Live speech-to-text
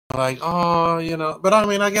like, oh, but I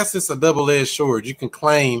mean, I guess it's a double-edged sword. You can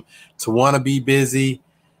claim to want to be busy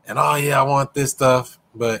and, oh, yeah, I want this stuff.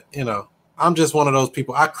 But, I'm just one of those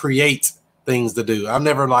people. I create things to do. I'm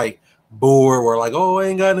never like bored or like, oh, I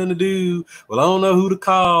ain't got nothing to do. Well, I don't know who to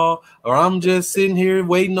call, or I'm just sitting here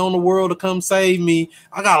waiting on the world to come save me.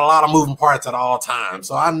 I got a lot of moving parts at all times.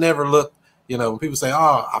 So I never look, when people say,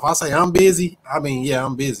 oh, if I say I'm busy, I mean, yeah,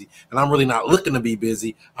 I'm busy. And I'm really not looking to be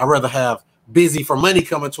busy. I'd rather have busy for money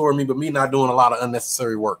coming toward me, but me not doing a lot of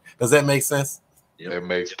unnecessary work. Does that make sense? It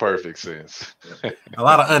makes perfect sense. A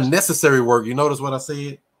lot of unnecessary work. You notice what I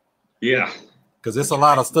said? Yeah. Because it's a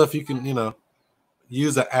lot of stuff you can,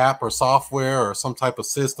 use an app or software or some type of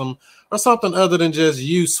system or something other than just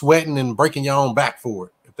you sweating and breaking your own back for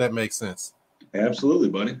it, if that makes sense. Absolutely,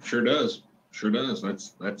 buddy. Sure does. That's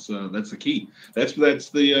the key. That's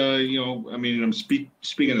the I mean, I'm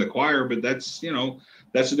speaking to the choir, but that's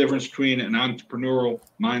the difference between an entrepreneurial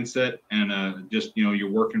mindset and just you're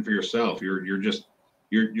working for yourself. You're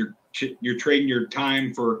trading your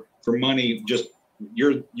time for money. Just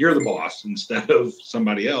you're the boss instead of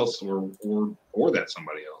somebody else or that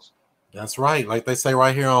somebody else. That's right. Like they say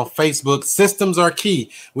right here on Facebook, systems are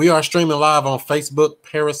key. We are streaming live on Facebook,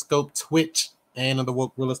 Periscope, Twitch, and in the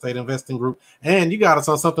Woke Real Estate Investing Group. And you got us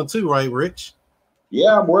on something too, right, Rich?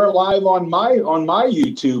 Yeah, we're live on my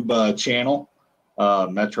YouTube channel,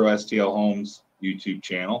 Metro STL Homes YouTube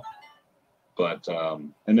channel. But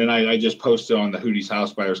and then I just posted on the Hootie's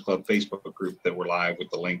House Buyers Club Facebook group that we're live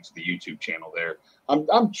with the link to the YouTube channel there.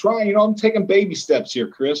 I'm trying, I'm taking baby steps here,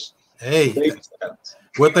 Chris. Hey,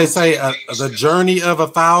 what they say, the journey of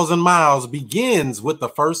 1,000 miles begins with the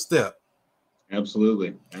first step.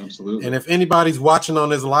 Absolutely. And if anybody's watching on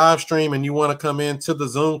this live stream and you want to come into the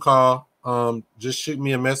Zoom call, just shoot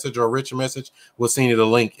me a message or Rich a message. We'll send you the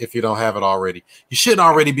link if you don't have it already. You should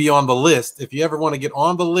already be on the list. If you ever want to get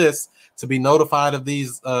on the list to be notified of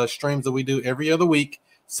these streams that we do every other week,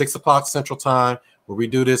 6 o'clock Central Time, where we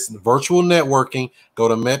do this virtual networking, go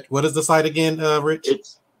to what is the site again, Rich?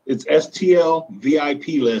 It's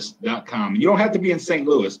stlviplist.com. You don't have to be in St.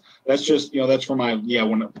 Louis. That's just, that's for my,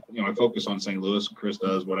 when I focus on St. Louis, Chris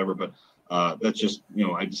does, whatever, but that's just,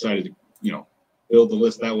 I decided to, build the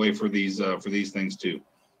list that way for these things too.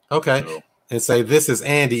 Okay. So. And say, this is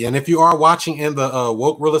Andy. And if you are watching in the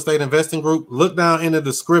Woke Real Estate Investing Group, look down in the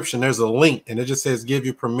description. There's a link, and it just says give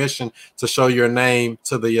you permission to show your name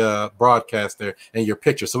to the broadcast there and your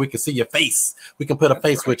picture so we can see your face. We can put a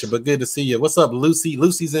face with you, but good to see you. What's up, Lucy?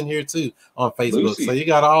 Lucy's in here, too, on Facebook. Lucy. So you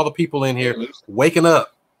got all the people in here waking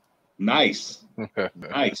up. Nice.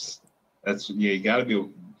 Nice. That's, you got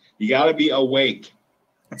to be awake.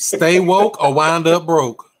 Stay woke or wind up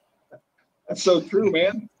broke. That's so true,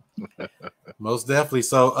 man. Most definitely.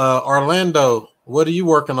 So Orlando, what are you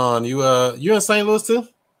working on? You in St. Louis too?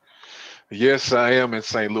 Yes, I am in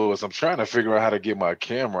St. Louis. I'm trying to figure out how to get my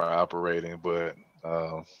camera operating, but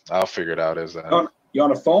I'll figure it out as you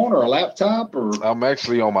on a phone or a laptop, or I'm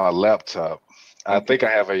actually on my laptop. I think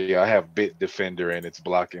I have Bitdefender and it's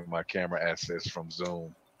blocking my camera access from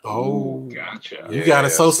Zoom. Oh, gotcha. You got it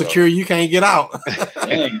so secure you can't get out.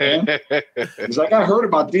 Dang, man. It's like I heard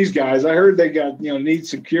about these guys. I heard they got need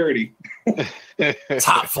security.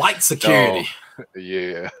 Top flight security.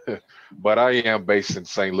 Yeah. But I am based in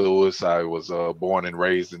St. Louis. I was born and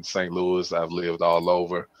raised in St. Louis. I've lived all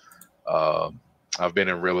over. I've been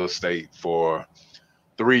in real estate for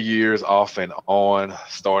 3 years off and on.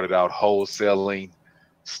 Started out wholesaling,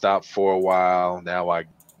 stopped for a while. Now I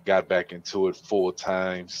got back into it full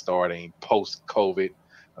time, starting post-COVID.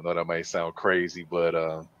 I know that may sound crazy, but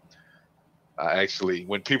I actually,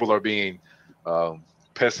 when people are being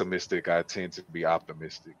pessimistic, I tend to be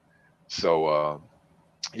optimistic. So,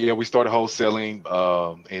 we started wholesaling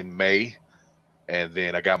in May, and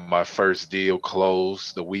then I got my first deal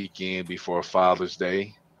closed the weekend before Father's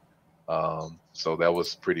Day. So that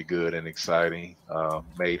was pretty good and exciting.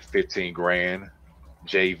 Made 15 grand,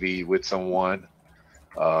 JV with someone.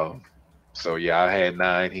 So I had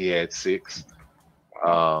 9, he had 6.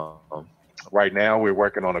 Right now we're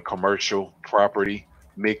working on a commercial property,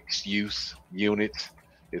 mixed use unit.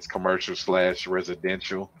 It's commercial /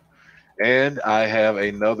 residential. And I have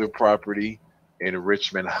another property in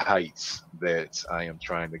Richmond Heights that I am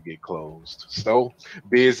trying to get closed. So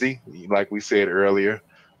busy, like we said earlier,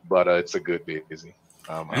 but it's a good busy.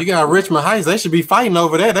 You got Richmond Heights. They should be fighting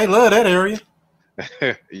over there. They love that area.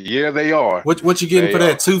 Yeah, they are. What you getting for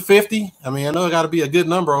that? 250? I mean, I know it got to be a good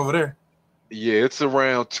number over there. Yeah, it's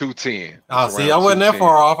around 210. Oh, see, I wasn't that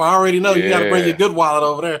far off. I already know you got to bring your good wallet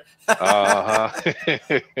over there.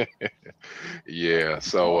 Yeah.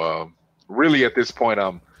 So really, at this point,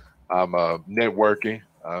 I'm networking.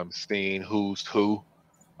 I'm seeing who's who.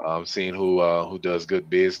 I'm seeing who does good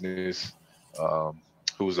business,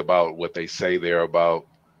 who's about what they say they're about,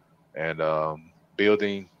 and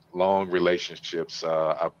building long relationships.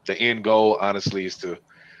 The end goal, honestly, is to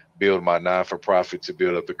build my non-for-profit, to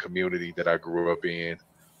build up the community that I grew up in,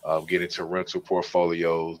 get into rental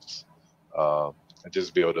portfolios, and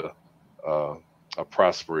just build a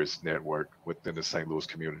prosperous network within the St. Louis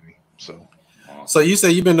community. So you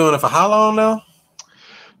say you've been doing it for how long now?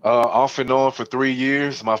 Off and on for 3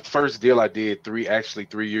 years. My first deal I did 3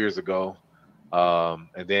 years ago.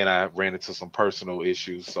 And then I ran into some personal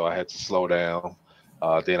issues, so I had to slow down.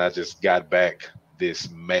 Then I just got back this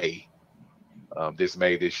May.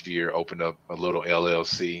 This year, opened up a little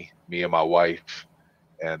LLC, me and my wife,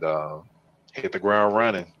 and hit the ground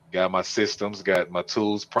running. Got my systems, got my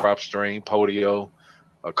tools, PropStream, Podio,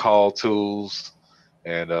 call tools,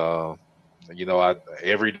 and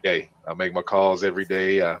every day I make my calls every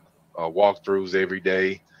day. I walkthroughs every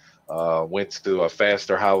day. Went to a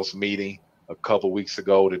Faster House meeting a couple weeks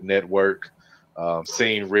ago to network.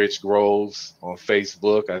 Seen Rich Groves on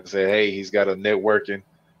Facebook. I said, hey, he's got a networking,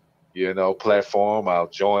 platform. I'll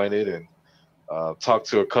join it, and talk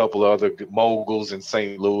to a couple of other moguls in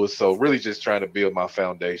St. Louis. So really just trying to build my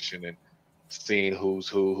foundation and seeing who's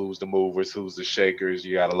the movers, who's the shakers.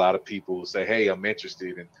 You got a lot of people who say, hey, I'm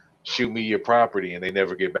interested, and shoot me your property, and they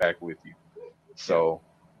never get back with you. So,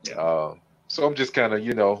 so I'm just kind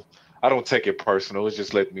of, I don't take it personal. It's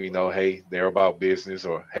just letting me know, hey, they're about business,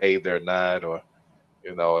 or hey, they're not, or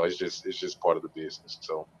it's just part of the business.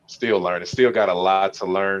 So still learning, still got a lot to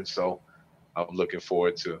learn. So I'm looking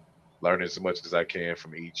forward to learning as much as I can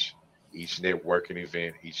from each networking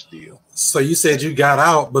event, each deal. So you said you got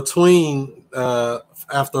out between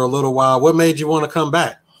after a little while. What made you want to come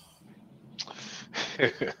back?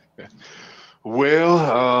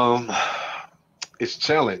 Well, it's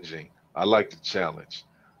challenging. I like the challenge.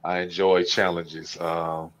 I enjoy challenges.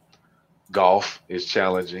 Golf is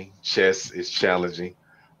challenging. Chess is challenging.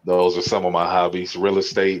 Those are some of my hobbies. Real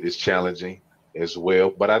estate is challenging as well,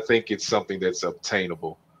 but I think it's something that's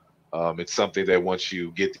obtainable. It's something that once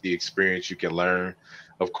you get the experience, you can learn.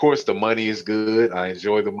 Of course, the money is good. I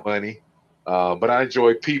enjoy the money, but I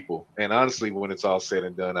enjoy people. And honestly, when it's all said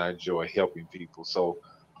and done, I enjoy helping people. So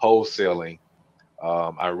wholesaling,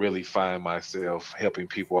 I really find myself helping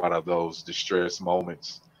people out of those distress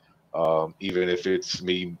moments. Even if it's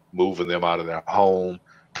me moving them out of their home,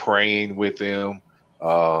 praying with them,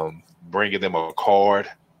 bringing them a card.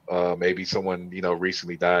 Maybe someone,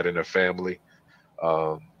 recently died in their family.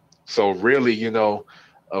 So really,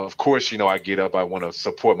 of course, I get up, I want to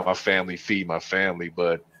support my family, feed my family.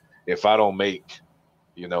 But if I don't make,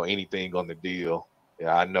 anything on the deal,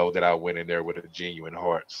 I know that I went in there with a genuine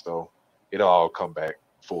heart. So it'll all come back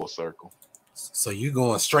full circle. So you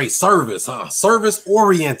going straight service, huh? Service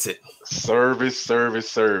oriented. Service.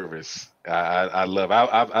 I love.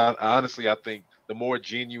 I honestly, I think the more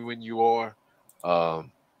genuine you are,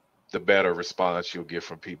 the better response you'll get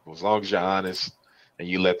from people. As long as you're honest and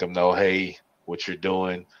you let them know, hey, what you're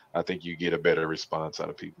doing, I think you get a better response out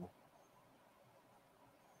of people.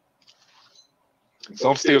 So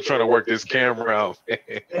I'm still trying to work this camera out.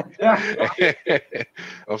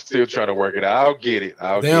 I'm still trying to work it out. I'll get it.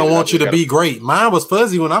 They don't want you to be great. Mine was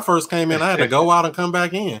fuzzy when I first came in. I had to go out and come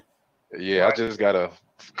back in. Yeah, I just gotta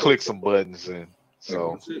click some buttons, and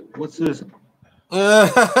so. What's this?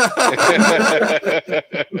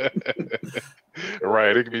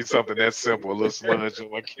 Right, it could be something that simple, a little smudge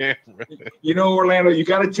on my camera. Orlando, you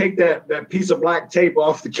got to take that piece of black tape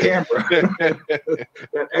off the camera.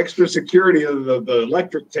 That extra security of the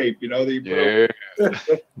electric tape, that you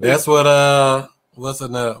put. That's what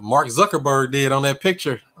Mark Zuckerberg did on that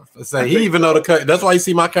picture. Say he even know the cut. That's why you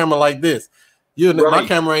see my camera like this. My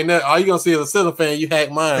camera ain't that. All you gonna see is a ceiling fan. You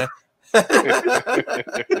hack mine. I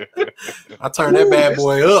turned that bad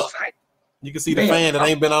boy up. You can see the fan that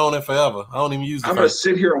ain't been on in forever. I don't even use it. I'm going to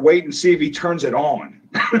sit here and wait and see if he turns it on.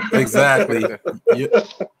 Exactly.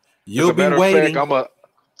 You'll be waiting. Fact,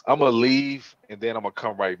 I'm going to leave, and then I'm going to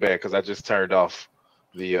come right back because I just turned off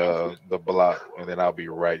the block, and then I'll be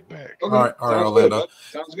right back. Okay. All right, Orlando.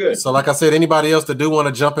 Sounds good. So like I said, anybody else that do want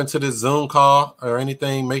to jump into this Zoom call or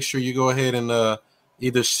anything, make sure you go ahead and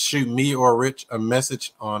either shoot me or Rich a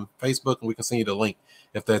message on Facebook, and we can send you the link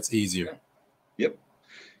if that's easier. Yep.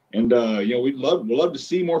 And we'd love to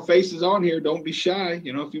see more faces on here. Don't be shy.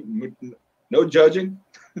 If you no judging.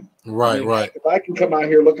 Right, right. If I can come out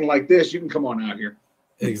here looking like this, you can come on out here.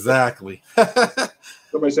 Exactly.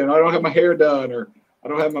 Somebody saying I don't have my hair done, or I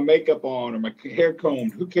don't have my makeup on, or my hair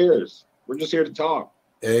combed. Who cares? We're just here to talk.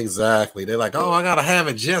 Exactly. They're like, oh, I gotta have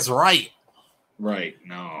it just right. Right.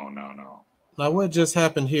 No. Now, what just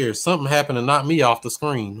happened here? Something happened and knocked me off the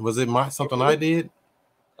screen. Was it something I did?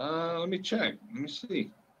 Let me check. Let me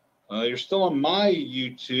see. You're still on my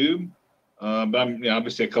YouTube, but I'm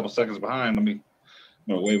obviously a couple seconds behind. I'm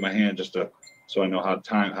gonna wave my hand so I know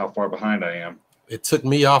how far behind I am. It took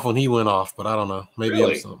me off when he went off, but I don't know. Maybe Really? it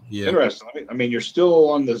was something. Yeah. Interesting. I mean, you're still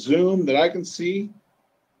on the Zoom that I can see.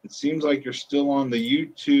 It seems like you're still on the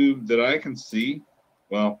YouTube that I can see.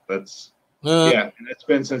 Well, that's and it's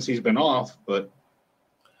been since he's been off, but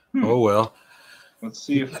oh well. Let's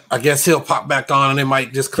see if I guess he'll pop back on and it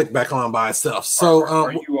might just click back on by itself. So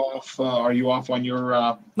are you off? Are you off on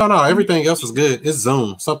your? No. Everything else is good. It's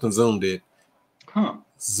Zoom. Something Zoom did. Huh?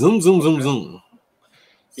 Zoom.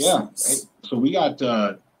 Yeah. So we got.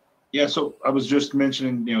 So I was just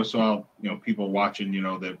mentioning, so I'll, people watching,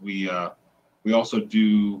 that we also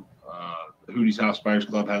do. The Hootie's House Buyers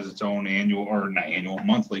Club has its own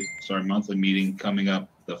monthly meeting coming up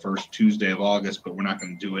the first Tuesday of August, but we're not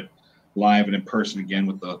going to do it live and in person again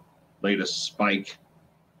with the latest spike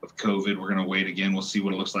of COVID. We're going to wait again. We'll see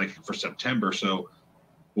what it looks like for September. So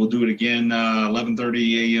we'll do it again,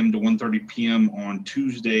 11:30 a.m. to 1:30 p.m. on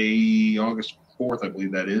Tuesday, August 4th, I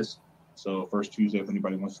believe that is. So first Tuesday, if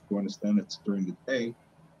anybody wants to join us then, it's during the day.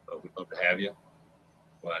 But we'd love to have you.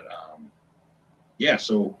 But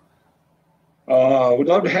so we'd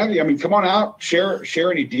love to have you. I mean, come on out, share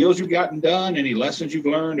any deals you've gotten done, any lessons you've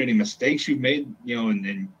learned, any mistakes you've made,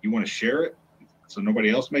 and you want to share it so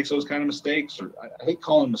nobody else makes those kind of mistakes. Or I hate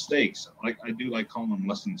calling mistakes. I do like calling them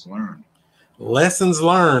lessons learned. Lessons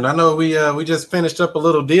learned. I know we just finished up a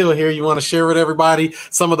little deal here. You want to share with everybody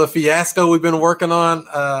some of the fiasco we've been working on?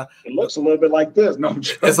 It looks a little bit like this. No,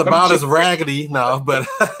 it's about as raggedy now, but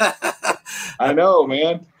I know,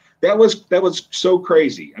 man. That was so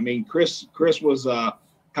crazy. I mean, Chris was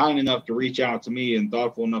kind enough to reach out to me and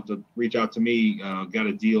thoughtful enough to reach out to me. Got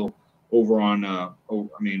a deal over on.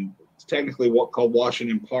 It's technically called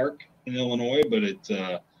Washington Park in Illinois, but it's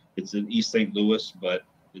in East St. Louis, but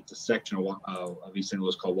it's a section of East St.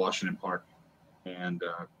 Louis called Washington Park. And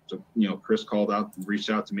so Chris called out,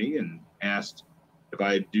 reached out to me, and asked if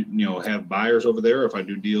I do, have buyers over there, if I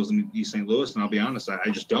do deals in East St. Louis. And I'll be honest, I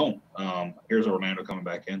just don't. Here's Orlando coming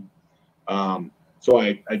back in. So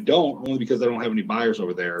I don't, only because I don't have any buyers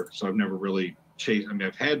over there. So I've never really chased. I mean,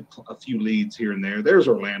 I've had a few leads here and there. There's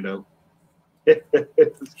Orlando.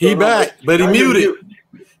 He back, but he muted.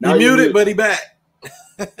 He muted, but he back.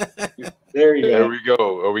 There you go. There we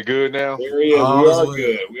go. Are we good now? There he is.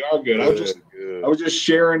 We are good. I was just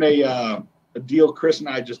sharing a deal Chris and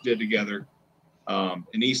I just did together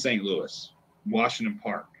in East St. Louis, Washington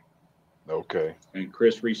Park. Okay. And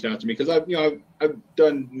Chris reached out to me because I've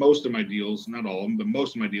done most of my deals, not all of them, but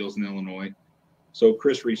most of my deals in Illinois. So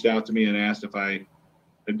Chris reached out to me and asked if I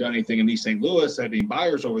had done anything in East St. Louis, had any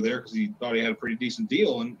buyers over there, because he thought he had a pretty decent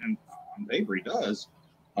deal, and on paper he does.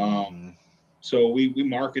 So we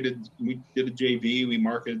marketed, we did a JV, we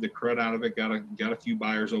marketed the crud out of it, got a few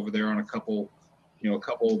buyers over there on a couple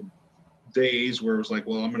days where it was like,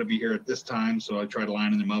 well, I'm going to be here at this time, so I tried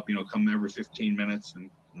lining them up, come every 15 minutes, and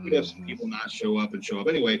we'd have some people not show up.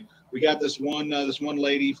 Anyway, we got this one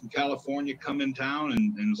lady from California come in town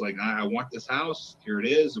and was like, I want this house. Here it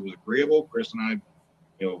is. It was agreeable. Chris and I,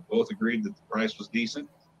 both agreed that the price was decent,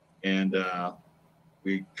 and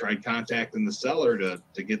we tried contacting the seller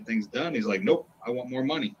to get things done. He's like, nope, I want more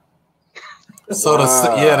money. So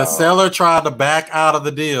the seller tried to back out of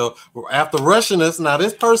the deal after rushing us. Now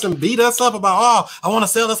this person beat us up about, I want to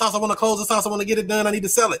sell this house, I want to close this house, I want to get it done, I need to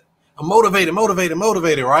sell it. I'm motivated,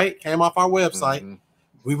 right? Came off our website.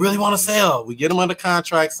 We really want to sell. We get him under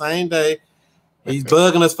contract same day. He's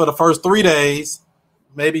bugging us for the first 3 days,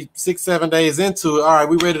 maybe 6-7 days into it. All right,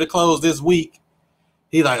 we ready to close this week.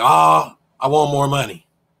 He's like, I want more money.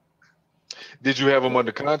 Did you have him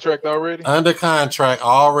under contract already? Under contract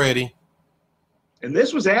already. And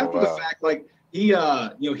this was after the fact, like he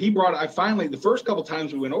brought, the first couple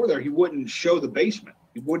times we went over there, he wouldn't show the basement.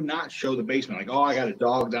 He would not show the basement. Like, I got a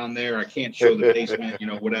dog down there. I can't show the basement,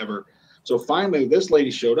 whatever. So finally this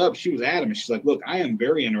lady showed up. She was adamant. She's like, look, I am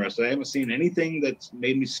very interested. I haven't seen anything that's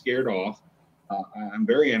made me scared off. I'm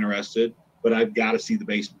very interested, but I've got to see the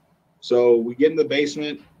basement. So we get in the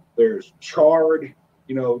basement. There's charred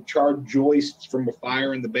joists from a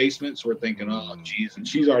fire in the basement. So we're thinking, oh, geez. And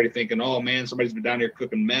she's already thinking, oh, man, somebody's been down here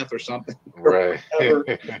cooking meth or something. Right.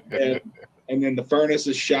 and then the furnace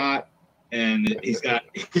is shot, and he's got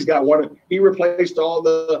he replaced all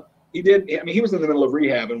the, he was in the middle of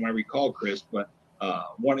rehab, and when I recall, Chris, but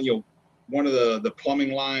one of the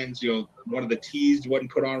plumbing lines, one of the T's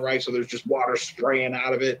wasn't put on right. So there's just water spraying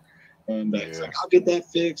out of it. And he's like, I'll get that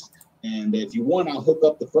fixed. And if you want, I'll hook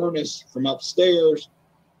up the furnace from upstairs.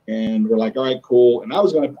 And we're like, all right, cool. And I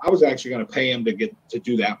was actually gonna pay him to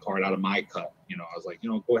do that part out of my cut. You know, I was like, you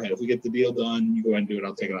know, go ahead. If we get the deal done, you go ahead and do it.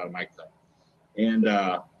 I'll take it out of my cut. And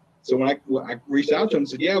so when I reached out to him and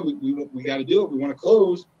said, yeah, we got to do it. We want to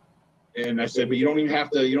close. And I said, but you don't even have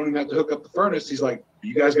to hook up the furnace. He's like,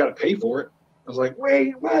 you guys got to pay for it. I was like,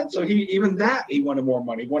 wait, what? So he wanted more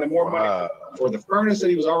money. He wanted more money for the furnace that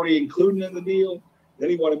he was already including in the deal. Then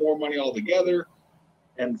he wanted more money altogether.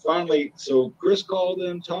 And finally, so Chris called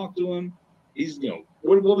him, talked to him. He's, you know,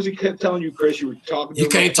 what was he kept telling you, Chris? You were talking to him. You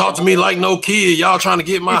can't talk to me like no kid. Y'all trying to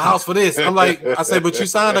get my house for this. I'm like, I said, but you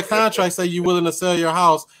signed a contract, say you're willing to sell your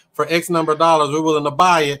house for X number of dollars. We're willing to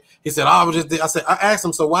buy it. He said, I asked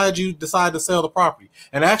him, so why did you decide to sell the property?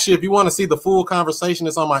 And actually, if you want to see the full conversation,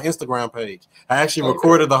 it's on my Instagram page. I actually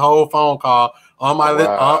recorded the whole phone call on my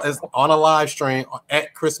on a live stream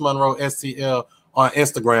at Chris Monroe STL on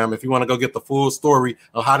Instagram. If you want to go get the full story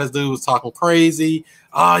of how this dude was talking crazy.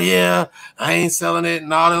 Oh yeah, I ain't selling it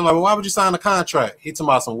and all that. I'm like, well, why would you sign a contract? He told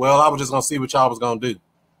me some, well, I was just gonna see what y'all was gonna do.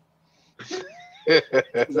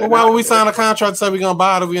 Well, why would we sign a contract to say we're gonna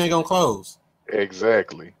buy it if we ain't gonna close?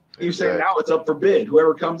 Exactly. You say now it's up for bid.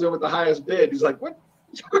 Whoever comes in with the highest bid, he's like, what?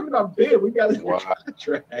 You're talking about bid? We got a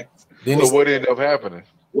contract. So what ended up happening?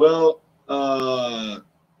 Well, I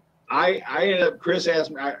ended up. Chris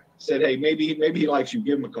asked me. I said, hey, maybe he likes you.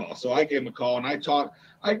 Give him a call. So I gave him a call and I talked.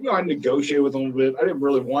 I negotiated with him a little bit. I didn't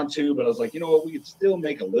really want to, but I was like, you know what? We could still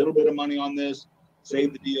make a little bit of money on this.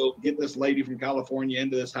 Save the deal. Get this lady from California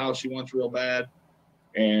into this house she wants real bad.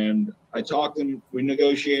 And I talked to him. We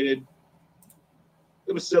negotiated.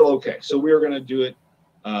 It was still okay. So we were going to do it.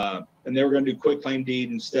 And they were going to do quick claim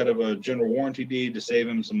deed instead of a general warranty deed to save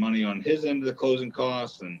him some money on his end of the closing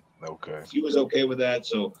costs. And he was okay with that.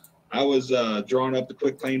 So I was drawing up the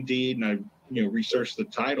quick claim deed, and I researched the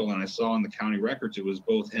title, and I saw in the county records it was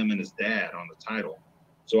both him and his dad on the title.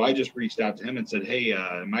 So I just reached out to him and said, hey,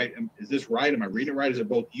 is this right? Am I reading it right? Is it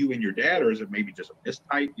both you and your dad, or is it maybe just a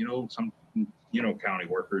mistype? Some county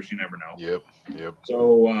workers, you never know. Yep.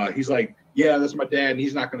 So he's like, yeah, that's my dad, and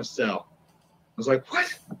he's not going to sell. I was like,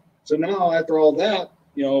 what? So now after all that,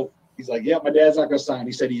 he's like, yeah, my dad's not going to sign.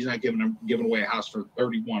 He said he's not giving away a house for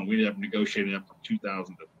 31. We ended up negotiating up from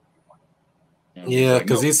 2,000 to 31. Yeah,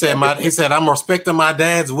 because he said I'm respecting my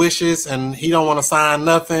dad's wishes, and he don't want to sign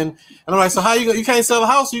nothing. And I'm like, so how you can't sell a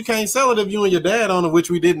house? You can't sell it if you and your dad own it, which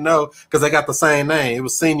we didn't know because they got the same name. It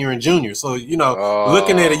was senior and junior. So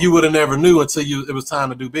looking at it, you would have never knew until it was time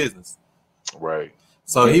to do business. Right.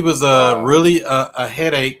 So he was really a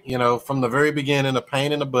headache, from the very beginning, a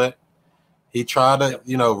pain in the butt. He tried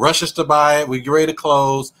to, rush us to buy it. We get ready to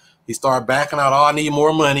close. He started backing out. Oh, I need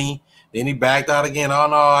more money. Then he backed out again. Oh,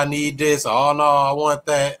 no, I need this. Oh, no, I want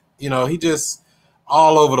that. He just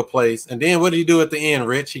all over the place. And then what did he do at the end,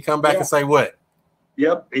 Rich? He come back and say what?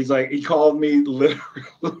 Yep. He's like, he called me literally.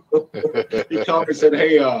 He called me and said,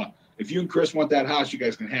 hey, if you and Chris want that house, you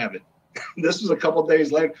guys can have it. This was a couple of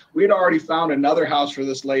days later. We had already found another house for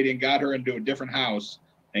this lady and got her into a different house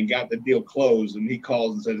and got the deal closed. And he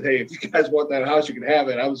calls and says, hey, if you guys want that house, you can have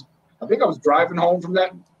it. I think I was driving home from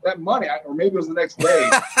that money, or maybe it was the next day.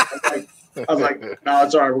 I was like, no,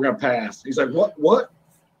 it's all right. We're going to pass. He's like, what?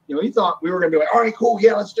 He thought we were going to be like, all right, cool.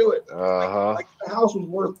 Yeah, let's do it. Like the house was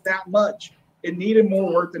worth that much. It needed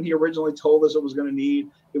more work than he originally told us it was going to need.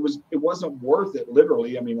 It wasn't worth it,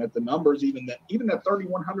 literally. I mean, at the numbers, even that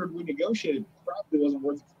 3,100 we negotiated probably wasn't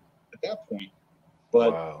worth it at that point.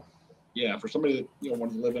 But yeah, for somebody that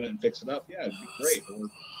wanted to live in it and fix it up, yeah, it'd be great.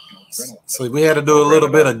 So we had to do a little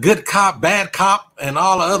bit of good cop, bad cop, and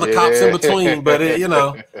all the other cops in between. But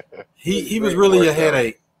he was really a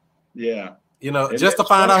headache. Yeah. Just to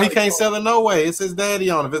find out he can't sell it no way. It's his daddy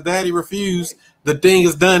on it. If his daddy refused, the thing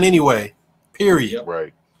is done anyway. Period. Yep.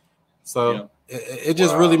 Right. So it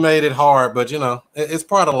just really made it hard. But it's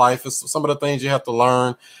part of life. It's some of the things you have to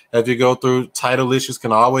learn as you go through. Title issues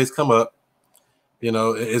can always come up.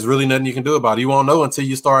 It's really nothing you can do about it. You won't know until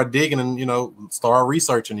you start digging and, start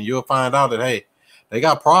researching, and you'll find out that, hey, they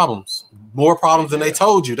got problems, more problems than they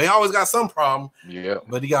told you. They always got some problem,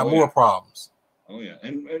 but he got more problems. Oh, yeah.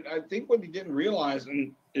 And I think what he didn't realize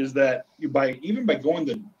is that by going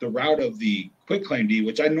the route of the quick claim deed,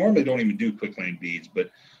 which I normally don't even do quick claim deeds,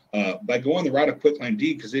 but by going the route of quick claim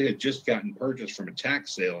deed, because it had just gotten purchased from a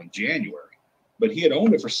tax sale in January, but he had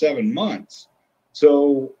owned it for 7 months.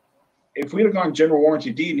 So if we'd have gone general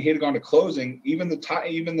warranty deed and he'd have gone to closing, even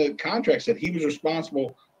the contract said he was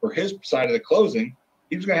responsible for his side of the closing.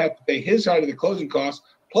 He was going to have to pay his side of the closing costs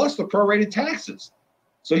plus the prorated taxes.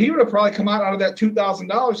 So he would have probably come out of that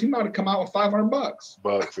 $2,000. He might have come out with $500.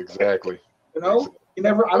 Bucks, exactly. You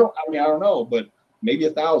never. I don't know, but maybe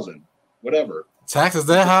 1,000, whatever. Taxes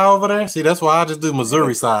that high over there? See, that's why I just do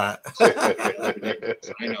Missouri side. I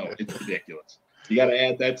know, it's ridiculous. You got to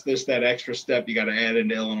add that extra step you got to add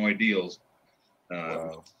into Illinois deals.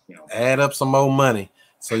 Add up some more money.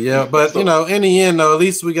 So yeah, but in the end though, at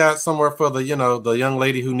least we got somewhere for the the young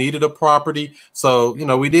lady who needed a property. So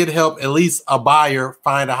we did help at least a buyer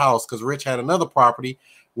find a house, because Rich had another property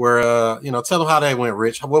where tell them how that went,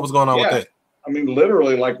 Rich. What was going on with that? I mean,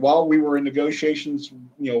 literally, like while we were in negotiations,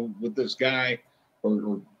 with this guy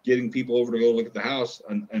or getting people over to go look at the house,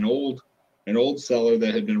 an old seller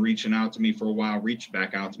that had been reaching out to me for a while reached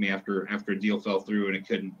back out to me after a deal fell through and it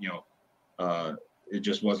couldn't, it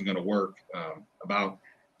just wasn't going to work.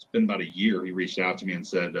 It's been about a year. He reached out to me and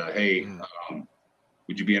said, "Hey,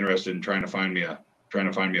 would you be interested in trying to find me a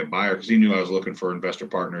buyer?" Because he knew I was looking for investor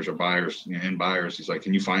partners or buyers and buyers. He's like,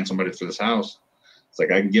 "Can you find somebody for this house?" It's like,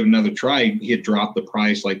 I can give it another try. He had dropped the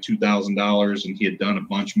price like $2,000, and he had done a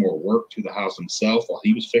bunch more work to the house himself while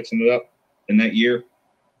he was fixing it up in that year.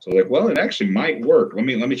 So like, well, it actually might work. Let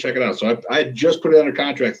me check it out. So I had just put it under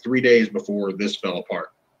contract 3 days before this fell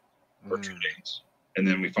apart, or 2 days, and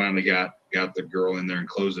then we finally got the girl in there and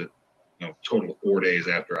closed it. Total 4 days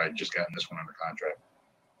after I had just gotten this one under contract.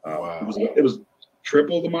 Wow. It was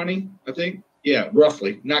triple the money, I think. Yeah,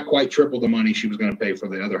 roughly. Not quite triple the money she was going to pay for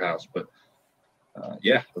the other house, but.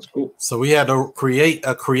 That's cool. So we had to create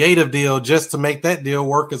a creative deal just to make that deal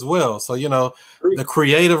work as well. So, the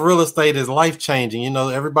creative real estate is life changing.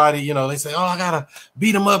 Everybody, they say, oh, I got to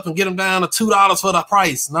beat them up and get them down to $2 for the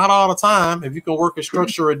price. Not all the time. If you can work and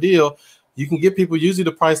structure a deal, you can get people usually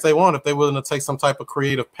the price they want if they're willing to take some type of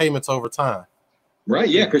creative payments over time. Right.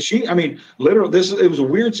 Yeah. Because literally, it was a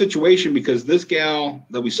weird situation because this gal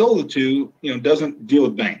that we sold it to, doesn't deal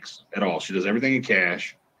with banks at all. She does everything in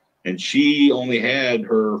cash. And she only had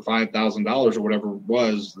her $5,000 or whatever it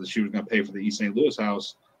was that she was going to pay for the East St. Louis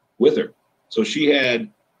house with her. So she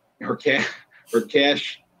had her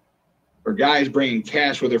guys bringing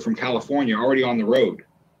cash with her from California already on the road.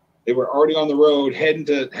 They were already on the road heading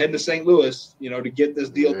to St. Louis, to get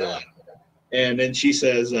this deal done. And then she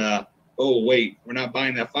says, "Oh wait, we're not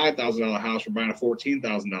buying that $5,000 house. We're buying a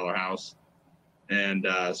 $14,000 house." And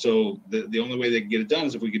so the only way they could get it done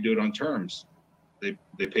is if we could do it on terms.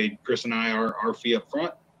 They paid Chris and I our fee up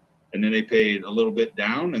front, and then they paid a little bit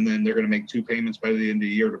down, and then they're going to make 2 payments by the end of the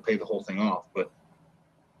year to pay the whole thing off. But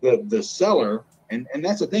the seller, and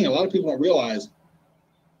that's the thing, a lot of people don't realize,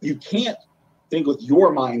 you can't think with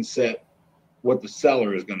your mindset what the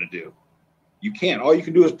seller is going to do. You can't. All you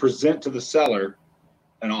can do is present to the seller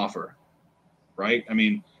an offer, right? I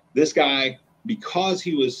mean, this guy, because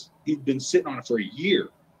he'd been sitting on it for a year,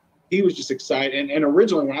 he was just excited. And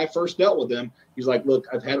originally, when I first dealt with him, he's like, "Look,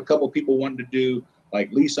 I've had a couple of people wanting to do like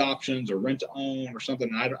lease options or rent to own or something.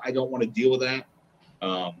 And I don't want to deal with that."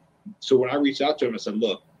 So when I reached out to him, I said,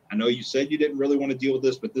 "Look, I know you said you didn't really want to deal with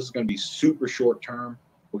this, but this is going to be super short term.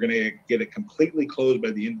 We're going to get it completely closed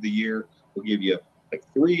by the end of the year. We'll give you like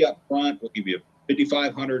 3 up front. We'll give you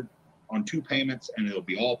 $5,500 on 2 payments, and it'll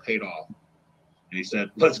be all paid off." And he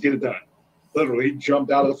said, "Let's get it done." Literally, he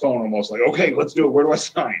jumped out of the phone almost like, "Okay, let's do it. Where do I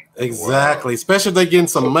sign?" Exactly. Wow. Especially if they're getting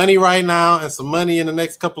some money right now and some money in the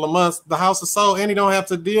next couple of months. The house is sold and you don't have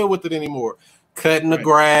to deal with it anymore. Cutting the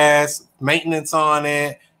grass, maintenance on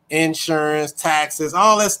it, insurance, taxes,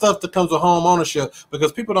 all that stuff that comes with home ownership,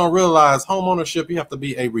 because people don't realize home ownership, you have to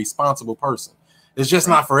be a responsible person. It's just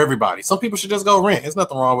not for everybody. Some people should just go rent. There's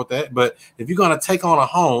nothing wrong with that. But if you're going to take on a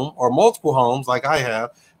home or multiple homes like I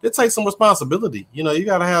have, it takes some responsibility. You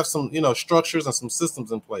got to have some, structures and some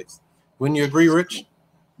systems in place. Wouldn't you agree, Rich?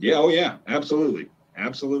 Yeah. Oh, yeah. Absolutely.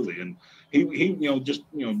 Absolutely. And he just,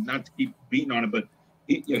 not to keep beating on it, but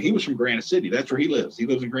he was from Granite City. That's where he lives. He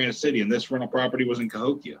lives in Granite City, and this rental property was in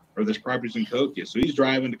Cahokia, or this property's in Cahokia. So he's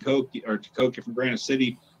driving to Cahokia from Granite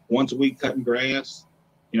City once a week, cutting grass,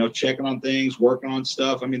 checking on things, working on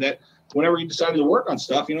stuff. I mean, that whenever he decided to work on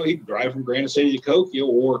stuff, he'd drive from Granite City to Cahokia,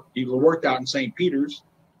 or he worked out in St. Peter's.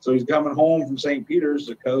 So he's coming home from St. Peter's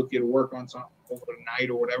to Cahokia to work on something over the night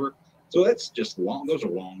or whatever. So that's just long. Those are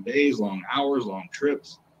long days, long hours, long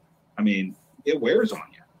trips. I mean, it wears on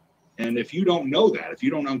you. And if you don't know that, if you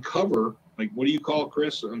don't uncover, like, what do you call it,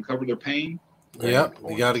 Chris? Uncover their pain? Yep.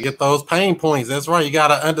 You got to get those pain points. That's right. You got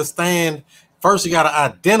to understand. First, you got to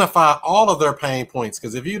identify all of their pain points.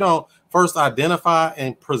 Because if you don't first identify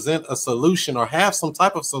and present a solution or have some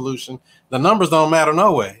type of solution, the numbers don't matter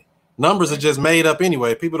no way. Numbers are just made up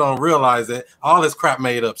anyway. People don't realize that all this crap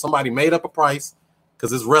made up. Somebody made up a price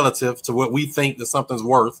because it's relative to what we think that something's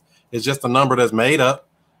worth. It's just a number that's made up.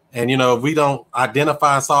 And, if we don't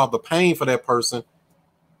identify and solve the pain for that person,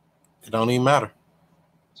 it don't even matter.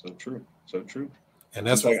 So true. So true. And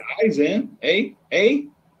that's It's like I's in. A,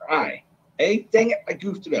 or I. A, dang it, I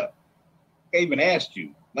goofed it up. I even asked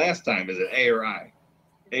you last time, is it A or I?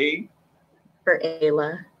 A, For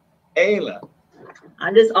Ayla. Ayla.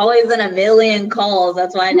 I'm just always in a million calls.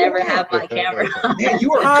 That's why I never have my camera on. Man,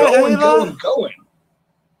 you are Hi, going, Ayla. going.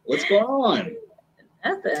 What's going on?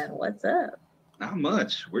 Nothing. What's up? Not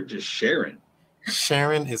much. We're just sharing.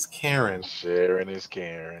 Sharon is Karen. Sharon is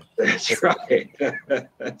Karen. That's right.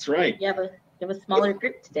 That's right. You have a smaller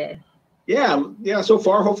group today. Yeah. So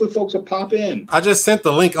far, hopefully, folks will pop in. I just sent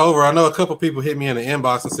the link over. I know a couple people hit me in the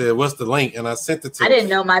inbox and said, "What's the link?" And I sent it to. I didn't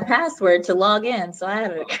know my password to log in, so I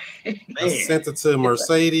had to. I sent it to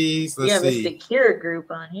Mercedes. You Let's have a see. secure group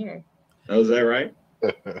on here. Oh, is that right?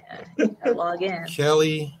 I log in.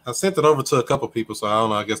 Kelly. I sent it over to a couple people, so I don't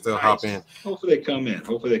know. I guess they'll hop in. Hopefully they come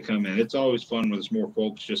in. It's always fun when there's more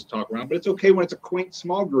folks just talk around, but it's okay when it's a quaint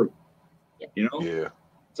small group. You know, Yeah.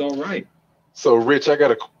 it's all right. So, Rich, I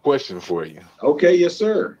got a question for you. Okay, yes,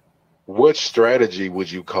 sir. What strategy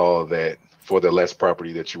would you call that for the less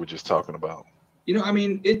property that you were just talking about? You know, I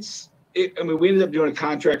mean, we ended up doing a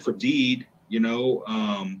contract for deed. You know,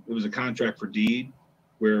 it was a contract for deed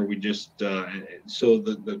where we just so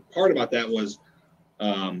the part about that was,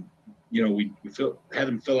 you know, we had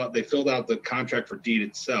them fill out. They filled out the contract for deed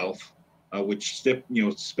itself, which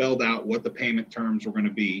spelled out what the payment terms were going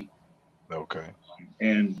to be. Okay.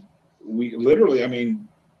 And we literally, I mean,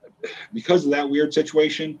 because of that weird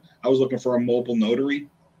situation, I was looking for a mobile notary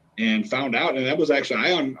and found out, and that was actually,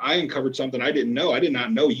 I uncovered something I didn't know. I did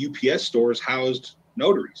not know UPS stores housed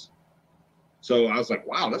notaries. So I was like,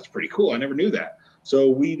 wow, that's pretty cool. I never knew that. So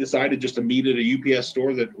we decided just to meet at a UPS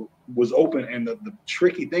store that was open. And the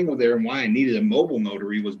tricky thing with there and why I needed a mobile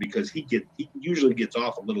notary was because he usually gets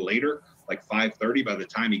off a little later, like 5:30. By the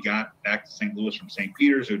time he got back to St. Louis from St.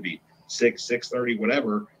 Peter's, it would be 6:30,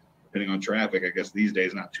 whatever, depending on traffic. I guess these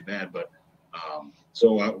days not too bad, but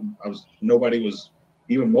so nobody was,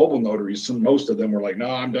 even mobile notaries. Most of them were like, "No,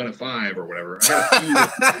 I'm done at 5 or whatever."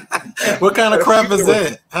 What kind of crap is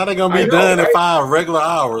that? How they gonna be done at 5 regular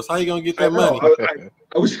hours? How you gonna get that money?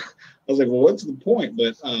 I was like, well, what's the point?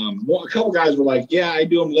 But a couple guys were like, "Yeah, I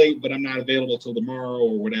do them late, but I'm not available till tomorrow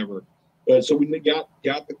or whatever." But so we got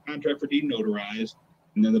the contract for deed notarized,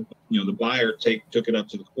 and then the buyer took it up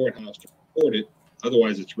to the courthouse to record it.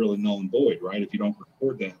 Otherwise, it's really null and void, right? If you don't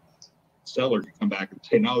record that, seller can come back and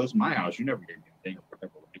say, "No, this is my house. You never gave me anything," or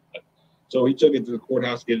whatever. So he took it to the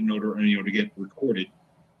courthouse, get a notary, to get recorded,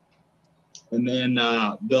 and then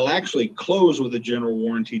they'll actually close with a general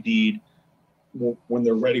warranty deed when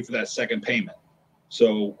they're ready for that second payment.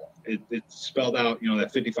 So it's spelled out,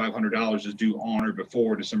 that $5,500 is due on or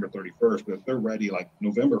before December 31st. But if they're ready like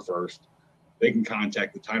November 1st, they can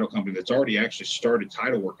contact the title company that's already actually started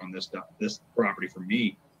title work on this property for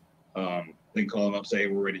me. They can call them up, say,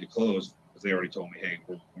 "We're ready to close," because they already told me, "Hey,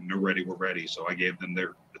 when they're ready, we're ready." So I gave them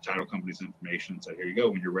the title company's information and said, "Here you go.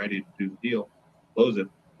 When you're ready to do the deal, close it."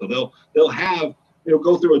 So they'll have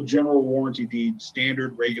go through a general warranty deed,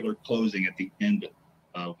 standard regular closing at the end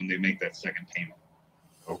when they make that second payment.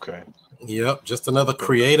 Okay. Yep, just another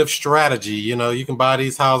creative strategy. You can buy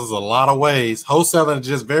these houses a lot of ways. Wholesaling is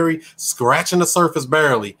just very scratching the surface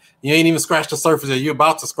barely. You ain't even scratched the surface yet. You're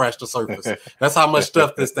about to scratch the surface. That's how much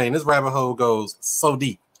stuff this rabbit hole goes so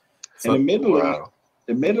deep. So, and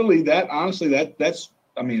admittedly, that's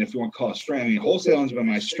if you want to call it strength, wholesaling's been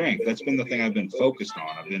my strength. That's been the thing I've been focused on.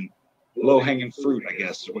 I've been low-hanging fruit, I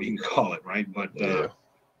guess is what you can call it, right?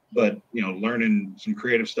 But learning some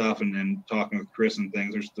creative stuff and then talking with Chris and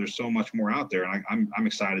things, there's so much more out there, and I'm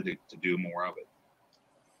excited to do more of it.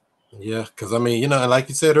 Yeah, because like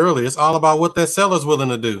you said earlier, it's all about what that seller's willing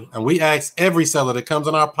to do. And we ask every seller that comes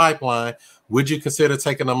in our pipeline, would you consider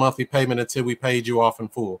taking a monthly payment until we paid you off in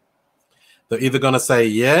full? They're either going to say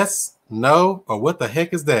yes, no, or what the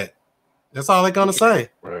heck is that? That's all they're going to say.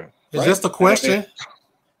 Right. It's just a question.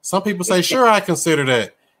 Some people say, sure, I consider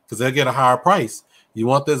that, because they'll get a higher price. You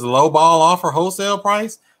want this low ball offer wholesale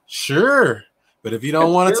price? Sure. But if you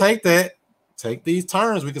don't want to take that, take these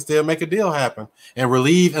terms. We can still make a deal happen and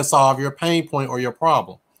relieve and solve your pain point or your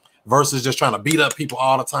problem versus just trying to beat up people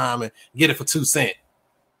all the time and get it for 2 cents.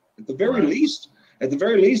 At the very least,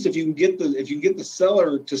 if you can get the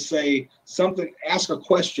seller to say something, ask a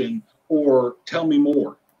question or tell me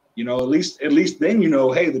more, at least then,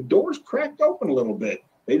 hey, the door's cracked open a little bit.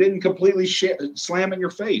 They didn't completely slam in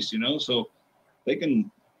your face, so they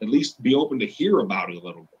can at least be open to hear about it a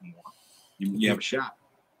little bit more. You have a shot.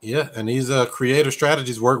 Yeah, and these creative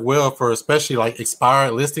strategies work well for especially like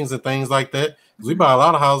expired listings and things like that, We buy a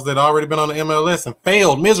lot of houses that already been on the MLS and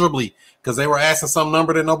failed miserably because they were asking some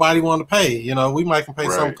number that nobody wanted to pay. You know, we might can pay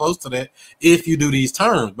something close to that if you do these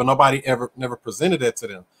terms, but nobody never presented that to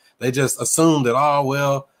them. They just assumed that, oh,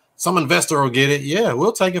 well, some investor will get it. Yeah,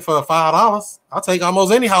 we'll take it for $5. I'll take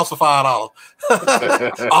almost any house for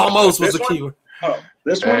 $5. Almost was the keyword.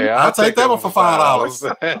 This one, I'll take that one for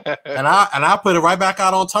 $5. and I put it right back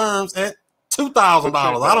out on terms at $2,000.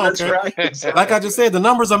 I don't care. Right. Exactly. Like I just said, the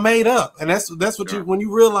numbers are made up, and that's what you when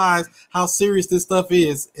you realize how serious this stuff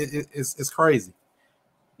is, it's crazy.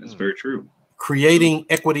 That's very true. Creating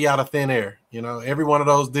equity out of thin air. You know, every one of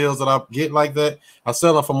those deals that I get like that, I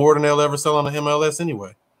sell them for more than they'll ever sell on the MLS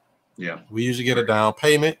anyway. Yeah, we usually get a down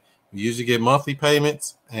payment. We usually get monthly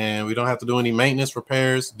payments, and we don't have to do any maintenance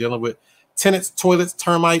repairs dealing with tenants, toilets,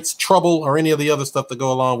 termites, trouble, or any of the other stuff that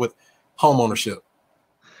go along with home ownership.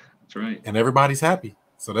 that's right. And everybody's happy.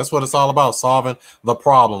 So that's what it's all about, solving the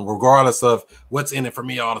problem, regardless of what's in it for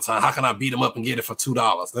me all the time. How can I beat them up and get it for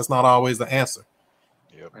 $2? That's not always the answer.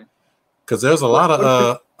 Yep. Because there's a lot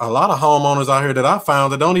of homeowners out here that I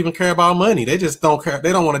found that don't even care about money. They just don't care.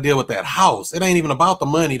 They don't want to deal with that house. It ain't even about the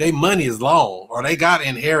money. Their money is long, or they got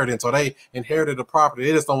inheritance, or they inherited the property.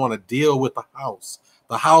 They just don't want to deal with the house.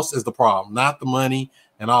 The house is the problem, not the money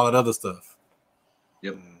and all that other stuff.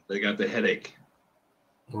 Yep, they got the headache.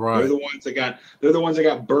 Right. They're the ones that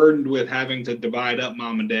got burdened with having to divide up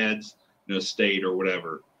mom and dad's estate or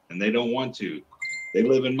whatever, and they don't want to. They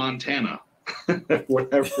live in Montana,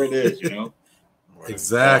 whatever it is,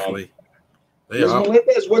 Exactly. Ms.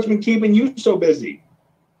 Melendez, what's been keeping you so busy?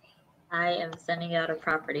 I am sending out a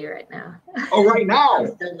property right now. Oh, right now.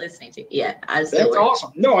 I'm still listening to you. Yeah, That's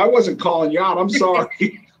awesome. No, I wasn't calling you out. I'm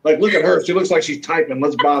sorry. Like, look at her. She looks like she's typing.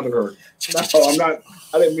 Let's bother her. No, I'm not.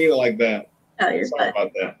 I didn't mean it like that. Oh, you're Sorry fine.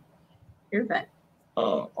 about that. You're fine.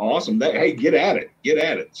 Awesome. Hey, get at it. Get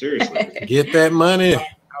at it. Seriously. Get that money.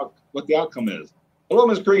 What the outcome is. Hello,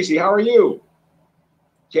 Ms. Creasy. How are you?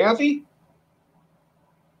 Kathy?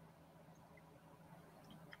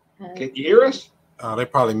 Can you hear us? Oh, they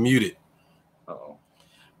probably muted. Uh-oh.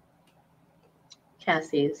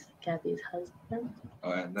 Kathy's husband.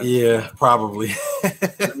 Yeah, probably. I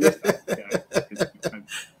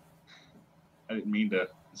didn't mean to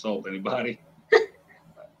insult anybody.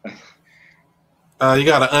 You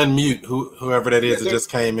got to unmute whoever that is that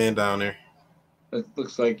just came in down there. It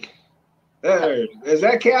looks like there. Is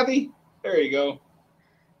that Kathy? There you go.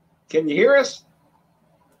 Can you hear us?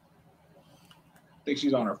 I think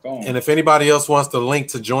she's on her phone. And if anybody else wants the link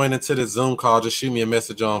to join into the Zoom call, just shoot me a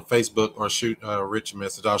message on Facebook or shoot Rich a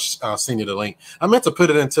message. I'll send you the link. I meant to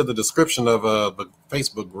put it into the description of the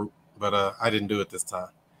Facebook group, but I didn't do it this time.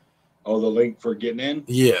 Oh, the link for getting in?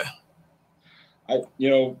 Yeah.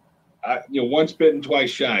 Once bitten,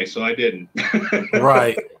 twice shy, so I didn't.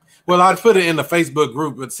 Right. Well, I put it in the Facebook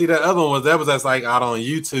group, but see that other one was like out on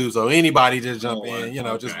YouTube, so anybody just jump in,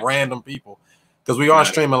 just random people. Because we are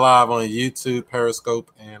streaming live on YouTube, Periscope,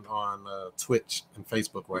 and on Twitch and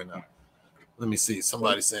Facebook right now. Let me see.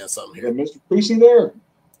 Somebody's saying something here. Mr. Creasy there.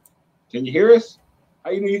 Can you hear us? How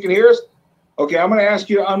you can hear us? Okay, I'm going to ask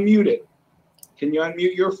you to unmute it. Can you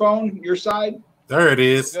unmute your phone, your side? There it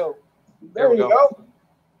is. There we go.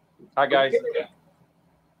 Hi, guys.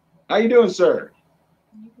 How you doing, sir?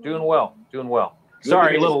 Doing well.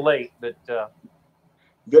 Sorry, a little late, but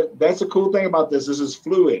that's the cool thing about this. This is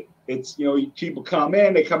fluid. It's, people come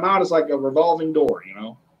in, they come out. It's like a revolving door,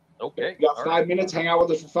 Okay. You got 5 minutes, hang out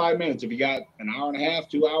with us for 5 minutes. If you got an hour and a half,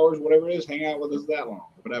 2 hours, whatever it is, hang out with us that long,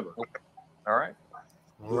 whatever. All right.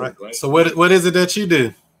 All right. So what is it that you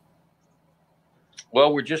do?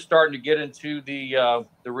 Well, we're just starting to get into the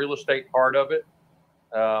real estate part of it.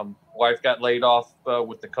 Wife got laid off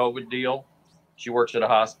with the COVID deal. She works at a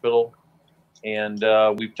hospital, and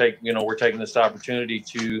we're taking this opportunity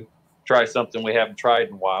to try something we haven't tried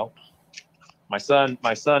in a while. My son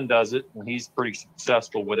does it, and he's pretty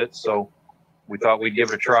successful with it. So we thought we'd give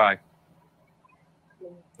it a try.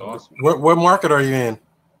 Awesome. What market are you in?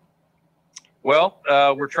 Well,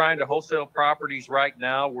 we're trying to wholesale properties right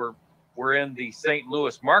now. We're in the St.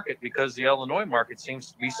 Louis market because the Illinois market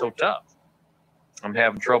seems to be so tough. I'm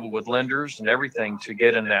having trouble with lenders and everything to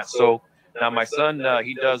get in that. So now my son,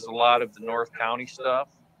 he does a lot of the North County stuff.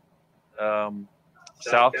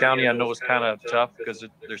 South County, I know, is kind of tough because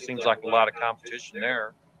there seems like a lot of competition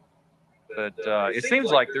there. But it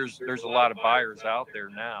seems like there's a lot of buyers out there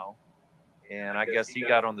now. And I guess he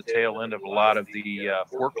got on the tail end of a lot of the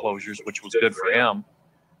foreclosures, which was good for him.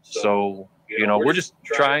 So, we're just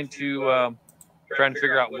trying to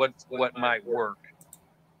figure out what might work.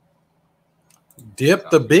 Dip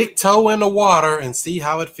the big toe in the water and see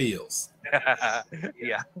how it feels.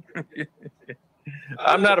 Yeah.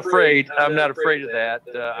 I'm not afraid. I'm not afraid of that.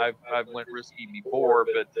 I've went risky before,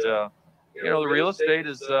 but you know, the real estate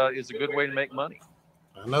is a good way to make money.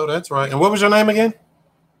 I know that's right. And what was your name again?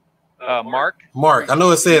 Mark. Mark. I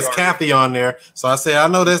know it says Kathy on there, so I say I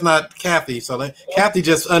know that's not Kathy. So Kathy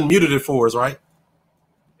just unmuted it for us, right?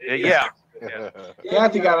 Yeah.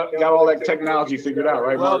 Kathy got all that technology figured out,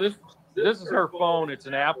 right? Well, Mark? this is her phone. It's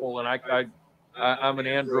an Apple, and I'm an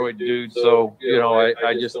Android dude, so you know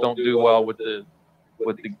I just don't do well with the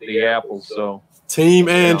Apple. So Team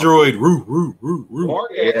Android. Roo.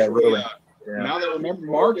 Mark actually, now that I remember,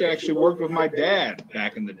 Mark actually worked with my dad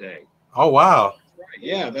back in the day. Oh wow.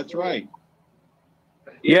 Yeah, that's right.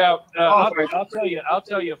 Yeah, I'll tell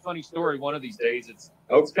you a funny story one of these days. It's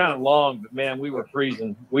kind of long, but man, we were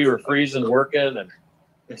freezing working, and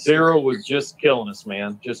Cyril was just killing us,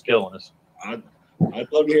 man, just killing us. I'd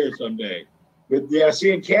love to hear it someday. But yeah,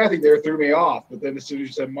 seeing Kathy there threw me off. But then as soon as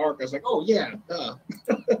you said Mark, I was like, oh yeah, duh.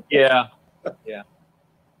 Yeah.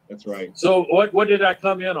 That's right. So what did I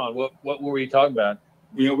come in on? What were we talking about?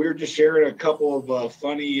 You know, we were just sharing a couple of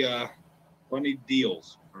funny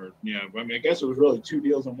deals. Or yeah, I mean, I guess it was really two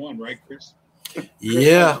deals in one, right, Chris?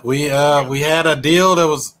 Yeah, we had a deal that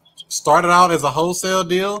was started out as a wholesale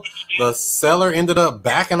deal. The seller ended up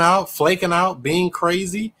backing out, flaking out, being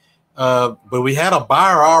crazy. But we had a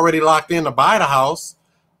buyer already locked in to buy the house.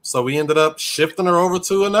 So we ended up shifting her over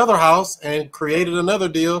to another house and created another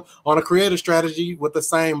deal on a creative strategy with the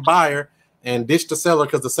same buyer and ditched the seller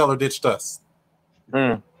because the seller ditched us.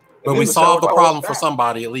 But we solved the problem for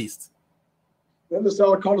somebody at least. Then the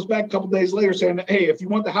seller called us back a couple days later saying, hey, if you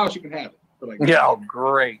want the house, you can have it. Like, yeah,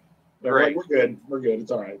 great. Like, we're good.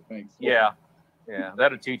 It's all right. Thanks. Yeah,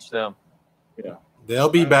 that'll teach them. Yeah. They'll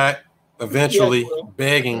be back eventually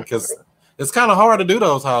begging because it's kind of hard to do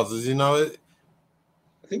those houses, you know.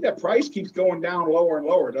 I think that price keeps going down lower and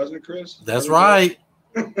lower, doesn't it, Chris? That's right.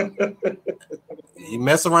 You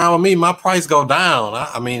mess around with me, my price go down.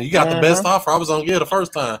 I mean, you got the best offer I was gonna get the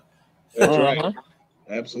first time. That's right.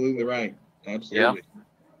 Absolutely right. Absolutely.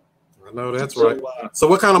 Yeah. I know that's right. So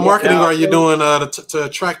what kind of marketing are you doing to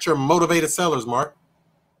attract your motivated sellers, Mark?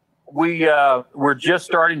 We're just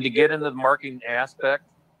starting to get into the marketing aspect.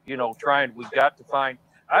 You know, we've got to find.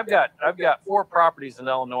 I've got 4 properties in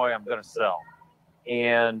Illinois I'm going to sell,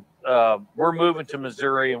 and we're moving to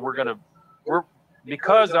Missouri, and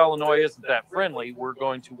because Illinois isn't that friendly, we're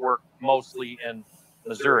going to work mostly in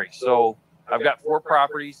Missouri. So I've got 4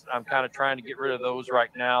 properties. I'm kind of trying to get rid of those right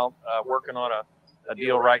now. Working on a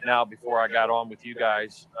deal right now before I got on with you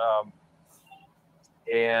guys,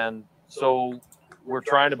 and so we're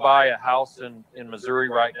trying to buy a house in Missouri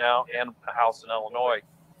right now and a house in Illinois.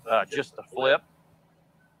 Just to flip,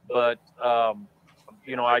 but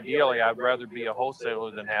you know, ideally, I'd rather be a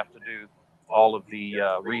wholesaler than have to do all of the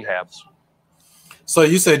rehabs. So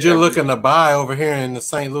you said you're looking to buy over here in the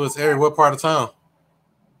St. Louis area. What part of town?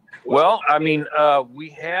 Well, I mean, we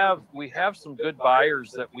have some good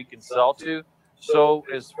buyers that we can sell to. So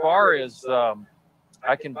as far as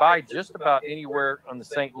I can buy just about anywhere on the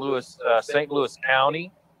St. Louis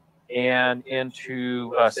County and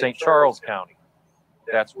into St. Charles County.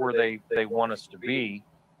 That's where they want us to be.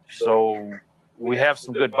 So we have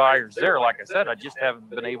some good buyers there. Like I said, I just haven't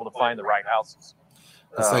been able to find the right houses.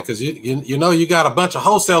 Because you know you got a bunch of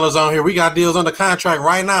wholesalers on here. We got deals under contract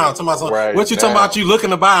right now. Right what you talking about? You looking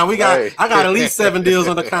to buy? I got at least 7 deals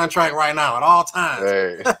under contract right now at all times.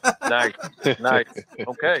 Hey. Nice.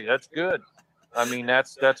 Okay, that's good. I mean,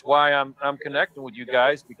 that's why I'm connecting with you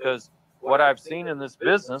guys, because what I've seen in this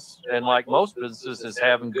business, and like most businesses, is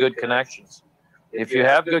having good connections. If you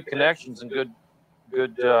have good connections and good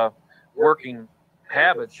working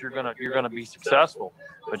habits, you're gonna be successful.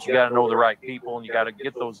 But you got to know the right people, and you got to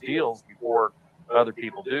get those deals before other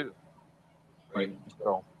people do. Right.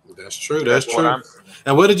 So that's true. That's true.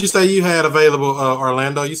 And what did you say you had available,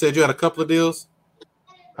 Orlando? You said you had a couple of deals.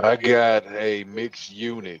 I got a mixed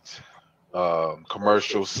unit,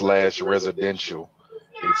 commercial / residential.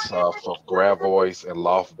 It's off of Gravois and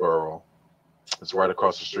Loughborough. It's right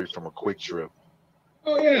across the street from a Quick Trip.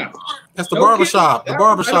 Oh yeah, that's the barbershop. The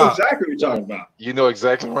barbershop. I know exactly what you're talking about. You know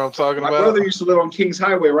exactly what I'm talking about. My brother used to live on Kings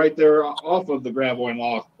Highway, right there off of the Gravois and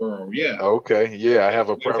Loughborough. Yeah. Okay. Yeah, I have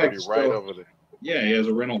a property right over there. Yeah, he has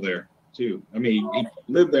a rental there too. I mean, he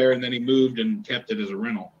lived there and then he moved and kept it as a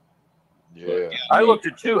rental. Yeah. I looked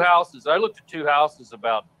at 2 houses.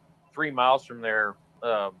 About 3 miles from there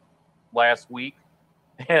last week,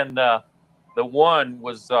 and the one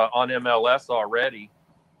was on MLS already.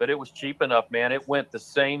 But it was cheap enough, man. It went the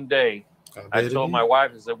same day. I told my wife,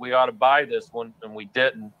 I said, we ought to buy this one, and we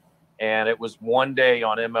didn't. And it was one day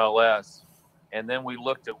on MLS. And then we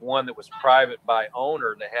looked at one that was private by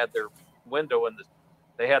owner. They had their window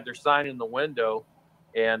they had their sign in the window,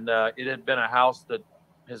 and it had been a house that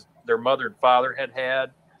their mother and father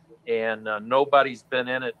had, and nobody's been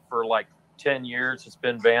in it for like 10 years. It's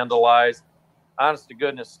been vandalized. Honest to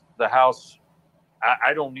goodness, the house,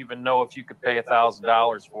 I don't even know if you could pay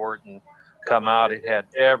 $1,000 for it and come out. It had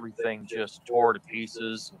everything just tore to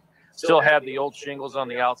pieces. Still had the old shingles on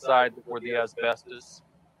the outside that were the asbestos.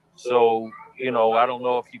 So, I don't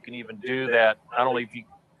know if you can even do that. I don't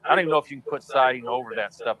even know if you can put siding over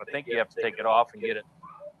that stuff. I think you have to take it off and get it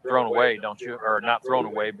thrown away, don't you? Or not thrown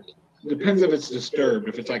away, but It depends if it's disturbed.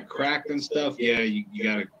 If it's like cracked and stuff, yeah, you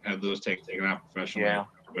got to have those taken out professionally. Yeah.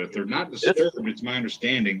 But if they're not disturbed, it's my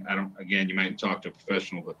understanding. Again, you might talk to a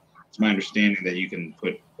professional, but it's my understanding that you can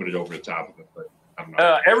put it over the top of it. But I don't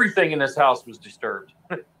know. Everything in this house was disturbed.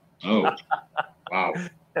 Oh, wow.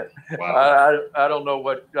 Wow. I don't know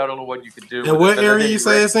what you could do. And what area you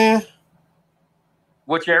say it's in?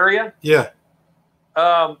 Which area? Yeah.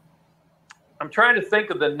 I'm trying to think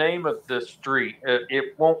of the name of the street.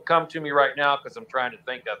 It won't come to me right now because I'm trying to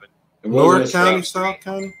think of it. North County, South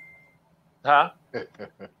County? Huh?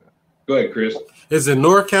 Go ahead, Chris. Is it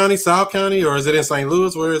North County, South County, or is it in St.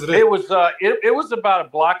 Louis? Where is it at? It was it was about a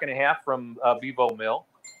block and a half from Bevo Mill.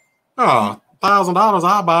 Oh, $1,000,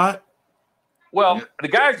 I'll buy it. Well, the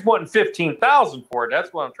guy's wanting $15,000 for it.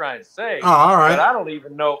 That's what I'm trying to say. Oh, all right. But I don't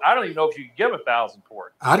even know if you could give $1,000 for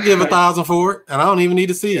it. I'd give $1,000 for it, and I don't even need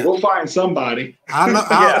to see it. We'll find somebody. I know.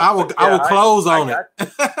 I will close on it.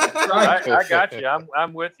 I got you.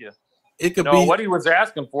 I'm with you. It could be what he was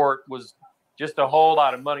asking for was just a whole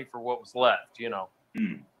lot of money for what was left,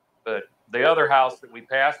 But the other house that we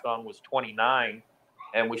passed on was 29,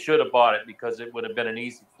 and we should have bought it because it would have been an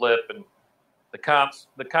easy flip. And the comps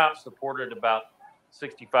supported about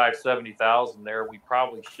 65, 70,000 there. We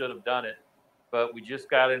probably should have done it, but we just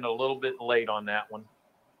got in a little bit late on that one.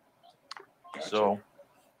 Gotcha. So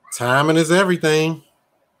timing is everything.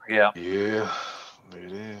 Yeah, it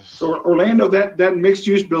is. So Orlando, that mixed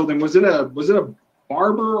use building, was it a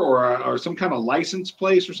barber or some kind of license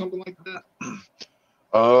place or something like that?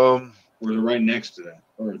 Or was it right next to that,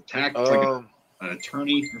 or like an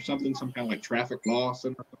attorney or something, some kind of like traffic law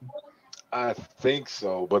something? I think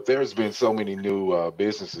so, but there's been so many new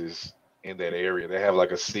businesses in that area. They have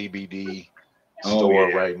like a CBD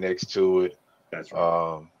store right next to it. That's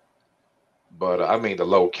right. But I mean, the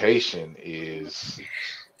location is.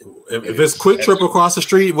 If it's Quick Trip across the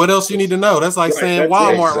street, what else you need to know? That's like saying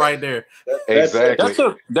Walmart right there.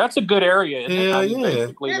 Exactly. That's a good area. Yeah, yeah.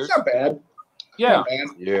 It's not bad. Yeah. Not bad.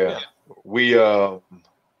 Yeah. We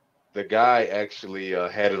the guy actually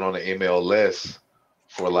had it on the MLS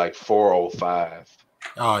for like 405.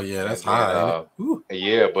 Oh yeah, that's high.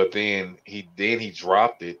 Yeah, but then he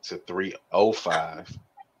dropped it to 305.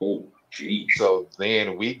 Oh, geez. So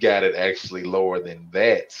then we got it actually lower than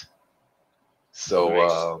that.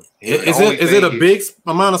 So is it a big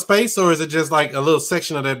amount of space, or is it just like a little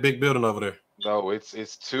section of that big building over there? No,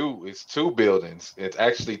 it's two buildings. It's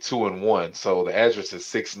actually 2 in 1. So the address is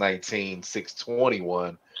 619,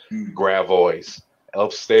 621 Gravois.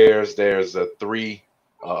 Upstairs there's 3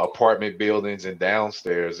 apartment buildings, and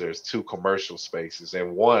downstairs there's 2 commercial spaces,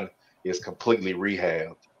 and one is completely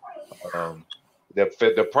rehabbed.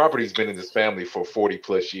 The property's been in this family for 40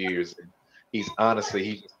 plus years. He's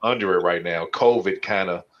under it right now. COVID kind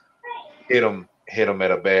of hit him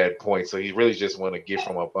at a bad point, so he really just want to get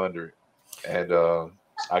from up under it. And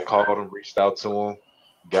I called him, reached out to him,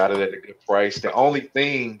 got it at a good price. The only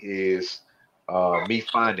thing is me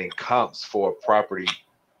finding comps for a property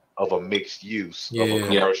of a mixed use of a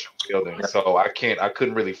commercial building. So I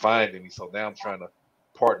couldn't really find any. So now I'm trying to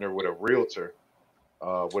partner with a realtor,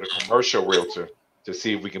 with a commercial realtor, to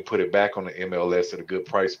see if we can put it back on the MLS at a good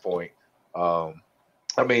price point. I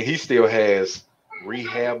mean, he still has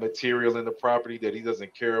rehab material in the property that he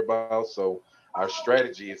doesn't care about. So our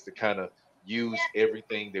strategy is to kind of use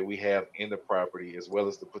everything that we have in the property, as well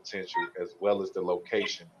as the potential, as well as the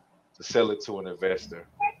location, to sell it to an investor.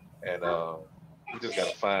 And we just got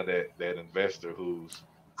to find that investor who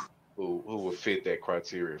would fit that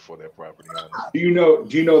criteria for that property. Do you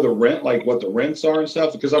know the rent, like what the rents are and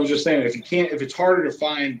stuff? Because I was just saying, if it's harder to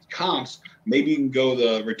find comps, maybe you can go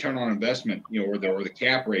the return on investment, or the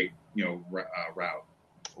cap rate, route.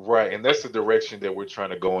 Right, and that's the direction that we're trying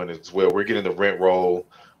to go in as well. We're getting the rent roll.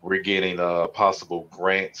 We're getting possible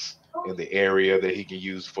grants in the area that he can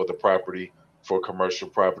use for the property, for commercial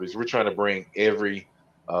properties. We're trying to bring every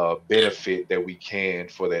benefit that we can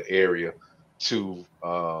for that area to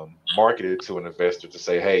market it to an investor to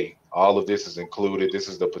say, hey, all of this is included. This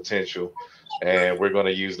is the potential, and we're going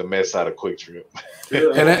to use the mess out of Quick Trip.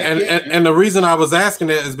 And the reason I was asking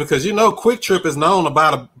that is because Quick Trip is known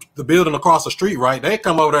about the building across the street, right? They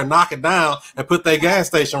come over there, knock it down, and put their gas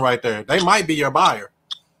station right there. They might be your buyer.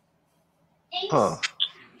 Huh.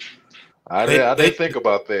 I didn't think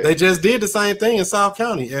about that. They just did the same thing in South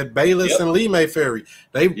County at Bayless and Lee May Ferry.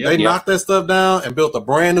 They knocked that stuff down and built a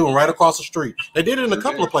brand new one right across the street. They did it in a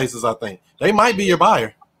couple of places, I think. They might be your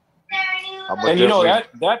buyer. And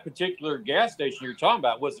that particular gas station you're talking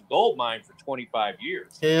about was a gold mine for 25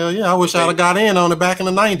 years. Hell yeah! I wish I'd have got in on it back in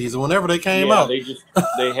the 90s or whenever they came out.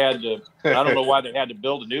 They had to. I don't know why they had to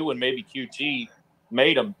build a new one. Maybe QT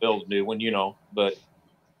made them build a new one, but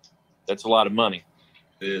that's a lot of money.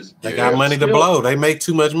 It is. They got money to blow. They make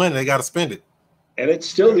too much money. They got to spend it. And it's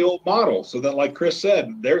still the old model. So that, like Chris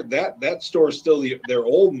said, that store is still their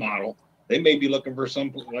old model. They may be looking for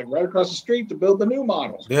some like right across the street to build the new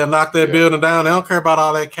model. They'll knock that building down. They don't care about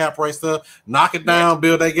all that cap rate stuff. Knock it down,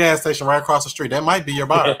 build that gas station right across the street. That might be your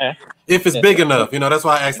buyer if it's big enough. That's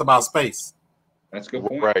why I asked about space. That's a good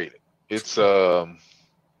point. Right. It's I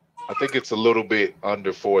think it's a little bit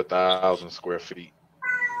under 4,000 square feet.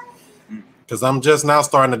 Because I'm just now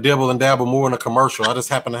starting to dibble and dabble more in the commercial. I just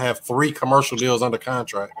happen to have 3 commercial deals under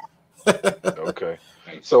contract. Okay.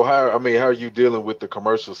 So how are you dealing with the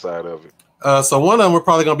commercial side of it? So one of them we're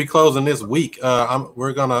probably going to be closing this week.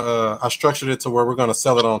 I structured it to where we're going to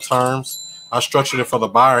sell it on terms. I structured it for the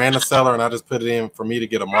buyer and the seller, and I just put it in for me to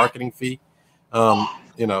get a marketing fee.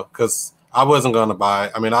 Because I wasn't going to buy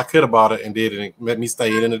it. I mean, I could have bought it and did it and let me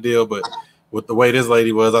stay in the deal, but with the way this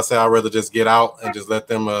lady was, I said I'd rather just get out and just let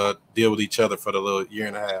them deal with each other for the little year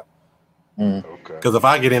and a half. Okay. Because if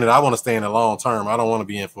I get in it, I want to stay in it long term. I don't want to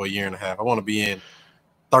be in for a year and a half. I want to be in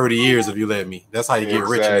 30 years if you let me. That's how you get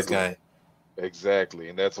rich in this game. Exactly.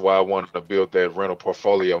 And that's why I wanted to build that rental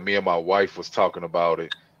portfolio. Me and my wife was talking about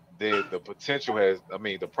it. The potential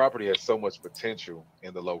the property has so much potential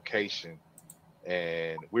in the location.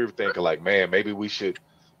 And we were thinking like, man, maybe we should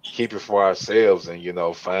keep it for ourselves and,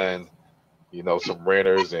 find, some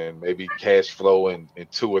renters and maybe cash flow in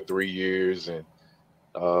 2 or 3 years. And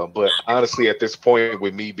but honestly, at this point,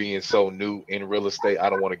 with me being so new in real estate, I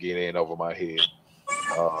don't want to get in over my head.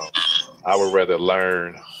 I would rather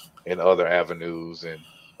learn in other avenues. And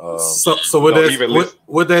so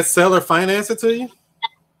would that seller finance it to you?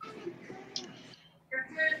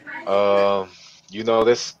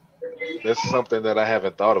 That's something that I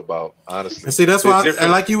haven't thought about, honestly. And see, that's why,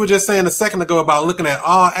 and like you were just saying a second ago about looking at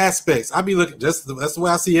all aspects. I be looking that's the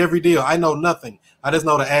way I see every deal. I know nothing. I just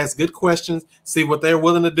know to ask good questions, see what they're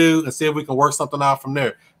willing to do, and see if we can work something out from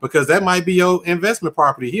there. Because that might be your investment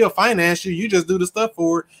property. He'll finance you. You just do the stuff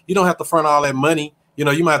for it. You don't have to front all that money. You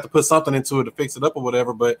might have to put something into it to fix it up or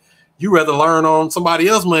whatever. But you rather learn on somebody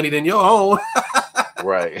else's money than your own.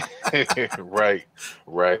 Right,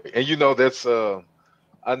 right. And that's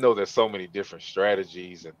I know there's so many different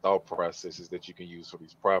strategies and thought processes that you can use for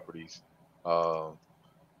these properties. At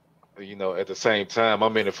the same time,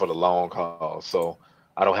 I'm in it for the long haul, so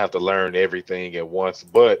I don't have to learn everything at once,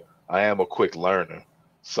 but I am a quick learner.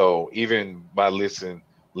 So even by listening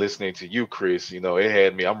to you, Chris, it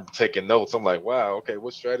had me, I'm taking notes. I'm like, wow, okay,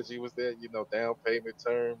 what strategy was that? Down payment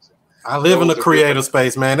terms. I live in the creative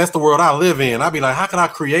space, man. That's the world I live in. I'd be like, how can I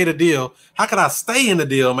create a deal? How can I stay in the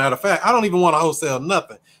deal? Matter of fact, I don't even want to wholesale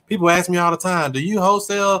nothing. People ask me all the time, do you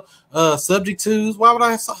wholesale subject twos? Why would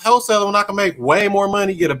I wholesale when I can make way more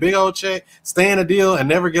money, get a big old check, stay in a deal, and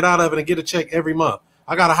never get out of it and get a check every month?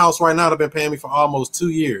 I got a house right now that's been paying me for almost 2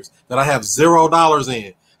 years that I have $0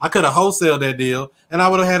 in. I could have wholesaled that deal, and I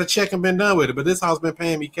would have had a check and been done with it. But this house been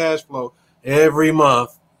paying me cash flow every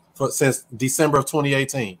month since December of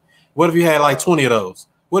 2018. What if you had like 20 of those?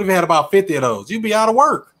 What if you had about 50 of those? You'd be out of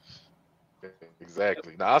work.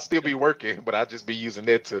 Exactly. Now I'll still be working, but I'll just be using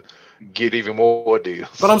that to get even more deals.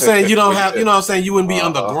 But I'm saying you don't have, I'm saying you wouldn't be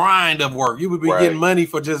on the grind of work. You would be getting money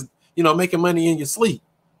for just, making money in your sleep.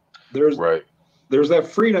 There's that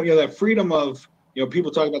freedom, that freedom of, people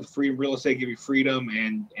talk about the freedom, real estate give you freedom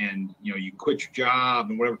and you quit your job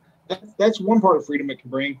and whatever. That's one part of freedom it can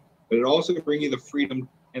bring, but it also can bring you the freedom.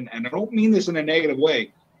 And I don't mean this in a negative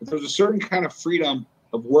way. There's a certain kind of freedom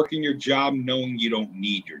of working your job knowing you don't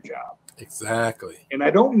need your job. Exactly. And I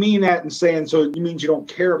don't mean that in saying, so it means you don't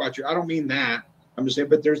care about I don't mean that. I'm just saying,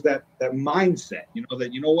 but there's that mindset,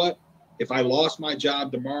 that, what, if I lost my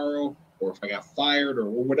job tomorrow or if I got fired or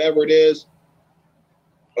whatever it is,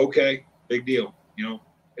 okay, big deal,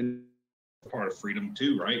 and part of freedom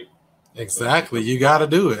too, right? Exactly. You got to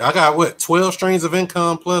do it. I got 12 streams of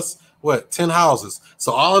income plus what, 10 houses.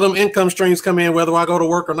 So all of them income streams come in whether I go to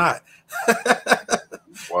work or not.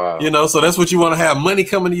 Wow. You know, so that's what you want to have, money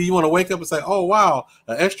coming to you. You want to wake up and say, oh, wow,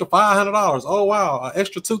 an extra $500. Oh, wow, an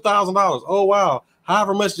extra $2,000. Oh, wow,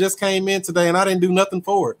 however much just came in today and I didn't do nothing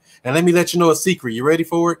for it. And let me let you know a secret. You ready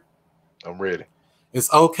for it? I'm ready.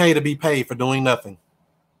 It's okay to be paid for doing nothing.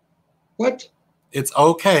 What? It's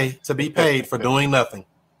okay to be paid for doing nothing.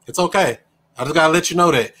 It's okay. I just got to let you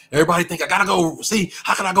know that. Everybody think I got to go see,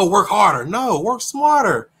 how can I go work harder? No, work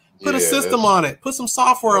smarter. Put a system on it. Put some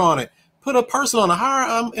software on it. Put a person on a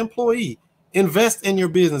hire employee. Invest in your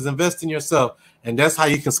business. Invest in yourself. And that's how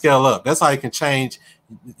you can scale up. That's how you can change,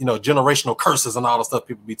 you know, generational curses and all the stuff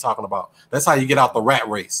people be talking about. That's how you get out the rat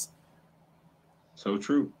race. So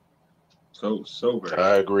true. So very.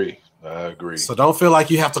 I agree. So don't feel like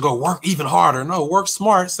you have to go work even harder. No, work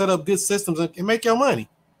smart, set up good systems, and make your money.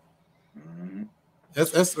 Mhm.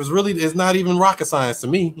 It's really, it's not even rocket science to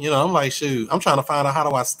me. You know, I'm like, shoot, I'm trying to find out how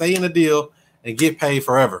do I stay in the deal and get paid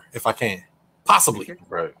forever if I can. Possibly.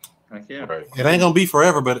 Right. Heck yeah. Right. It ain't gonna be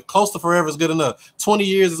forever, but close to forever is good enough. 20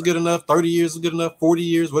 years is good enough. 30 years is good enough. 40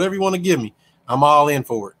 years, whatever you want to give me, I'm all in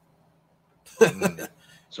for it. Mm.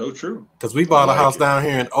 So true. Because we bought a like house it. down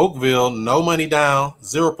here in Oakville, no money down,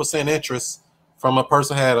 0% interest from a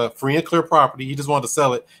person who had a free and clear property. He just wanted to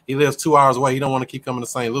sell it. He lives 2 hours away. He don't want to keep coming to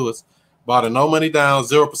St. Louis. Bought a no money down,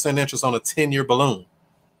 0% interest on a 10-year balloon.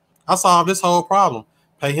 I solved this whole problem.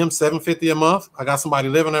 Pay him $750 a month. I got somebody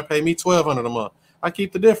living there, pay me $1,200 a month. I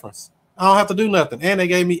keep the difference. I don't have to do nothing. And they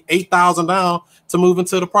gave me $8,000 down to move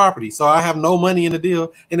into the property. So I have no money in the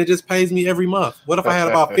deal, and it just pays me every month. What if I had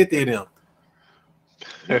about 50 of them?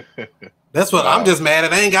 That's what I'm just mad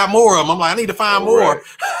at. I ain't got more of them. I'm like, I need to find more.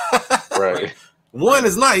 Right. One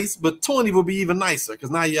is nice, but 20 will be even nicer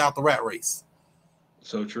because now you're out the rat race.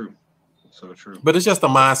 So true. So true. But it's just a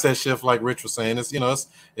mindset shift, like Rich was saying. It's, you know,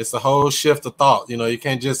 it's a whole shift of thought. You know, you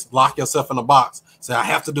can't just lock yourself in a box. Say, I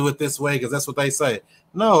have to do it this way because that's what they say.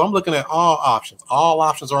 No, I'm looking at all options. All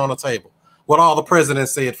options are on the table. What all the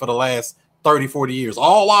presidents said for the last 30, 40 years.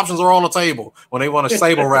 All options are on the table when they want a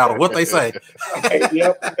saber rattle. What they say.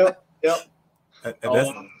 Yep.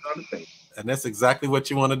 And that's exactly what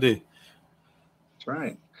you want to do. That's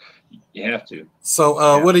right. You have to.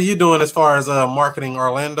 So what are you doing as far as marketing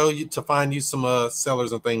Orlando to find you some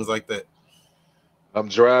sellers and things like that? I'm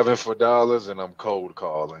driving for dollars and I'm cold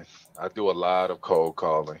calling. I do a lot of cold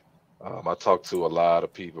calling. I talk to a lot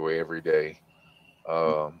of people every day.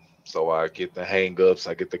 So I get the hang-ups,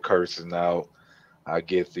 I get the cursing out, I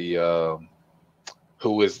get the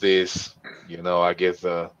who is this? You know, I get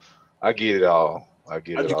it all. How'd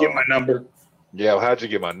you get my number? Yeah, how'd you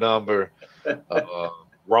get my number?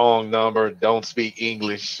 Wrong number, don't speak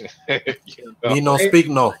English. You know? Me no speak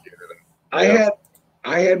no.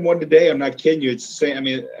 I had one today. I'm not kidding you. It's the same. I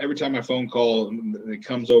mean, every time my phone call, it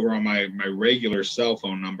comes over on my regular cell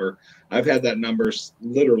phone number. I've had that number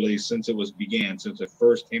literally since it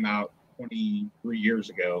first came out 23 years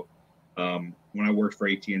ago. When I worked for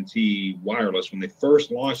AT&T Wireless, when they first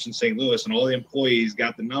launched in St. Louis, and all the employees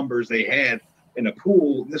got the numbers they had in a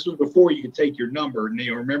pool. This was before you could take your number. And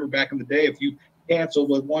you remember back in the day, if you canceled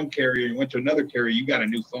with one carrier and went to another carrier, you got a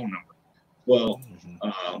new phone number. Well,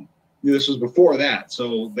 this was before that.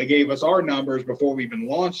 So they gave us our numbers before we even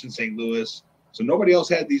launched in St. Louis. So nobody else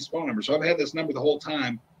had these phone numbers. So I've had this number the whole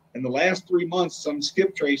time. In the last 3 months, some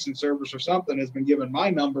skip tracing service or something has been given my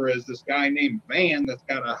number as this guy named Van that's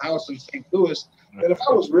got a house in St. Louis. That if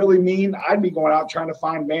I was really mean, I'd be going out trying to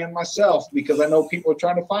find Van myself because I know people are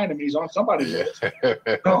trying to find him. He's on somebody's list.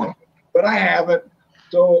 No, but I haven't.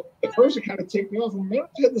 So at first it kind of ticked me off. Man,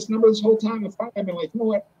 I've had this number this whole time. And finally I've been like, you know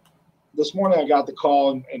what? This morning I got the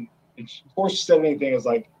call and before she said anything, it's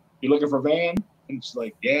like, you looking for Van? And she's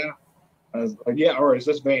like, yeah. I was like, yeah, all right, is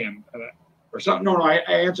this Van? Or something. No, I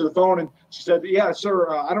answered the phone and she said, yeah, sir,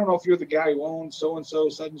 I don't know if you're the guy who owns so-and-so,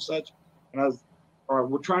 such and such. And I was, all right,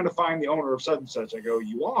 we're trying to find the owner of such and such. I go,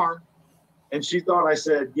 you are? And she thought I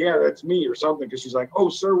said, yeah, that's me or something. Because she's like, oh,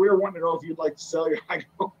 sir, we were wanting to know if you'd like to sell your. I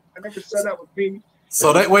go, I never said that with me.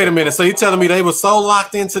 So wait a minute. So you're telling me they were so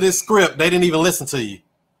locked into this script, they didn't even listen to you?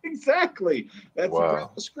 Exactly. That's the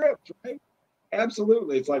script, right?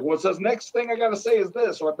 Absolutely. It's like, well, it says next thing I got to say is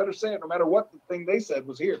this, so I better say it no matter what the thing they said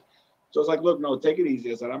was here. So it's like, look, no, take it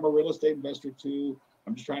easy. I said, I'm a real estate investor too.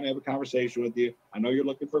 I'm just trying to have a conversation with you. I know you're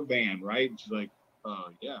looking for Van, right? And she's like,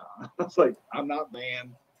 yeah. I was like, I'm not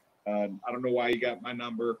Van. I don't know why you got my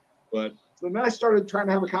number. But so then I started trying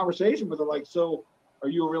to have a conversation with her, like, so are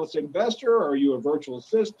you a real estate investor or are you a virtual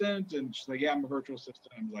assistant? And she's like, yeah, I'm a virtual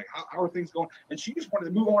assistant. I'm like, how are things going? And she just wanted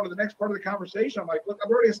to move on to the next part of the conversation. I'm like, look,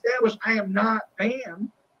 I've already established I am not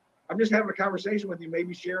Van. I'm just having a conversation with you,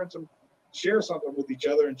 maybe share something with each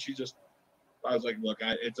other. And I was like, look,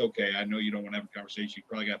 it's okay. I know you don't want to have a conversation. You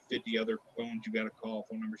probably got 50 other phones you got to call,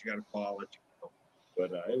 phone numbers you got to call. I'll let you go.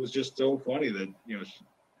 But it was just so funny that,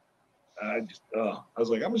 I was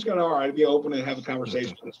like, I'm just going to, be open and have a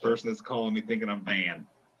conversation with this person that's calling me thinking I'm banned.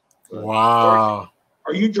 Wow.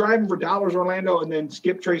 Are you driving for dollars, Orlando, and then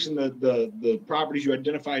skip tracing the properties you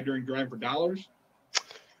identified during driving for dollars?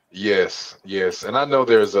 Yes. And I know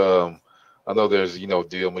there's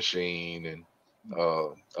Deal Machine and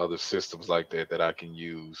other systems like that I can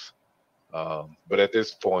use. But at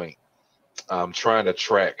this point, I'm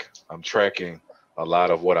tracking a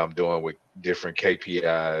lot of what I'm doing with different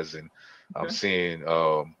KPIs, and I'm seeing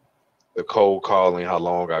the cold calling, how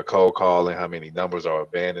long I cold calling, how many numbers are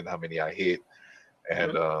abandoned, how many I hit,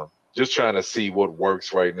 and just trying to see what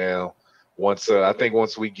works right now. I think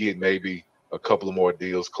once we get maybe a couple of more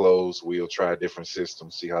deals closed, we'll try different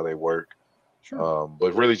systems, see how they work. Sure.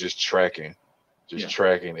 But really just tracking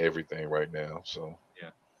everything right now. So yeah,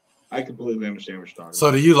 I completely understand what you're talking about.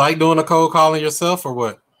 So do you like doing the cold calling yourself or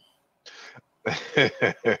what?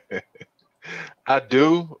 I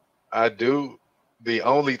do. The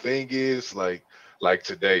only thing is like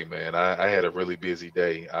today, man, I had a really busy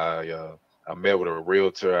day. I met with a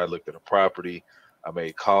realtor. I looked at a property. I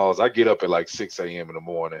made calls. I get up at like 6 a.m. in the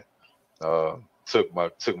morning. Took my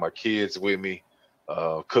kids with me.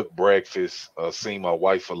 Cooked breakfast. Seen my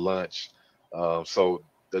wife for lunch. So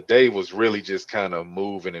the day was really just kind of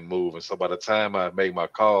moving. So by the time I made my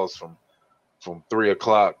calls from 3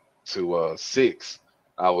 o'clock to 6,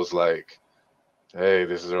 I was like, hey,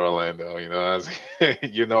 this is Orlando. It was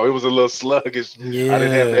a little sluggish. Yeah. I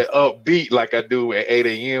didn't have that upbeat like I do at 8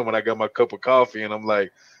 a.m. when I got my cup of coffee and I'm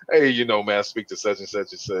like, hey, man, I speak to such and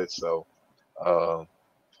such and such.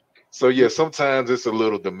 So yeah, sometimes it's a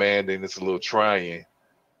little demanding, it's a little trying,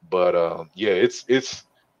 but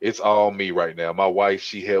it's all me right now. My wife,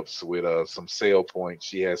 she helps with some sale points.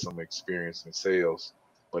 She has some experience in sales,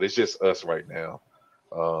 but it's just us right now.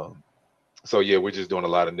 So yeah, we're just doing a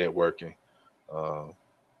lot of networking.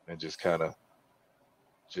 And just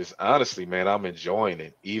honestly, man, I'm enjoying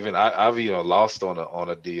it. Even I've even lost on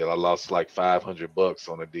a deal. I lost like $500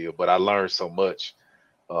 on a deal, but I learned so much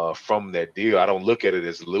from that deal. I don't look at it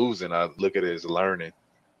as losing. I look at it as learning.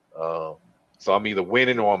 So I'm either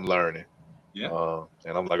winning or I'm learning. Yeah.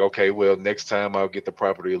 And I'm like, okay, well, next time I'll get the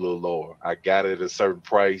property a little lower. I got it at a certain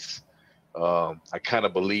price. I kind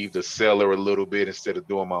of believed the seller a little bit instead of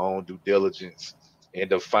doing my own due diligence.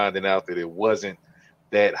 End up finding out that it wasn't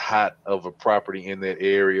that hot of a property in that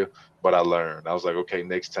area, but I learned. I was like, okay,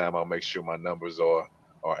 next time I'll make sure my numbers are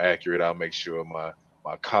accurate. I'll make sure my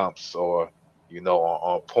comps are,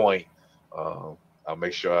 on point. I'll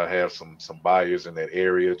make sure I have some buyers in that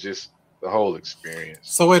area, just the whole experience.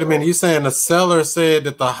 So wait a minute, you saying the seller said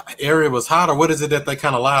that the area was hot, or what is it that they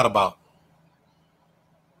kind of lied about?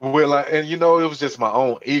 Well, it was just my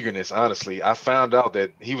own eagerness, honestly. I found out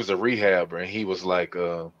that he was a rehabber, and he was like,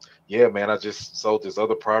 yeah, man, I just sold this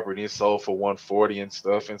other property. It sold for 140 and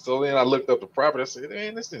stuff. And so then I looked up the property. I said,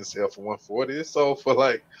 man, this didn't sell for 140. It sold for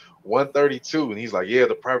like 132. And he's like, yeah,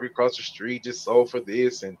 the property across the street just sold for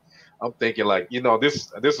this. And I'm thinking like,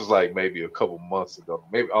 this was like maybe a couple months ago,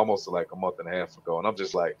 maybe almost like a month and a half ago. And I'm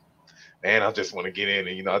just like, man, I just want to get in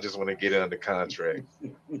and, I just want to get it under contract.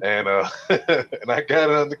 And and I got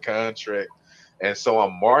it under contract. And so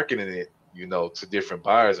I'm marketing it, to different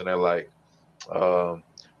buyers. And they're like,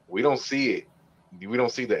 we don't see it. We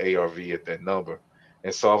don't see the ARV at that number.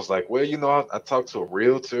 And so I was like, well, I talked to a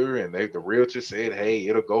realtor and the realtor said, hey,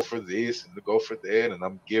 it'll go for this and it'll go for that. And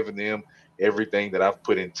I'm giving them everything that I've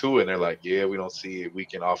put into it. And they're like, yeah, we don't see it. We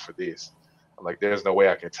can offer this. I'm like, there's no way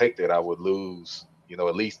I can take that. I would lose,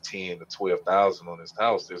 at least 10 to 12,000 on this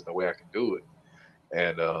house. There's no way I can do it.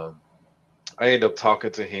 And I ended up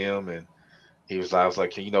talking to him and I was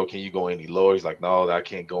like, can you go any lower? He's like, no, I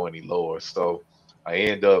can't go any lower. So I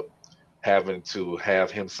end up having to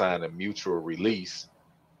have him sign a mutual release.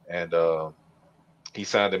 And he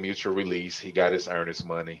signed a mutual release. He got his earnest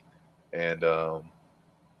money. And it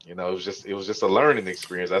was just a learning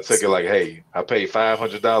experience. I took it like, hey, I paid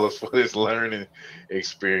 $500 for this learning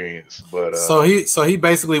experience. But so he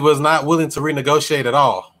basically was not willing to renegotiate at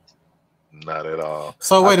all. Not at all.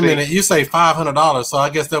 So wait a minute, you say $500. So I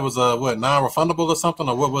guess that was non-refundable or something,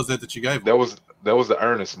 or what was it that you gave him? That was the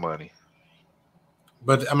earnest money.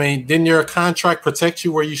 But I mean, didn't your contract protect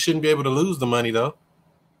you where you shouldn't be able to lose the money though?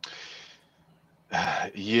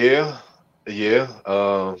 Yeah.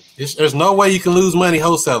 There's no way you can lose money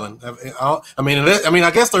wholesaling. I mean, I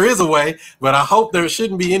guess there is a way, but I hope there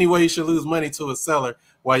shouldn't be any way you should lose money to a seller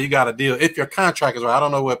while you got a deal. If your contract is right, I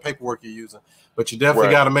don't know what paperwork you're using, but you definitely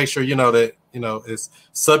Right. got to make sure that it's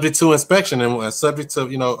subject to inspection and subject to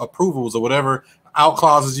approvals or whatever out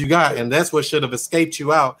clauses you got, and that's what should have escaped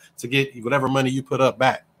you out to get whatever money you put up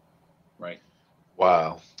back. Right.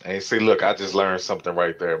 Wow. And see, look, I just learned something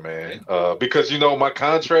right there, man. Because my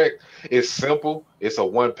contract is simple. It's a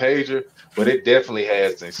one pager, but it definitely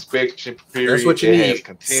has inspection period. That's what you it need. has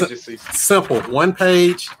contingency. Simple, one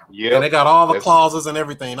page, Yeah. and they got all the That's- clauses and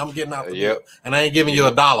everything. I'm getting out the Yep. deal, and I ain't giving you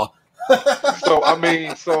 $1. So I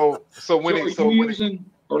mean, so when it using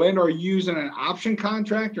Orlando, are you using an option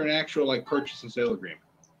contract or an actual like purchase and sale agreement?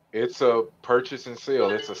 it's a purchase and sale.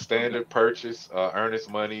 It's a standard purchase, earnest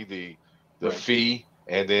money, the Right. fee,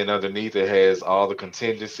 and then underneath it has all the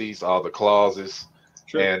contingencies, all the clauses.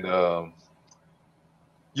 Sure. And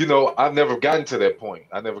I've never gotten to that point.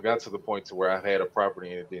 I never got to the point to where I've had a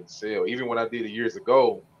property and it didn't sell. Even when I did it years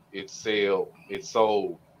ago, it sold.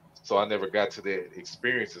 So I never got to that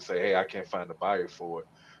experience to say, hey, I can't find a buyer for it.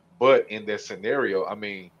 But in that scenario, I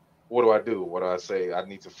mean, what do I do? What do I say? I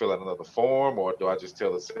need to fill out another form, or do I just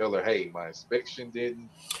tell the seller, hey, my inspection didn't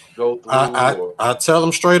go through? I tell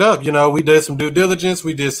them straight up, we did some due diligence,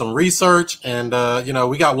 we did some research, and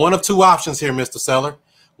we got one of two options here, Mr. Seller.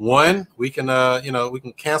 One, we can we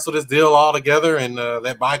can cancel this deal altogether and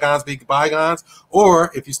let bygones be bygones. Or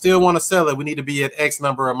if you still want to sell it, we need to be at X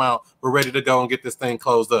number amount. We're ready to go and get this thing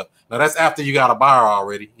closed up. Now that's after you got a buyer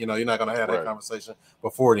already. You're not going to have that Right. conversation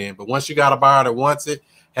before then. But once you got a buyer that wants it,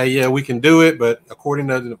 hey, yeah, we can do it. But according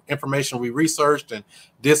to the information we researched and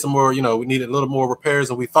did some more, we needed a little more repairs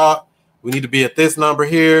than we thought. We need to be at this number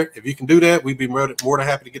here. If you can do that, we'd be more than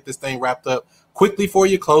happy to get this thing wrapped up quickly for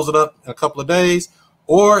you, close it up in a couple of days.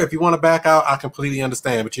 Or if you want to back out, I completely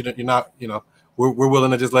understand. But you're not, we're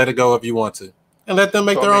willing to just let it go if you want to, and let them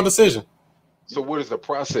make their own decision. So what is the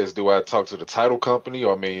process? Do I talk to the title company,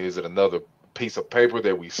 or is it another piece of paper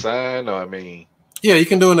that we sign? Yeah, you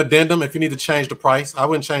can do an addendum if you need to change the price. I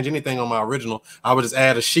wouldn't change anything on my original. I would just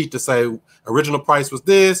add a sheet to say original price was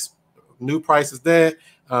this, new price is that,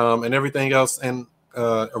 and everything else. And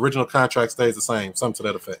original contract stays the same, something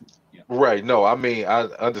to that effect. Right. No, I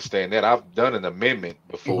understand that. I've done an amendment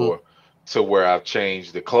before to where I've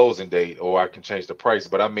changed the closing date, or I can change the price.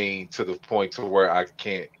 But to the point to where I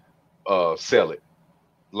can't sell it.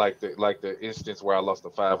 Like the instance where I lost the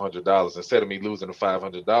 $500. Instead of me losing the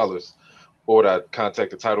 $500, or would I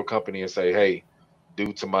contact the title company and say, hey,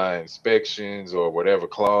 due to my inspections or whatever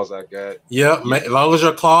clause I got? Yeah, as long as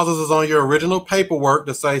your clauses is on your original paperwork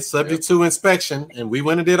to say subject to inspection, and we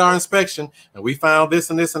went and did our inspection and we found this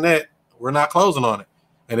and this and that, we're not closing on it.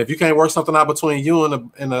 And if you can't work something out between you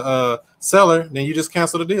and the seller, then you just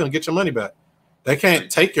cancel the deal and get your money back. They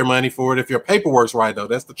can't take your money for it if your paperwork's right, though.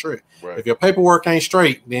 That's the trick. Right. If your paperwork ain't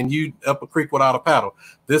straight, then you up a creek without a paddle.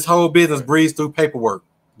 This whole business breezes through paperwork.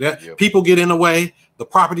 People get in the way, the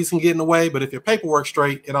properties can get in the way, but if your paperwork's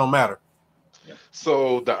straight, it don't matter.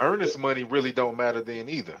 So the earnest money really don't matter then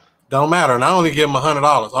either. Don't matter. And I only give them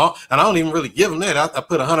 $100. And I don't even really give them that. I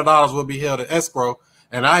put $100 will be held at escrow.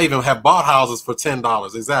 And I even have bought houses for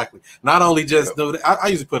 $10. Exactly. Not only just do that, I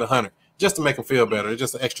usually put $100 just to make them feel better. It's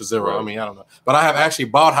just an extra zero. Right. I don't know. But I have actually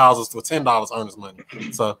bought houses for $10 earnest money.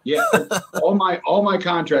 So yeah, all my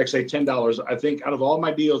contracts say $10. I think out of all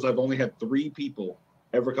my deals, I've only had 3 people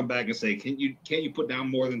ever come back and say, "Can't you put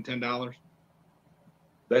down more than $10?"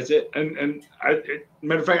 That's it. And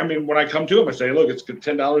matter of fact, when I come to them, I say, "Look, it's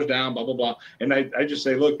 $10 down, blah blah blah," and I just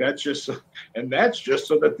say, "Look, that's just so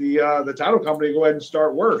that the title company go ahead and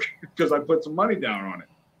start work because I put some money down on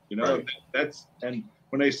it." Right. That's and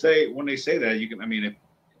when they say that, you can.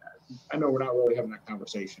 I know we're not really having that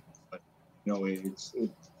conversation, but it's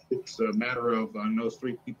a matter of those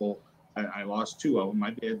 3 people. I lost 2 of them.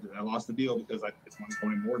 I lost the deal because I just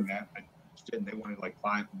wanted more than that. I just didn't. They wanted like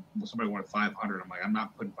somebody wanted $500. I'm like, I'm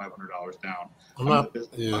not putting $500 down. I'm not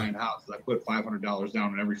buying houses. I put $500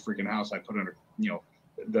 down on every freaking house I put under,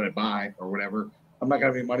 that I buy or whatever. I'm not gonna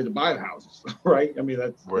have any money to buy the houses, right?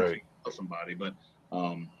 That's right. That's somebody, but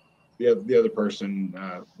the other person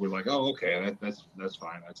were like, oh, okay, that's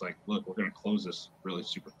fine. That's like, look, we're gonna close this really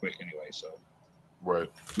super quick anyway, so.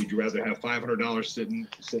 Right. Would you rather have $500 sitting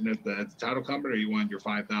at the title company, or you want your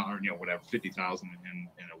 $5,000, whatever, $50,000 in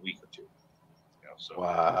a week or 2? So.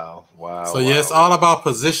 Wow. So yeah, it's all about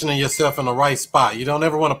positioning yourself in the right spot. You don't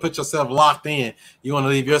ever want to put yourself locked in. You want to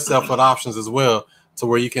leave yourself with options as well, to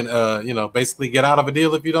where you can, basically get out of a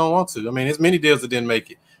deal if you don't want to. There's many deals that didn't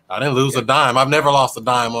make it. I didn't lose a dime. I've never lost a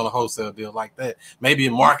dime on a wholesale deal like that. Maybe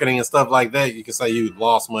in marketing and stuff like that, you can say you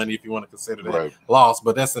lost money if you want to consider that loss,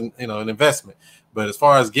 but that's an investment. But as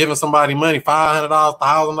far as giving somebody money, $500,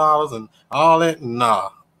 $1,000, and all that, nah,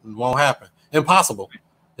 it won't happen. Impossible.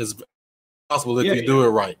 It's possible if you do it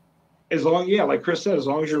right. As long, like Chris said, as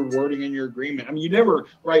long as you're wording in your agreement. I mean, we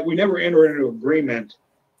never enter into an agreement,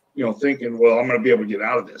 thinking, well, I'm going to be able to get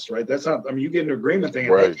out of this, right? That's not. I mean, you get an agreement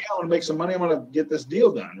thinking, hey, I want to make some money. I'm going to get this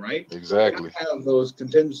deal done, right? Exactly. You have those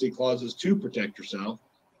contingency clauses to protect yourself,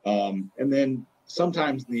 and then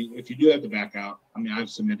sometimes if you do have to back out, I mean, I've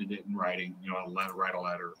submitted it in writing. Write a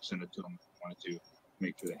letter, send it to them if you wanted to,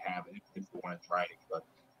 make sure they have it if you want it in writing. But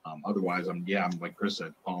otherwise, I'm like Chris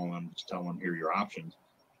said, calling them, just telling them here are your options.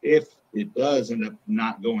 If it does end up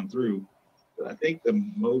not going through, I think the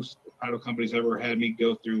most title companies ever had me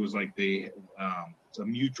go through was like it's a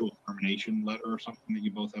mutual termination letter or something that you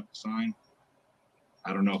both have to sign.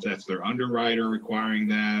 I don't know if that's their underwriter requiring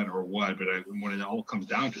that or what, but when it all comes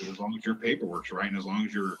down to it, as long as your paperwork's right and as long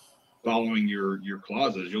as you're following your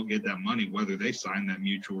clauses, you'll get that money whether they sign that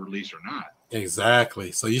mutual release or not.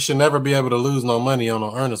 Exactly. So you should never be able to lose no money on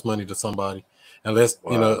no earnest money to somebody. Unless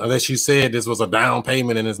unless you said this was a down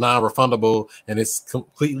payment and it's non-refundable and it's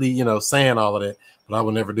completely, saying all of that. But I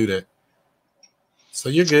would never do that. So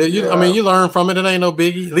you're good. I mean, you learn from it. It ain't no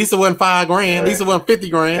biggie. At least it wasn't $5,000. At least it wasn't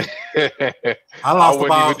 $50,000. I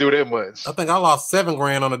wouldn't even do that much. I think I lost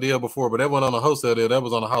 $7,000 on a deal before, but that wasn't on a wholesale deal. That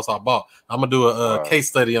was on a house I bought. I'm gonna do a case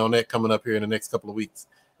study on that coming up here in the next couple of weeks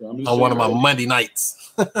on one of my Monday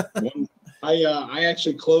nights. I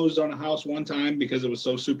actually closed on a house one time because it was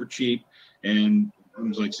so super cheap. And it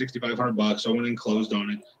was like $6,500. So I went and closed on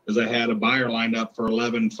it because I had a buyer lined up for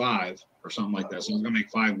 $11,500 or something like that. So I was gonna make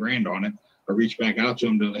 $5,000 on it. I reached back out to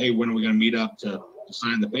them hey, when are we gonna meet up to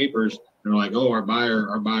sign the papers? And they're like, oh, our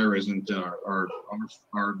buyer isn't our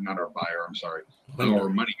not our buyer. I'm sorry, our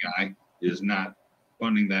money guy is not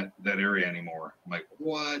funding that area anymore. I'm like,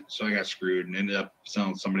 what? So I got screwed and ended up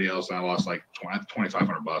selling somebody else. And I lost like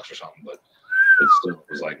 $2,500 or something. But it still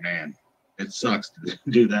was like, man, it sucks to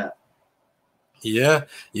do that. Yeah,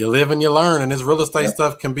 you live and you learn, and this real estate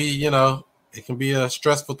stuff can be, it can be a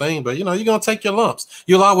stressful thing, but you're gonna take your lumps.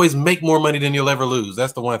 You'll always make more money than you'll ever lose.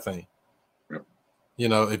 That's the one thing. Yep.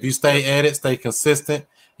 If you stay at it, stay consistent,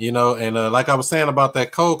 and like I was saying about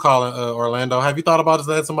that cold calling, Orlando, have you thought about just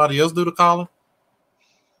letting somebody else do the calling?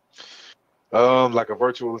 Like a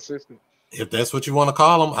virtual assistant. If that's what you want to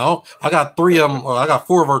call them. I got 3 of them. I got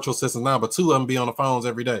 4 virtual assistants now, but 2 of them be on the phones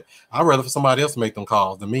every day. I'd rather for somebody else to make them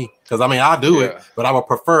calls than me. Because, I do it, but I would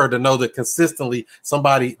prefer to know that consistently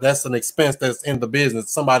that's an expense that's in the business.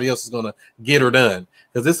 Somebody else is going to get her done.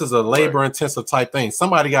 Because this is a labor-intensive type thing.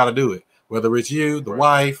 Somebody got to do it. Whether it's you, the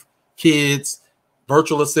wife, kids,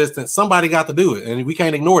 virtual assistant, somebody got to do it. And we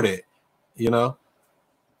can't ignore that,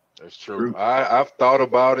 That's true. I've thought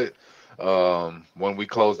about it. When we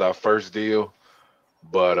closed our first deal,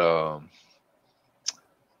 but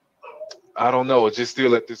I don't know. It's just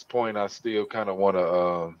still at this point, I still kind of want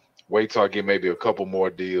to wait till I get maybe a couple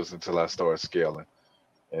more deals until I start scaling,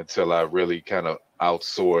 until I really kind of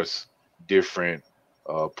outsource different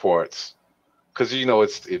parts. Because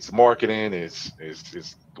it's marketing, it's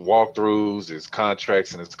walkthroughs, it's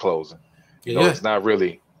contracts, and it's closing. It's not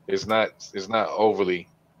overly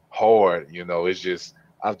hard.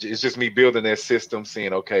 It's just me building that system,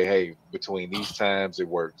 saying, okay, hey, between these times it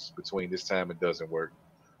works, between this time it doesn't work.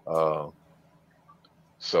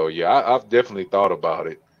 So yeah, I've definitely thought about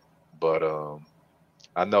it, but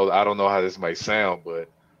I don't know how this might sound, but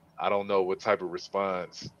I don't know what type of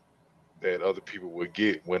response that other people would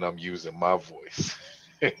get when I'm using my voice.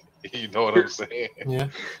 You know what I'm saying? Yeah.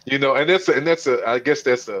 And that's I guess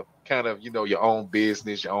that's a kind of your own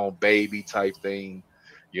business, your own baby type thing.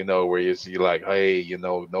 Where you're like, hey,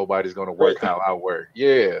 nobody's gonna work how I work.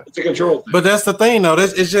 Yeah, it's a control thing. But that's the thing, though.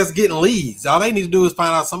 It's just getting leads. All they need to do is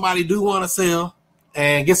find out somebody do want to sell,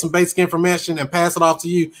 and get some basic information and pass it off to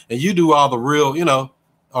you, and you do all the real,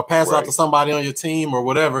 or pass it off to somebody on your team or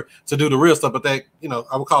whatever to do the real stuff. But that,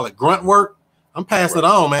 I would call it grunt work. I'm passing it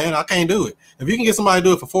on, man. I can't do it. If you can get somebody to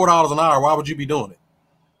do it for $4 an hour, why would you be doing it?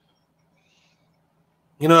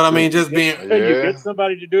 You know what I mean? Just being. You get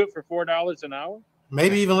somebody to do it for $4 an hour.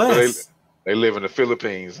 Maybe even less. They live in the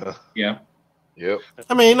Philippines, huh? Yeah. Yep.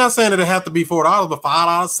 I mean, not saying that it have to be $4, but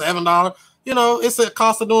 $5, $7. It's a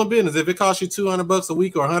cost of doing business. If it costs you $200 a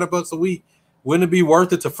week or $100 a week, wouldn't it be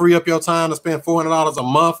worth it to free up your time to spend $400 a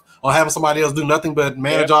month on having somebody else do nothing but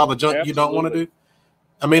manage all the junk you don't want to do?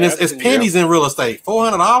 I mean, it's pennies in real estate.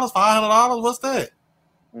 $400, $500. What's that?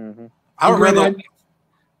 Mm-hmm. I would rather.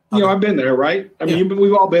 You know, I've been there, right? I mean,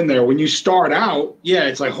 we've all been there. When you start out, yeah,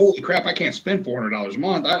 it's like, holy crap, I can't spend $400 a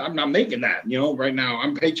month. I'm not making that. You know, right now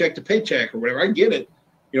I'm paycheck to paycheck or whatever. I get it.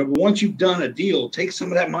 You know, but once you've done a deal, take some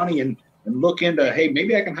of that money and look into, hey,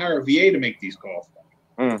 maybe I can hire a VA to make these calls.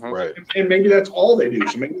 Right. And maybe that's all they do.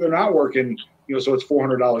 So maybe they're not working, you know, so it's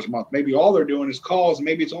 $400 a month. Maybe all they're doing is calls, and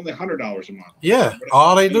maybe it's only $100 a month. Yeah,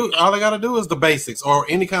 all they got to do is the basics or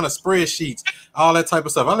any kind of spreadsheets, all that type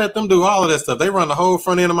of stuff. I let them do all of that stuff. They run the whole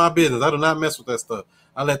front end of my business. I do not mess with that stuff.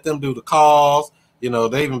 I let them do the calls. You know,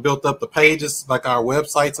 they even built up the pages, like our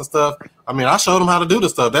websites and stuff. I mean, I showed them how to do the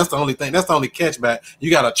stuff. That's the only thing. That's the only catchback.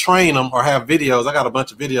 You got to train them or have videos. I got a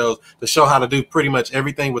bunch of videos to show how to do pretty much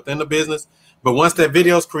everything within the business. But once that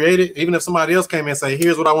video is created, even if somebody else came in and say,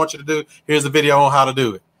 here's what I want you to do, here's a video on how to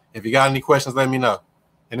do it. If you got any questions, let me know.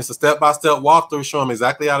 And it's a step-by-step walkthrough showing them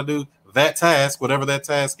exactly how to do that task, whatever that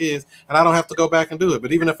task is. And I don't have to go back and do it.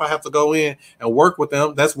 But even if I have to go in and work with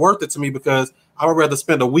them, that's worth it to me because I would rather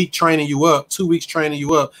spend a week training you up, 2 weeks training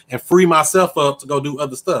you up, and free myself up to go do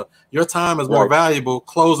other stuff. Your time is more valuable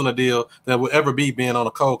closing a deal than would ever be being on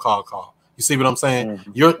a cold call. You see what I'm saying?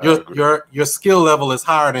 Your skill level is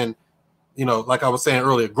higher than, you know, like I was saying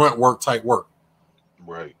earlier, grunt work type work.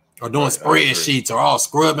 Right. Or doing spreadsheets or all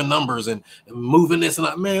scrubbing numbers and moving this and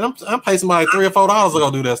that. Man, I'm paying somebody $3 or $4 to go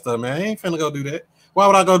do that stuff, man. I ain't finna go do that. Why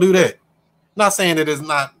would I go do that? Not saying that it's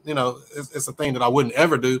not, you know, it's a thing that I wouldn't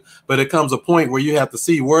ever do, but it comes a point where you have to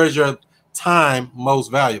see where is your time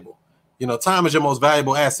most valuable. You know, time is your most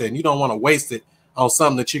valuable asset, and you don't want to waste it on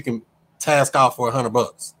something that you can task out for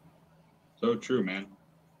 $100. So true, man.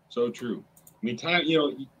 So true. I mean, time, you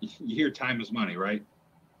know, you hear time is money, right?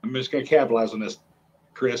 I'm just going to capitalize on this,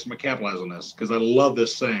 Chris. I'm going to capitalize on this because I love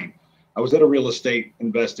this saying. I was at a real estate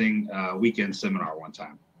investing weekend seminar one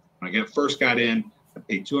time. When I first got in, I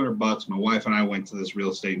paid $200. My wife and I went to this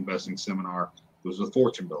real estate investing seminar. It was with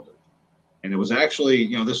Fortune Builder. And it was actually,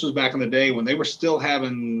 you know, this was back in the day when they were still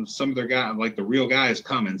having some of their guys, like the real guys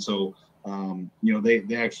coming. So, you know, they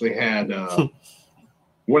actually had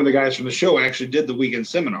one of the guys from the show actually did the weekend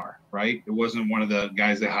seminar, right? It wasn't one of the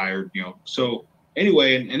guys they hired, you know. So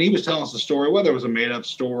anyway, and he was telling us the story, whether it was a made up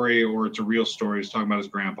story or it's a real story. He was talking about his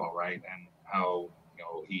grandpa, right? And how, you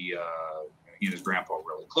know, he and his grandpa were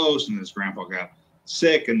really close, and his grandpa got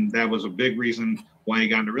sick, and that was a big reason why he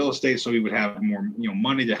got into real estate, so he would have more, you know,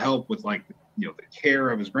 money to help with, like, you know, the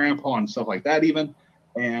care of his grandpa and stuff like that even.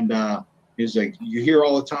 And he's like, you hear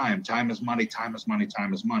all the time is money, time is money,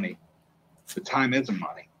 time is money. But time isn't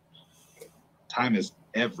money. Time is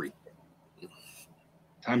everything.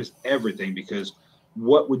 Time is everything, because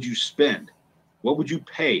what would you spend? What would you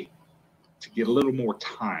pay to get a little more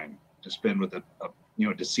time to spend with a you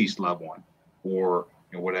know, deceased loved one, or,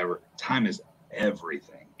 you know, whatever? Time is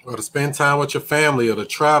everything. Or to spend time with your family, or to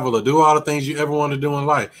travel, or do all the things you ever want to do in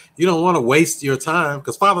life. You don't want to waste your time,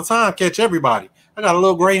 because Father Time catch everybody. I got a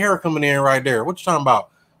little gray hair coming in right there. What you talking about?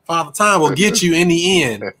 Father Time will get you in the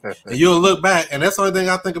end, and you'll look back. And that's the only thing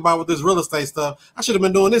I think about with this real estate stuff. I should have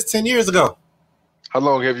been doing this 10 years ago. How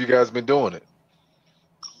long have you guys been doing it?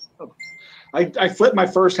 I flipped my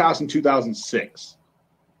first house in 2006,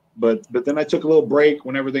 but then I took a little break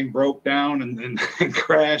when everything broke down and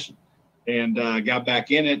crashed, and got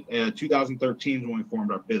back in it. 2013 is when we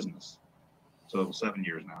formed our business. So 7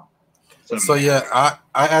 years now. I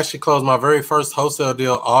actually closed my very first wholesale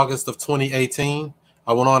deal August of 2018.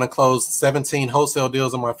 I went on and closed 17 wholesale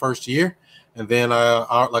deals in my first year. And then,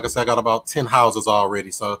 like I said, I got about 10 houses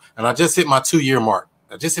already. So, and I just hit my 2-year mark.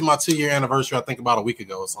 I just hit my 2-year anniversary, I think about a week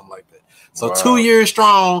ago or something like that. So wow. 2 years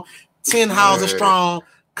strong, 10 houses strong,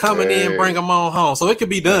 coming in, bring them on home. So it could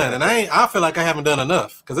be done. And I feel like I haven't done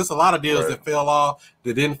enough, because it's a lot of deals that fell off,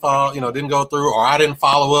 that didn't fall, you know, didn't go through, or I didn't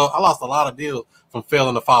follow up. I lost a lot of deals from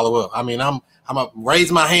failing to follow up. I mean, I'm going to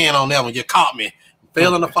raise my hand on that one. You caught me.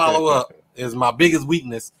 Failing to follow up is my biggest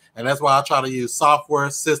weakness. And that's why I try to use software,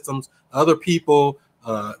 systems, other people,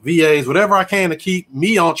 VAs, whatever I can to keep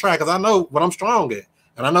me on track, because I know what I'm strong at.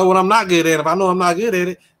 And I know what I'm not good at. If I know I'm not good at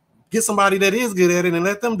it, get somebody that is good at it and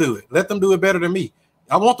let them do it. Let them do it better than me.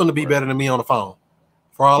 I want them to be better than me on the phone.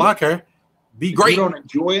 For all I care, be great. If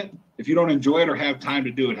you don't enjoy it or have time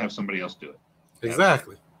to do it, have somebody else do it.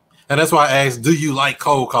 Exactly. And that's why I asked, do you like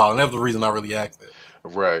cold calling? That's the reason I really asked it.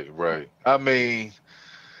 Right. I mean,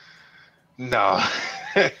 no.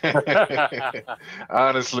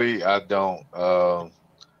 Honestly, I don't.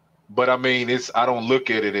 But I mean, I don't look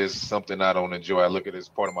at it as something I don't enjoy. I look at it as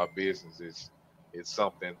part of my business. It's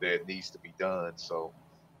something that needs to be done. So,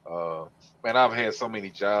 man, I've had so many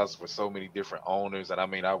jobs for so many different owners, and I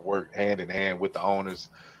mean, I've worked hand in hand with the owners.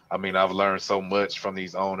 I mean, I've learned so much from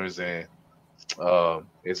these owners, and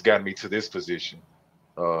it's gotten me to this position.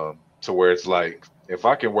 to where it's like, if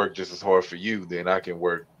I can work just as hard for you, then I can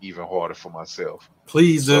work even harder for myself.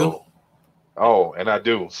 Please do. So, oh, and I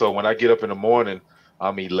do. So when I get up in the morning,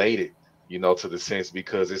 I'm elated, you know, to the sense,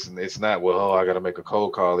 because it's not, well, oh, I got to make a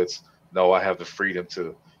cold call. It's, no, I have the freedom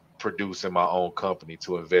to produce in my own company,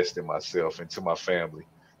 to invest in myself and to my family.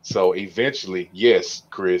 So eventually, yes,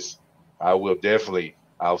 Chris, I will definitely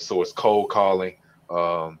outsource cold calling,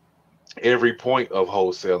 every point of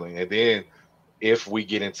wholesaling. And then if we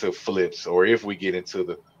get into flips, or if we get into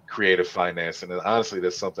the creative financing, and honestly,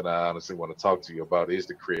 that's something I honestly want to talk to you about, is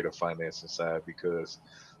the creative financing side, because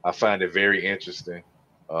I find it very interesting,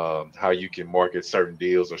 how you can market certain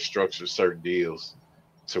deals or structure certain deals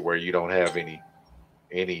to where you don't have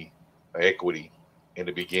any equity in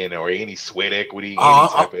the beginning, or any sweat equity. Any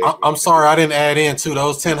type of equity. I'm sorry, I didn't add in to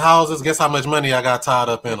those 10 houses. Guess how much money I got tied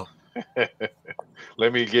up in them?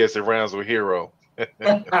 Let me guess, it rounds with Hero.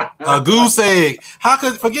 A goose egg. How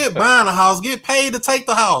could forget buying a house? Get paid to take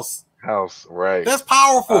the house. House, right? That's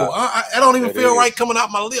powerful. I don't even feel right coming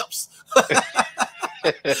out my lips.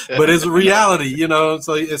 But it's reality, you know.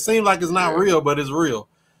 So it seems like it's not real, but it's real.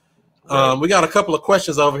 Right. We got a couple of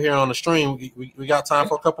questions over here on the stream. We got time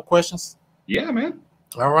for a couple questions? Yeah, man.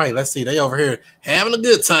 All right, let's see. They over here having a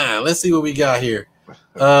good time. Let's see what we got here.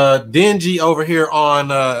 Dingy over here on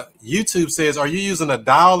YouTube says, are you using a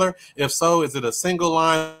dialer? If so, is it a single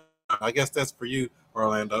line? I guess that's for you,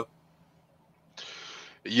 Orlando.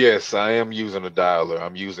 Yes, I am using a dialer.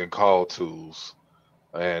 I'm using Call Tools,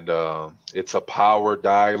 and it's a power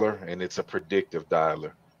dialer and it's a predictive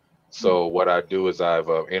dialer. So what I do is I've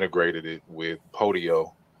integrated it with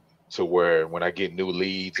Podio, to where when I get new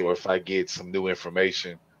leads, or if I get some new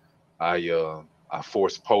information, I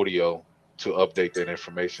force Podio to update that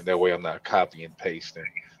information. That way I'm not copy and pasting.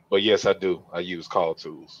 But yes, I do. I use Call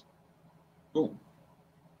Tools. Cool.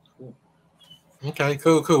 Okay,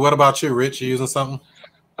 cool. What about you, Rich? You using something?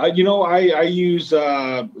 You know, I use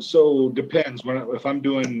so depends if I'm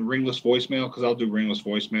doing ringless voicemail, because I'll do ringless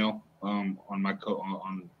voicemail on my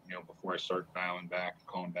you know, before I start dialing back,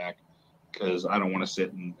 calling back, because I don't want to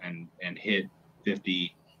sit and hit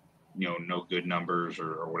 50, you know, no good numbers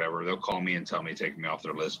or whatever. They'll call me and tell me, take me off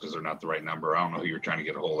their list because they're not the right number. I don't know who you're trying to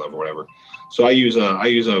get a hold of or whatever. So I use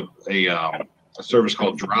a service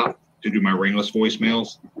called Drop to do my ringless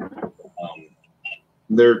voicemails.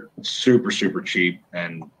 They're super cheap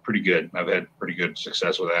and pretty good. I've had pretty good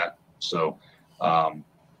success with that. So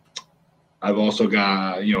I've also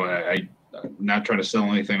got, you know, I'm not trying to sell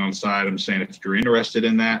anything on the side. I'm saying if you're interested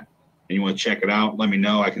in that and you want to check it out, let me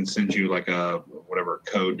know. I can send you like a whatever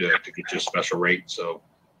code to get you a special rate. So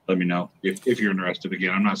let me know if you're interested.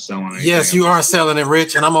 Again, I'm not selling anything. Yes, you are selling it,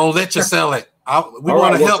 Rich, and I'm gonna let you sell it. We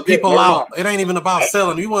want to help people out. It ain't even about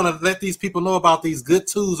selling. We want to let these people know about these good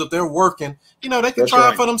tools. If they're working, you know, they can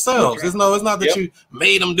try it for themselves. It's not that you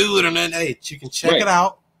made them do it, and then hey, you can check it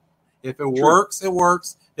out. If it works, it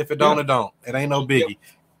works. If it don't, it don't. It ain't no biggie.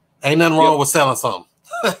 Ain't nothing wrong with selling something.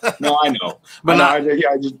 No, I know. But I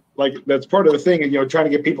just like, that's part of the thing, and you know, trying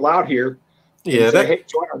to get people out here. Yeah, say, hey,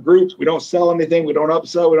 join our groups. We don't sell anything. We don't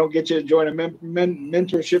upsell. We don't get you to join a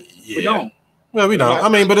mentorship. Yeah. We don't. Well, we don't. I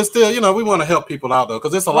mean, but it's still, you know, we want to help people out though,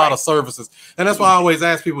 because it's a lot of services, and that's why I always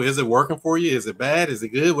ask people: is it working for you? Is it bad? Is it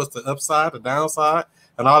good? What's the upside, the downside,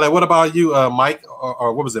 and all that? What about you, Mike,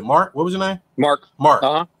 or what was it, Mark? What was your name? Mark.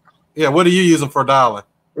 Yeah. What are you using for dialing?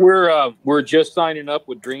 We're just signing up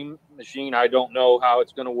with Dream Machine. I don't know how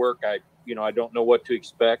it's going to work. I don't know what to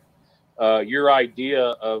expect. Your idea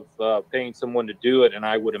of paying someone to do it, and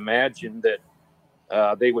I would imagine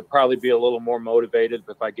that they would probably be a little more motivated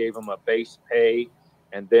if I gave them a base pay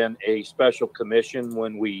and then a special commission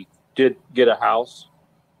when we did get a house.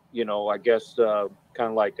 You know, I guess kind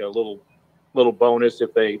of like a little bonus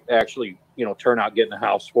if they actually, you know, turn out getting a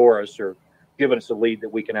house for us or giving us a lead that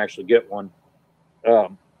we can actually get one.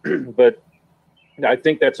 But I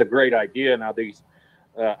think that's a great idea. Now these,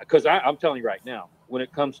 because I'm telling you right now, when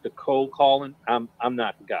it comes to cold calling, I'm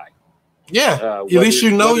not the guy. Yeah, at least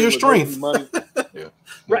you know your strength. Yeah.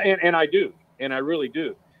 Right, and I do, and I really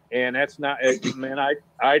do. And that's not, man,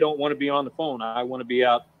 I don't want to be on the phone. I want to be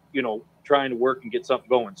out, you know, trying to work and get something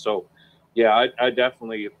going. So, yeah, I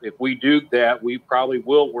definitely, if we do that, we probably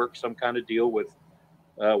will work some kind of deal with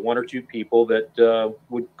one or two people that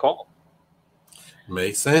would call.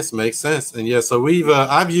 Makes sense. And yeah, so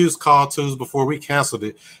I've used Call Tools before. We canceled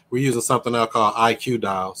it. We're using something else called IQ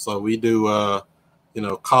Dial. So we do you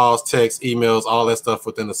know, calls, texts, emails, all that stuff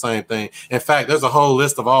within the same thing. In fact, there's a whole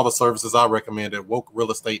list of all the services I recommend at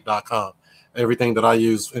wokerealestate.com. Everything that I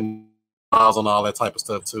use in miles and all that type of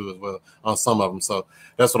stuff too as well on some of them. So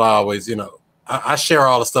that's what I always, you know, I share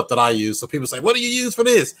all the stuff that I use. So people say, what do you use for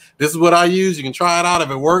this? This is what I use. You can try it out. If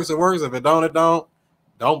it works, it works. If it don't, it don't.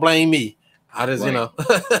 Don't blame me. I just, you know.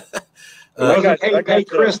 Pay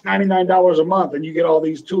Chris $99 a month and you get all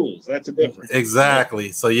these tools. That's a difference.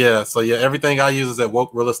 Exactly. So yeah, everything I use is at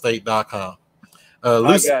wokerealestate.com.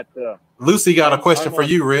 Lucy got a question for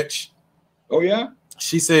you, Rich. Oh yeah.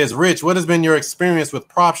 She says, Rich, what has been your experience with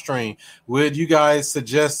PropStream? Would you guys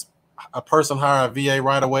suggest a person hire a VA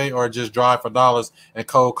right away or just drive for dollars and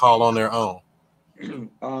cold call on their own?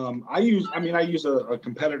 I use a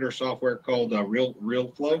competitor software called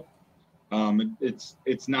RealFlow.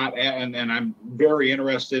 It's not, and I'm very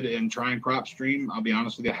interested in trying PropStream. I'll be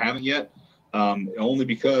honest with you, I haven't yet. Only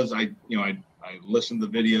because I listened to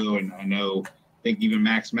the video and I think even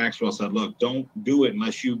Max Maxwell said, look, don't do it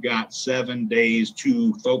unless you've got 7 days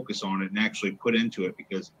to focus on it and actually put into it,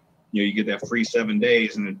 because you get that free 7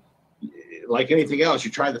 days, and like anything else, you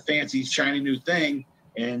try the fancy shiny new thing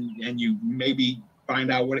and you maybe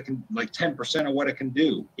find out what it can, like 10% of what it can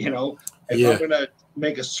do. If I'm gonna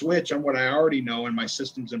make a switch on what I already know and my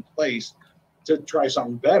system's in place to try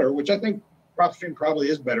something better, which I think PropStream probably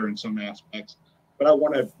is better in some aspects, but I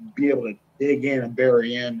want to be able to dig in and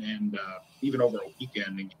bury in and even over a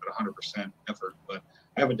weekend and give it 100% effort. But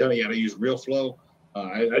I haven't done it yet. I use RealFlow.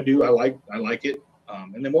 I like it.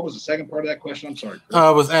 And then what was the second part of that question? I'm sorry, Chris. I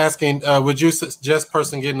was asking, would you suggest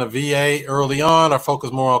person getting a VA early on or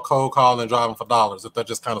focus more on cold calling and driving for dollars if they're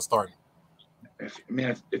just kind of starting? If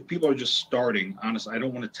people are just starting, honestly, I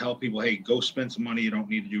don't want to tell people, hey, go spend some money you don't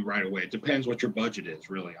need to do right away. It depends what your budget is,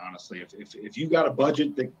 really, honestly. If you got a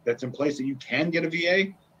budget that's in place that you can get a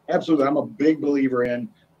VA, absolutely. I'm a big believer in,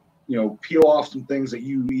 peel off some things that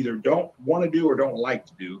you either don't want to do or don't like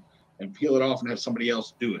to do, and peel it off and have somebody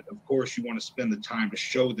else do it. Of course, you want to spend the time to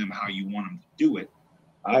show them how you want them to do it.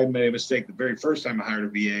 I made a mistake the very first time I hired a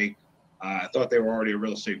VA. I thought they were already a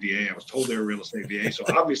real estate VA. I was told they were a real estate VA. So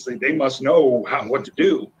obviously they must know what to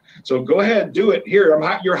do. So go ahead, do it. Here,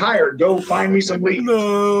 you're hired. Go find me some leads.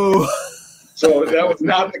 No. So that was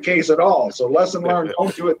not the case at all. So lesson learned,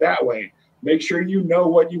 don't do it that way. Make sure you know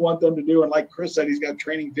what you want them to do. And like Chris said, he's got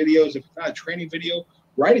training videos. If it's not a training video,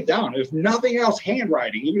 write it down. If nothing else,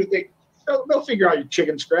 handwriting. Even if they'll figure out your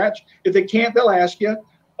chicken scratch. If they can't, they'll ask you.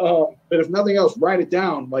 But if nothing else, write it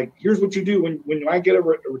down. Like, here's what you do when I get a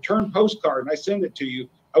return postcard and I send it to you.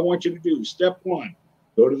 I want you to do step 1,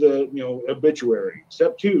 go to the obituary.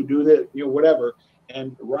 Step 2, do the whatever,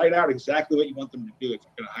 and write out exactly what you want them to do if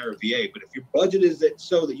you're going to hire a VA. But if your budget is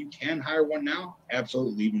so that you can hire one now,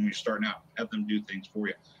 absolutely, even when you're starting out, have them do things for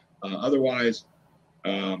you. Otherwise,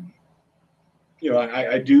 I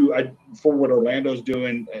for what Orlando's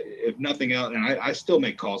doing, if nothing else, and I still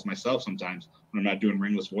make calls myself sometimes when I'm not doing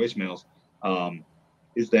ringless voicemails,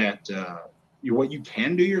 is that what you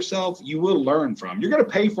can do yourself, you will learn from. You're going to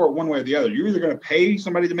pay for it one way or the other. You're either going to pay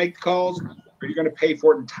somebody to make the calls, or you're going to pay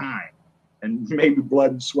for it in time and maybe blood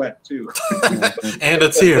and sweat too. And a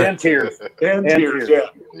tear. And tears. And tears, yeah.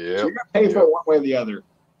 Yeah. So you're going to pay for it one way or the other.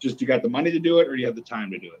 Just you got the money to do it, or you have the time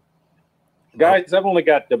to do it. Guys, I've only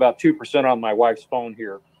got about 2% on my wife's phone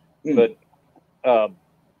here, but and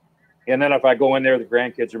then if I go in there, the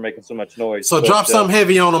grandkids are making so much noise. So drop something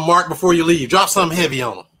heavy on them, Mark, before you leave. Drop something heavy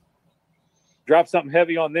on them. Drop something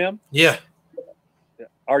heavy on them? Yeah.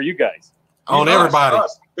 Are you guys? On everybody.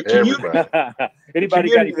 Us, the community. Anybody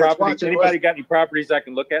got any properties? Anybody got any properties I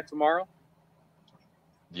can look at tomorrow?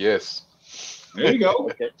 Yes. There you go.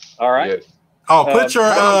 Okay. All right. Yes. Oh, put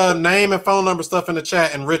your name and phone number stuff in the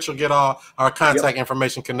chat, and Rich will get all our contact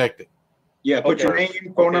information connected. Yeah, put your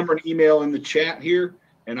name, phone number, and email in the chat here,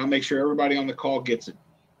 and I'll make sure everybody on the call gets it.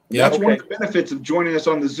 Yeah. That's one of the benefits of joining us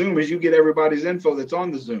on the Zoom is you get everybody's info that's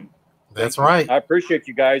on the Zoom. That's right. I appreciate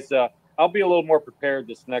you guys. I'll be a little more prepared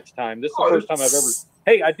this next time. This is the first time I've ever.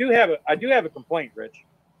 Hey, I do have a complaint, Rich.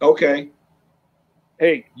 Okay.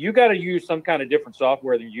 Hey, you got to use some kind of different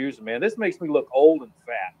software than you use, man. This makes me look old and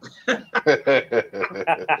fat.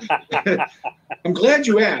 I'm glad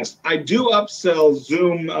you asked. I do upsell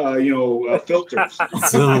Zoom, filters.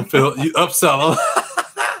 Zoom you upsell them.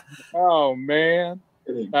 Oh man.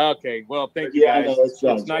 Okay. Well, thank you guys. It's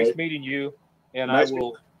nice meeting you, and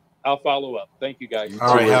I'll follow up. Thank you guys.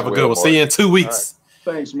 All right. Have a good one. See you in 2 weeks.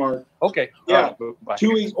 Thanks, Mark. Okay. Yeah. Bye.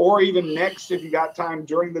 2 weeks, or even next, if you got time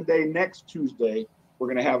during the day, next Tuesday, we're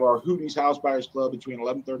going to have our Hootie's House Buyers Club between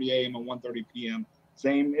 11:30 a.m. and 1:30 p.m.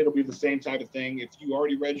 It'll be the same type of thing. If you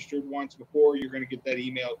already registered once before, you're going to get that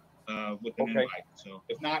email with an invite. So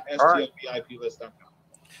if not, STLVIPlist.com.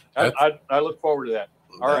 I look forward to that.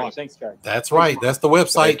 All right. Thanks, guys. That's right. That's the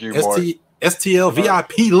website.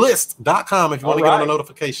 STLVIPlist.com if you want to get on a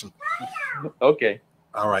notification. Okay.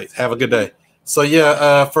 All right. Have a good day. So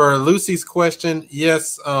yeah, for Lucy's question,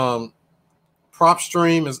 yes,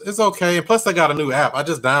 PropStream is okay, and plus they got a new app. I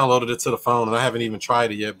just downloaded it to the phone, and I haven't even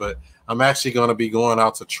tried it yet, but I'm actually going to be going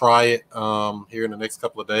out to try it here in the next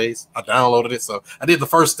couple of days. I downloaded it, so I did the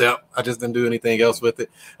first step. I just didn't do anything else with it.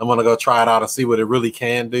 I'm going to go try it out and see what it really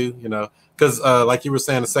can do, you know, because like you were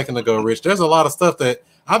saying a second ago, Rich, there's a lot of stuff that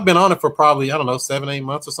I've been on it for probably, I don't know, 7-8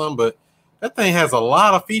 months or something, but that thing has a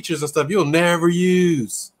lot of features and stuff you'll never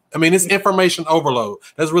use. I mean, it's information overload.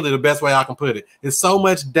 That's really the best way I can put it. It's so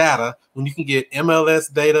much data when you can get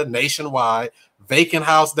MLS data nationwide, vacant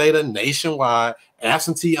house data nationwide,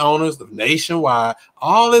 absentee owners nationwide,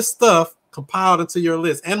 all this stuff compiled into your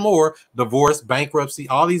list and more, divorce, bankruptcy,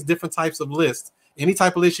 all these different types of lists, any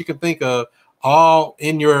type of list you can think of, all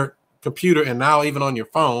in your computer and now even on your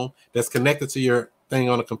phone that's connected to your thing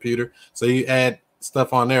on the computer. So you add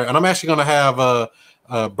stuff on there. And I'm actually going to have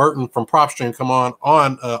Burton from PropStream come on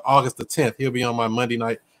August the 10th. He'll be on my Monday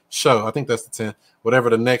night show. I think that's the 10th. Whatever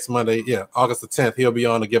the next Monday, yeah, August the 10th, he'll be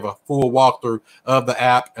on to give a full walkthrough of the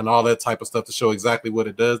app and all that type of stuff to show exactly what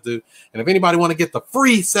it does do. And if anybody want to get the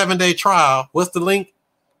free 7-day trial, what's the link?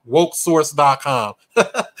 Wokesource.com.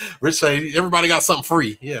 Rich say everybody got something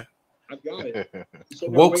free. Yeah. I've got it.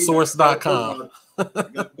 Wokesource.com.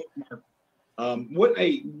 What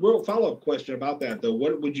a real follow-up question about that though.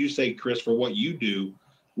 What would you say, Chris, for what you do?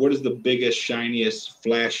 What is the biggest, shiniest,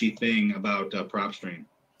 flashy thing about PropStream?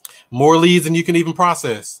 More leads than you can even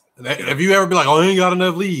process. If you ever be like, oh, I ain't got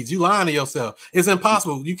enough leads, you lying to yourself. It's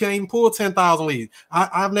impossible. You can't even pull 10,000 leads.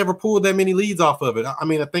 I've never pulled that many leads off of it. I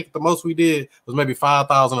mean, I think the most we did was maybe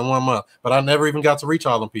 5,000 in 1 month, but I never even got to reach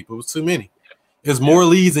all them people. It was too many. It's more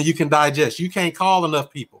leads than you can digest. You can't call enough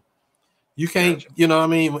people. You can't, you know what I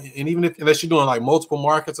mean? And even if, unless you're doing like multiple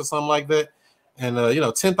markets or something like that, and,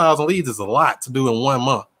 10,000 leads is a lot to do in 1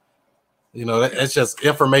 month. You know, it's just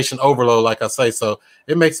information overload, like I say. So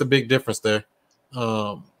it makes a big difference there.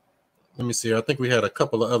 Let me see. I think we had a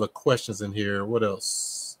couple of other questions in here. What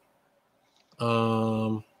else?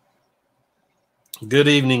 Good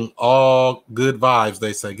evening, all good vibes,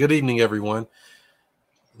 they say. Good evening, everyone.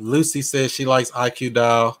 Lucy says she likes IQ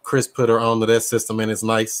Dial. Chris put her onto that system, and it's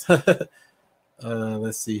nice.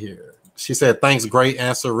 Let's see here. She said, thanks, great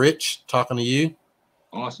answer, Rich. Talking to you.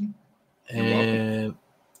 Awesome. And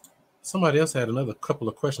somebody else had another couple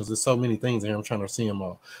of questions. There's so many things here. I'm trying to see them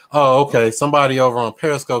all. Oh, okay. Somebody over on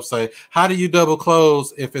Periscope say, how do you double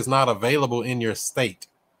close if it's not available in your state?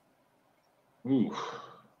 Ooh.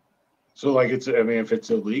 So like if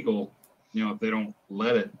it's illegal, if they don't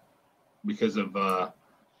let it because of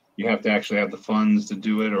you have to actually have the funds to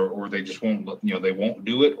do it, or they just won't, they won't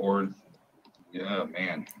do it, or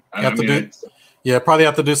man. Probably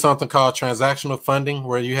have to do something called transactional funding,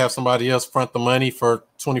 where you have somebody else front the money for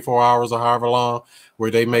 24 hours or however long,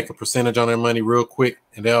 where they make a percentage on their money real quick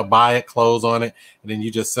and they'll buy it, close on it, and then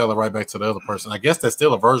you just sell it right back to the other person. I guess that's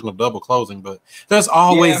still a version of double closing, but there's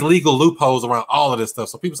always legal loopholes around all of this stuff.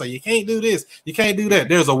 So people say, you can't do this, you can't do that.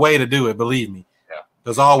 There's a way to do it. Believe me. Yeah.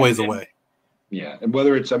 There's always a way. Yeah, and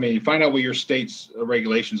whether it's, you find out what your state's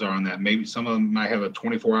regulations are on that. Maybe some of them might have a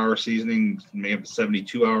 24-hour seasoning, may have a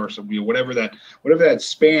 72-hour, so whatever that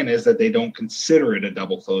span is, that they don't consider it a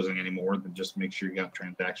double closing anymore. Then just make sure you got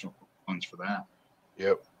transactional funds for that.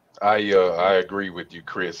 Yep, I agree with you,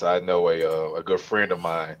 Chris. I know a good friend of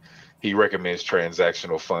mine. He recommends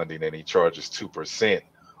transactional funding, and he charges 2%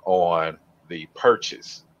 on the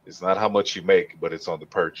purchase. It's not how much you make, but it's on the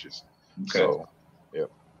purchase. Okay. So, yep.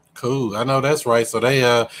 Cool. I know that's right. So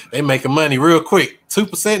they making money real quick.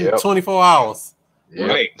 2% in 24 hours. Yep.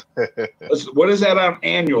 Right. What is that on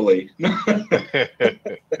annually?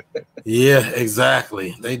 Yeah,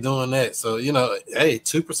 exactly. They doing that. So, hey,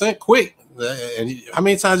 2% quick. And how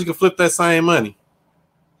many times you can flip that same money?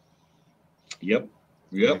 Yep.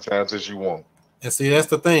 As many times as you want. And see, that's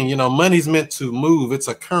the thing. Money's meant to move. It's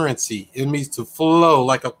a currency. It means to flow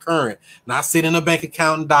like a current. Not sit in a bank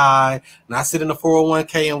account and die. Not sit in a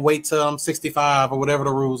 401k and wait till I'm 65 or whatever the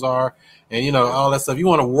rules are. And, all that stuff. You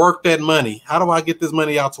want to work that money. How do I get this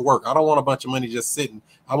money out to work? I don't want a bunch of money just sitting.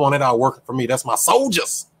 I want it out working for me. That's my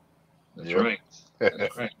soldiers. That's right.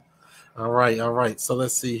 That's right. All right. So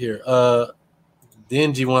let's see here.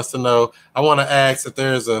 Dingy wants to know, I want to ask if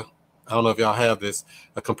there's I don't know if y'all have this,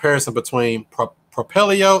 a comparison between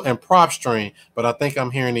Propelio and PropStream, but I think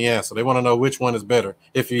I'm hearing the answer. They want to know which one is better,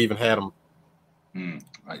 if you even had them.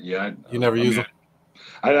 Yeah. You never use them?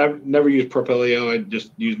 I've never used Propelio. I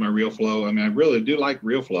just use my RealFlow. I really do like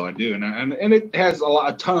RealFlow. I do. And it has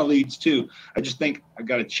a ton of leads too. I just think I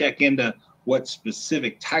got to check into what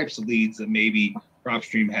specific types of leads that maybe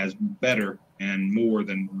PropStream has better and more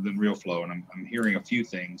than RealFlow. And I'm hearing a few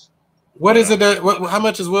things. What is it that? How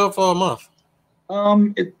much is Will for a month?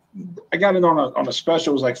 I got it on a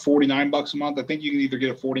special. It was like $49 a month. I think you can either get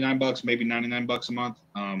it $49, maybe $99 a month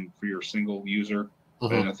for your single user.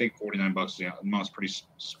 And I think $49 a month is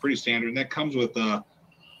pretty standard. And that comes with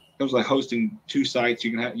like hosting 2 sites.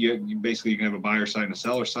 You can have you basically can have a buyer site and a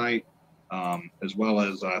seller site, as well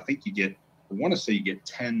as I think you get. I want to say you get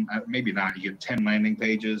 10, maybe not. You get 10 landing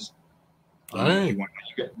pages. You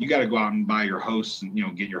got to go out and buy your hosts and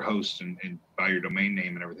get your hosts and buy your domain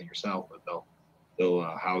name and everything yourself. But they'll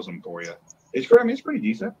house them for you. It's pretty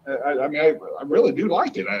decent. I mean, I really do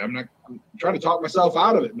like it. I'm trying to talk myself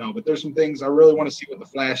out of it. No, but there's some things I really want to see what the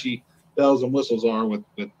flashy bells and whistles are with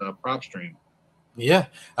PropStream. Yeah,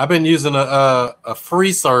 I've been using a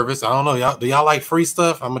free service. I don't know, y'all. Do y'all like free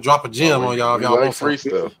stuff? I'm gonna drop a gem on y'all. If y'all like want free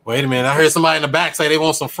some stuff. Wait a minute, I heard somebody in the back say they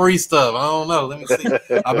want some free stuff. I don't know. Let me see.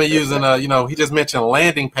 I've been using he just mentioned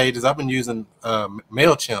landing pages. I've been using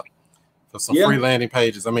MailChimp for some free landing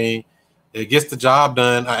pages. I mean, it gets the job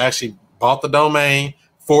done. I actually bought the domain,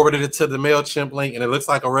 forwarded it to the MailChimp link, and it looks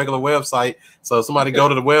like a regular website. So if somebody go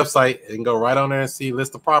to the website, they can go right on there and see a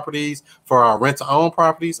list of properties for our rent-to-own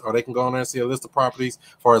properties, or they can go on there and see a list of properties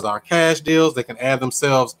for our cash deals. They can add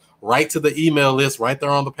themselves right to the email list right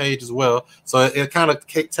there on the page as well. So it kind of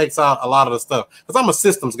takes out a lot of the stuff. Because I'm a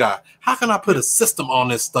systems guy. How can I put a system on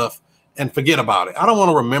this stuff and forget about it? I don't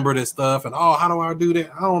want to remember this stuff and, how do I do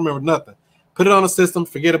that? I don't remember nothing. Put it on the system,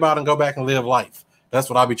 forget about it, and go back and live life. That's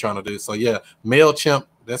what I'll be trying to do. So yeah, MailChimp,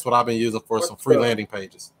 that's what I've been using for some free landing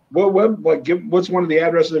pages. What's one of the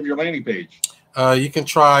addresses of your landing page? You can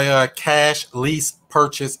try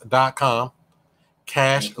cashleasepurchase.com.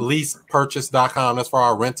 Cashleasepurchase.com. That's for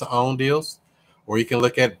our rent-to-own deals. Or you can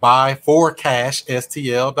look at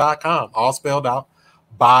buyforcashstl.com. All spelled out.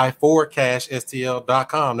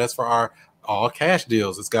 Buyforcashstl.com. That's for our all cash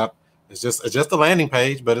deals. It's just a landing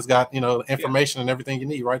page, but it's got information and everything you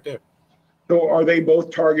need right there. So are they both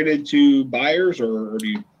targeted to buyers or do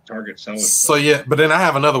you target sellers? So yeah, but then I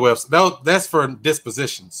have another website. That's for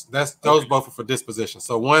dispositions. Those both are for dispositions.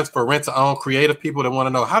 So one's for rent to own creative people that want to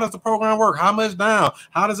know, how does the program work? How much down?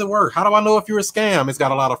 How does it work? How do I know if you're a scam? It's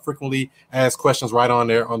got a lot of frequently asked questions right on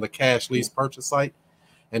there on the cash lease purchase site.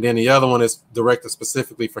 And then the other one is directed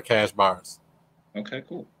specifically for cash buyers. Okay,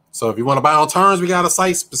 cool. So if you want to buy on terms, we got a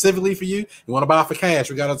site specifically for you. You want to buy for cash,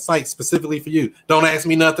 we got a site specifically for you. Don't ask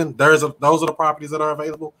me nothing. Those are the properties that are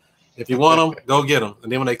available. If you want them, go get them.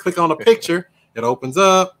 And then when they click on the picture, it opens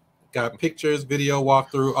up, got pictures, video,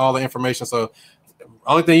 walkthrough, all the information. So the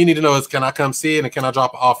only thing you need to know is, can I come see it and can I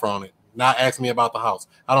drop an offer on it? Not ask me about the house.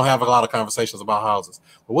 I don't have a lot of conversations about houses.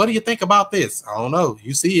 But what do you think about this? I don't know.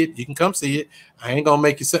 You see it. You can come see it. I ain't going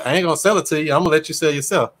to sell it to you. I'm going to let you sell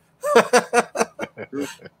yourself.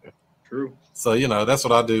 True. So, that's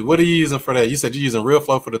what I do. What are you using for that? You said you're using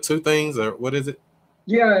RealFlow for the 2 things, or what is it?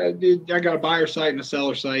 Yeah, I got a buyer site and a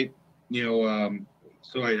seller site. So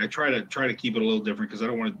I try to keep it a little different because I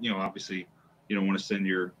don't want to, obviously you don't want to send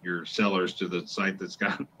your sellers to the site that's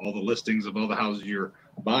got all the listings of all the houses you're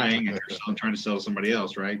buying and you're trying to sell to somebody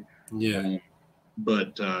else, right? Yeah.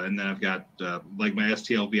 But and then I've got like my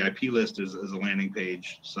STL VIP list is a landing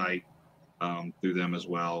page site through them as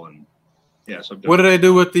well. And yeah, so what do they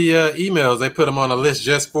do with the emails? They put them on a list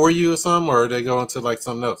just for you or something, or they go into like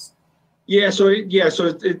something else? So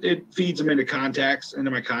it feeds them into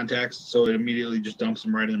my contacts. So it immediately just dumps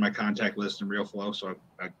them right into my contact list in RealFlow. So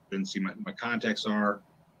I then see my contacts are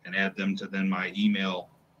and add them to then my email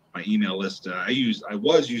list. I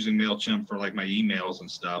was using MailChimp for like my emails and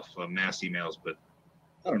stuff, mass emails, but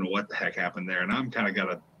I don't know what the heck happened there. And I'm kind of got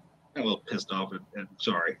a little pissed off a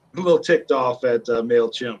little ticked off at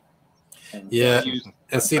MailChimp. Yeah.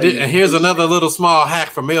 And here's another little small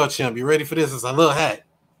hack for MailChimp. You ready for this? It's a little hack.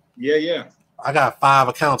 Yeah. I got 5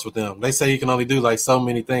 accounts with them. They say you can only do like so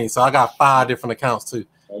many things. So I got 5 different accounts too.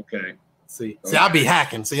 Okay. See, I be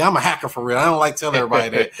hacking. See, I'm a hacker for real. I don't like telling everybody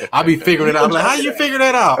that. I be figuring it out. I'm like, how you figure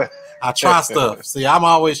that out? I try stuff. See, I'm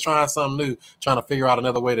always trying something new, trying to figure out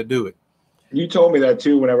another way to do it. You told me that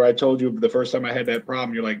too. Whenever I told you the first time I had that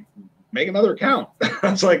problem, you're like, make another account.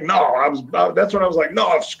 I was like, no, that's when I was like,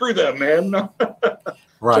 no, screw that, man. No.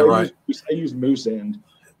 Right. I use Moose End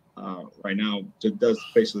right now. It does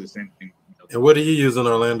basically the same thing. And what are you using,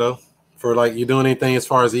 Orlando? For like, you doing anything as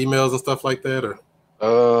far as emails and stuff like that, or?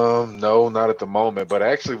 No, not at the moment. But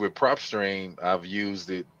actually, with PropStream, I've used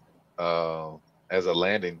it as a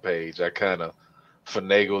landing page. I kind of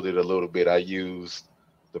finagled it a little bit. I used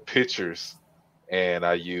the pictures, and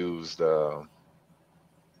I used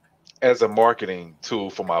as a marketing tool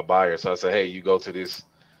for my buyers. So I said, hey, you go to this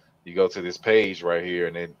page right here,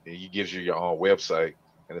 and then it gives you your own website,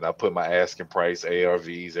 and then I put my asking price,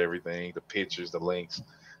 ARVs, everything, the pictures, the links.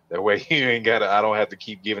 That way you ain't gotta. I don't have to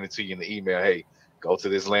keep giving it to you in the email. Hey, go to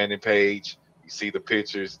this landing page. You see the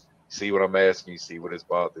pictures. You see what I'm asking. You see what it's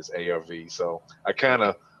about. This ARV. So I kind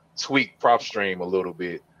of tweak PropStream a little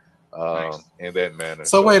bit in that manner.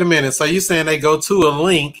 So wait a minute. So you saying they go to a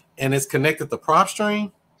link and it's connected to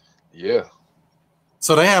PropStream? Yeah.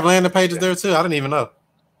 So they have landing pages there too. I didn't even know.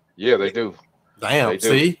 Yeah, they do. Damn. They do.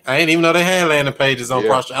 See, I didn't even know they had landing pages on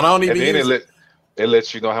PropStream. I don't even. And then it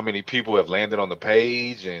lets you know how many people have landed on the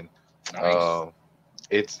page, and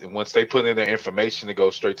it's once they put in their information, it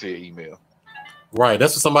goes straight to your email. Right,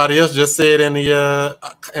 that's what somebody else just said in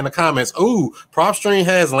the comments. Ooh, PropStream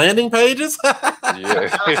has landing pages. Yeah.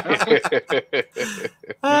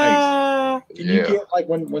 Nice. Can you get, like,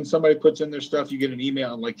 when somebody puts in their stuff, you get an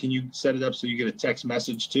email? Like, can you set it up so you get a text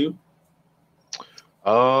message too?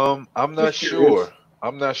 I'm not sure.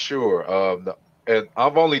 I'm not sure. And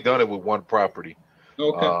I've only done it with one property.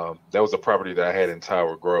 Okay. That was a property that I had in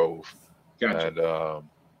Tower Grove. Gotcha. And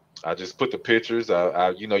I just put the pictures.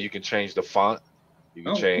 You can change the font. You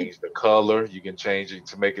can change the color. You can change it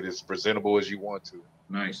to make it as presentable as you want to.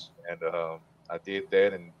 Nice. And I did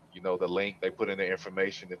that, and the link, they put in their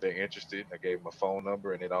information if they're interested. I gave them a phone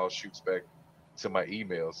number, and it all shoots back to my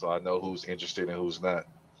email, so I know who's interested and who's not.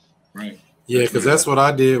 Right. Yeah, because that's what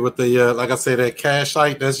I did with the like I said, that cash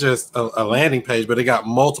site. That's just a landing page, but it got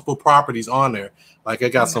multiple properties on there. Like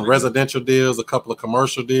it got some residential deals, a couple of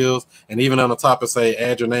commercial deals, and even on the top it say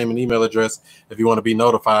add your name and email address if you want to be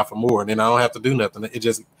notified for more. And then I don't have to do nothing. It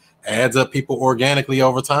just adds up people organically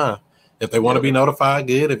over time. If they want to be notified,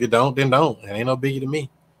 good. If you don't, then don't. It ain't no biggie to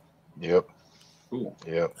me. Yep. Cool.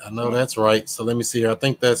 Yep. I know that's right. So let me see here. Let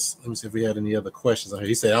me see if we had any other questions on here.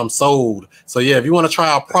 He said, I'm sold. So yeah, if you want to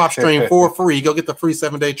try out PropStream for free, go get the free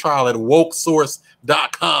 7-day trial at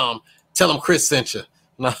wokesource.com. Tell them Chris sent you.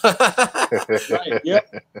 Right.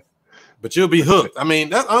 Yep. But you'll be hooked. I mean,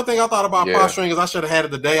 that's the only thing I thought about PropStream is I should have had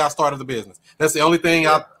it the day I started the business. That's the only thing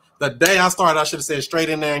the day I started, I should have said straight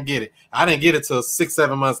in there and get it. I didn't get it till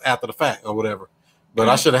 6-7 months after the fact or whatever. But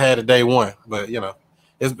I should have had it day one. But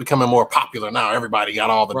it's becoming more popular now. Everybody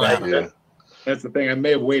got all the data. Yeah. That's the thing. I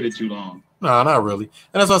may have waited too long. No, not really.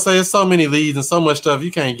 And that's why I say it's so many leads and so much stuff.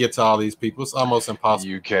 You can't get to all these people. It's almost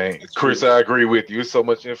impossible. You can't. Chris, I agree with you. There's so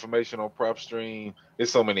much information on PropStream.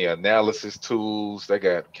 There's so many analysis tools. They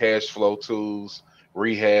got cash flow tools,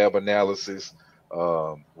 rehab analysis,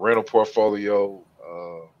 rental portfolio,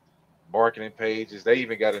 marketing pages. They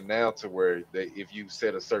even got it now to where if you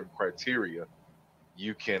set a certain criteria,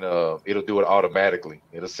 you can it'll do it automatically.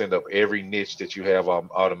 It'll send up every niche that you have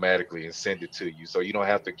automatically and send it to you. So you don't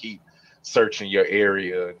have to keep searching your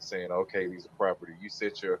area and saying, okay, these are property. You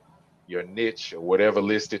set your niche or whatever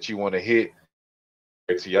list that you want to hit.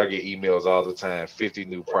 So y'all get emails all the time, 50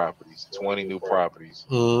 new properties, 20 new properties.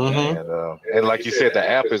 And like you said, the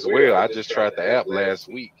app as well. I just tried the app last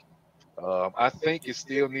week. I think it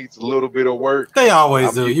still needs a little bit of work. They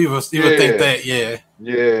always do. You would think that,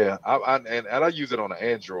 Yeah. I use it on an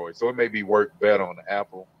Android, so it may be work better on the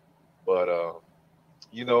Apple. But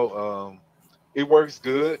it works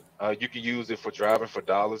good. You can use it for driving for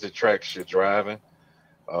dollars. It tracks your driving.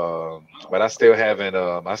 But I still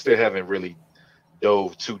haven't really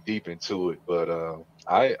dove too deep into it. But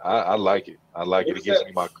I like it. I like it. It gives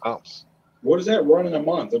me my comps. What does that run in a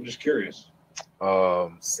month? I'm just curious.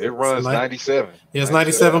 It runs 97. Yeah, it's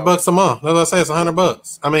 $97 a month. As I say, it's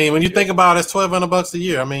 $100. I mean, when you think about it, it's $1,200 a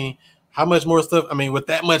year. I mean, how much more stuff? I mean, with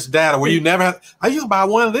that much data, where you never have, I used to buy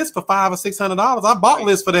one list for $500 or $600. I bought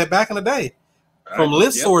lists for that back in the day from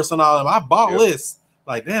List Source and all that. I bought lists.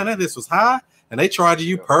 Like, damn, that list was high, and they charge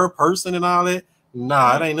you per person and all that.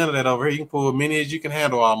 Nah, it ain't none of that over here. You can pull as many as you can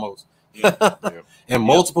handle almost. In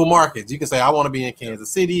multiple markets. You can say, I want to be in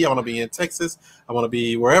Kansas City, I want to be in Texas, I want to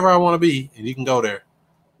be wherever I want to be, and you can go there.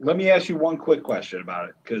 Let me ask you one quick question about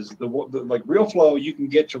it, because the like RealFlow, you can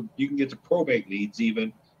get to probate leads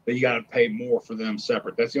even, but you got to pay more for them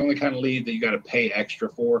separate. That's the only kind of lead that you got to pay extra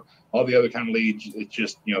for. All the other kind of leads, it's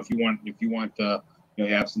just if you want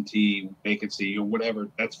absentee, vacancy, or whatever,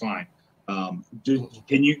 that's fine.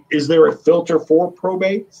 Is there a filter for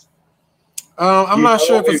probates? I'm not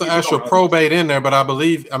sure if it's an actual probate in there, but I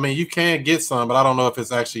believe, you can get some, but I don't know if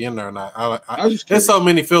it's actually in there or not. There's so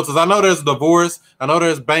many filters. I know there's divorce. I know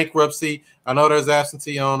there's bankruptcy. I know there's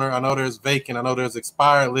absentee owner. I know there's vacant. I know there's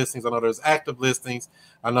expired listings. I know there's active listings.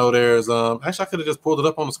 I know there's actually I could have just pulled it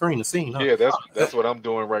up on the screen and seen. Yeah, that's what I'm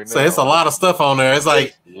doing right now. So it's a lot of stuff on there. It's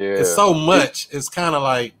like it's so much. It's kind of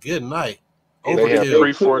like good night. They have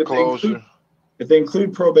pre-foreclosure. If they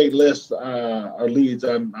include probate lists or leads,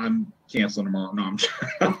 I'm canceling tomorrow. No, I'm.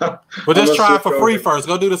 But just try it for free first.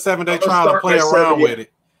 Go do the 7-day trial and play around with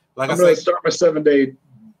it. Like I'm I going to said, start my 7-day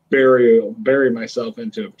bury myself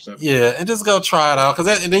into it for 7 days. yeah, and just go try it out,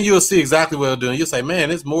 and then you'll see exactly what it'll do. And you'll say,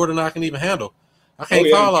 man, it's more than I can even handle. I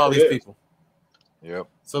can't call all these people. Yep.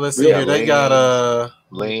 So let's see here. They got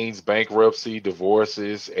liens, bankruptcy,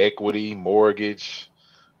 divorces, equity, mortgage,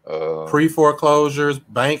 pre-foreclosures,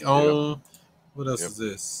 bank owned. What else is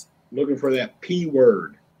this? Looking for that P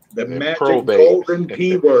word, the magic probate. golden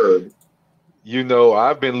P word. You know,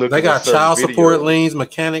 I've been looking. They got at child support videos. liens,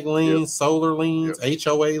 mechanic liens, solar liens,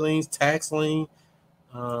 HOA liens, tax lien.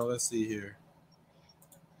 Let's see here.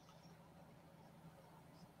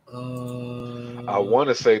 I want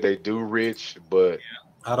to say they do, Rich, but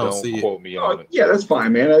I don't see quote me on it. Yeah, that's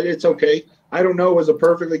fine, man. It's okay. I don't know is a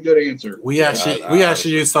perfectly good answer. We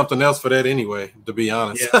actually use something else for that anyway, to be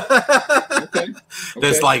honest. Yeah. Okay.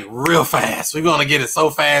 That's like real fast. We're gonna get it so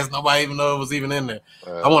fast nobody even know it was even in there.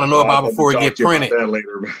 I want to know about it before it get printed.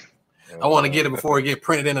 I want to get it before it get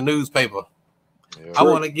printed in the newspaper. Yeah. I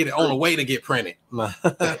want to get it on the way to get printed.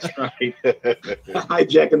 That's right.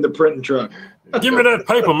 Hijacking the printing truck. Give me that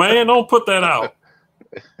paper, man. Don't put that out.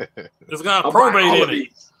 It's got probate in it.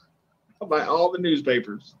 I'll buy all the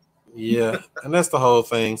newspapers. Yeah, and that's the whole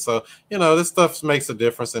thing. So, this stuff makes a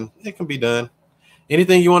difference, and it can be done.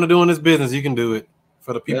 Anything you want to do in this business, you can do it.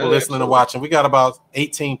 For the people listening and watching, we got about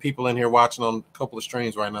 18 people in here watching on a couple of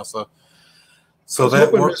streams right now. So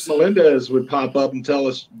that works. Miss Melendez would pop up and tell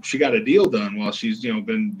us she got a deal done while she's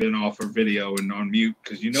been off her video and on mute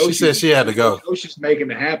because she said she had to go. She's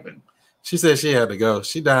making it happen. She said she had to go.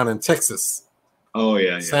 She down in Texas. Oh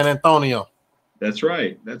yeah. San Antonio. That's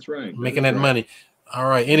right. Making that money. All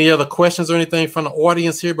right. Any other questions or anything from the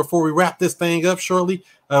audience here before we wrap this thing up shortly?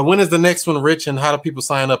 When is the next one, Rich, and how do people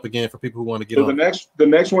sign up again for people who want to get on? The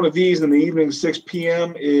next one of these in the evening, 6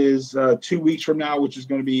 p.m. is 2 weeks from now, which is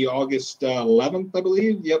going to be August 11th, I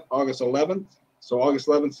believe. Yep, August 11th. So August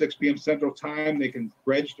 11th, 6 p.m. Central Time. They can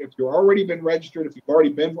register. If you've already been registered, if you've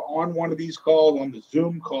already been on one of these calls, on the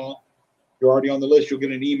Zoom call, you're already on the list, you'll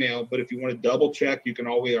get an email. But if you want to double check, you can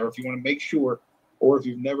always, or if you want to make sure, or if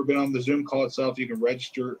you've never been on the Zoom call itself, you can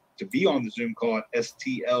register to be on the Zoom call at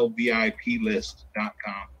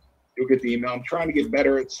stlviplist.com. You'll get the email. I'm trying to get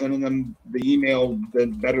better at sending them the email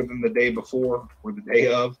better than the day before or the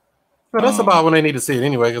day of. Well, that's about when they need to see it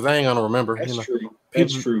anyway, because I ain't going to remember. That's true.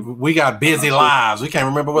 That's true. We got busy lives. We can't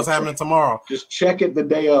remember what's happening tomorrow. Just check it the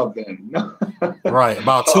day of then. Right.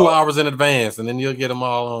 About 2 hours in advance, and then you'll get them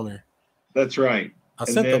all on there. That's right. I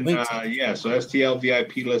sent the link. So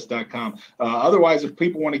stlviplist.com. Otherwise, if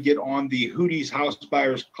people want to get on the Hooties House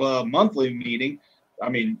Buyers Club monthly meeting, I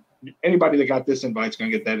mean, anybody that got this invite is going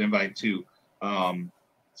to get that invite too.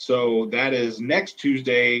 So that is next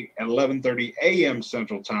Tuesday at 11:30 a.m.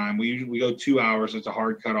 Central Time. We go 2 hours. It's a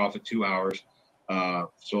hard cutoff at 2 hours. So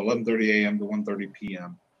 11:30 a.m. to 1:30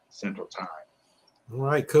 p.m. Central Time. All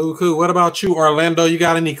right, cool. What about you, Orlando? You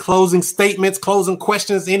got any closing statements, closing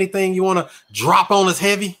questions, anything you want to drop on us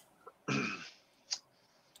heavy?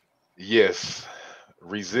 Yes.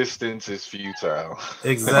 Resistance is futile.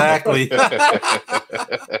 Exactly.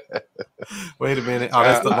 Wait a minute. Oh,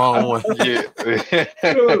 that's the wrong one. Yeah.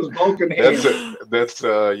 That's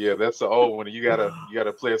the old one. You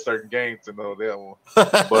gotta play a certain game to know that one.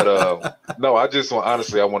 But no, I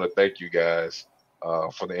want to thank you guys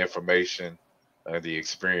for the information and the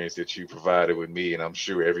experience that you provided with me, and I'm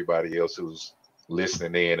sure everybody else who's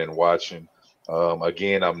listening in and watching.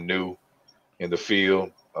 Again, I'm new in the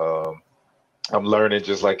field. I'm learning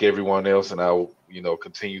just like everyone else, and I'll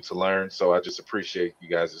continue to learn. So I just appreciate you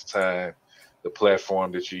guys' time, the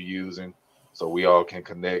platform that you're using, so we all can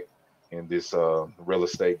connect in this real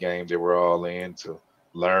estate game that we're all in to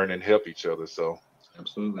learn and help each other. So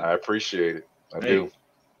absolutely, I appreciate it. I do.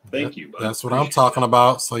 Thank you. That's what I'm talking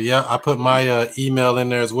about. So yeah, I put my email in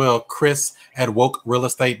there as well,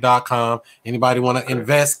 chris@wokerealestate.com. Anybody want to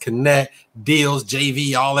invest, connect, deals,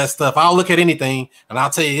 JV, all that stuff, I'll look at anything and I'll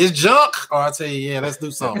tell you it's junk, or I'll tell you, yeah, let's do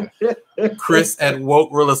something.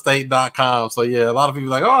 chris@wokerealestate.com. So yeah, a lot of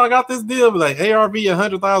people are like, oh, I got this deal, like ARV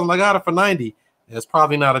 100,000, I got it for 90. It's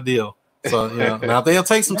probably not a deal. So now if they'll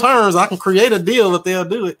take some turns, I can create a deal if they'll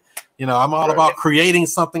do it. I'm all about creating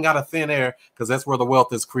something out of thin air, because that's where the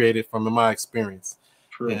wealth is created from, in my experience.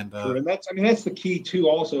 True. And that's the key too.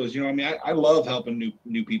 Also, is I love helping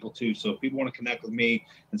new people too. So if people want to connect with me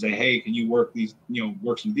and say, hey, can you work these,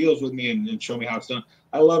 work some deals with me and show me how it's done?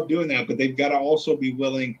 I love doing that, but they've got to also be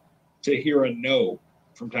willing to hear a no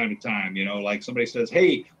from time to time. Like somebody says,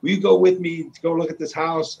 hey, will you go with me to go look at this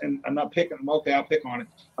house? And I'm not picking them. Okay, I'll pick on it.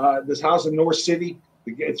 This house in North City,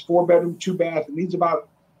 it's 4-bedroom, 2-bath. It needs about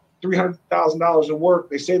 $300,000 in work.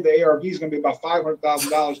 They say the ARV is going to be about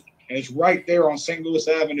 $500,000, and it's right there on St. Louis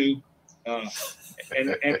Avenue, and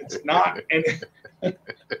it's not and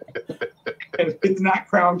it's not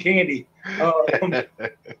Crown Candy.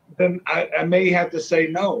 Then I may have to say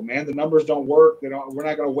no, man. The numbers don't work. We're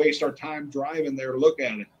not going to waste our time driving there to look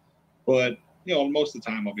at it. But most of the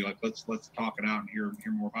time I'll be like, let's talk it out and hear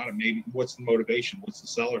more about it. Maybe what's the motivation? What's the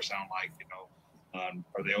seller sound like?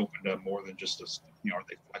 Are they open to more than just are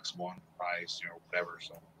they flexible on price? Whatever.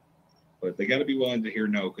 So, but they got to be willing to hear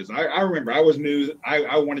no. Because I remember I was new.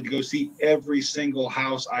 I wanted to go see every single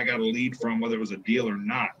house I got a lead from, whether it was a deal or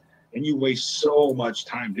not. And you waste so much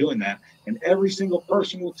time doing that. And every single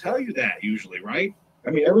person will tell you that usually, right?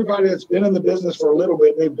 I mean, everybody that's been in the business for a little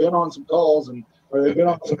bit, they've been on some calls or they've been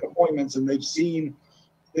on some appointments and they've seen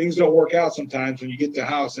things don't work out sometimes when you get to the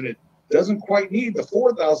house and it doesn't quite need the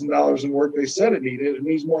 $4,000 in work they said it needed. It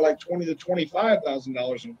needs more like $20,000 to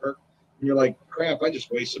 $25,000 in work. And you're like, crap, I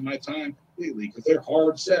just wasted my time completely because they're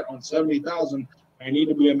hard set on $70,000. I need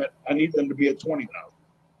them to be at $20,000.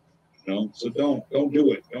 So don't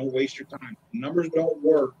do it. Don't waste your time. Numbers don't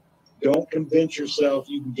work. Don't convince yourself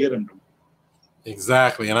you can get them to work.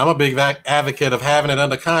 Exactly. And I'm a big advocate of having it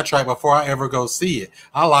under contract before I ever go see it.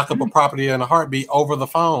 I lock up a property in a heartbeat over the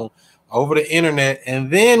phone, over the internet, and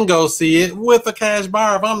then go see it with a cash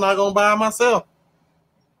buyer if I'm not going to buy it myself.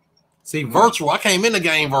 See, virtual. I came in the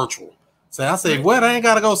game virtual. So I said, what? I ain't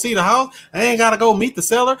got to go see the house. I ain't got to go meet the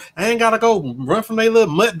seller. I ain't got to go run from their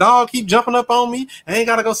little mutt dog, keep jumping up on me. I ain't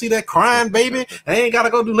got to go see that crying baby. I ain't got to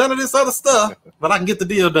go do none of this other stuff, but I can get the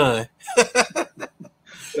deal done.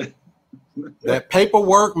 That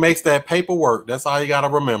paperwork makes that paperwork. That's all you got to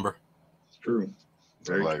remember. It's true.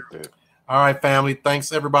 Very like true. that. All right, family.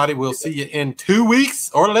 Thanks, everybody. We'll see you in 2 weeks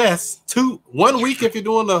or less. 1 week if you're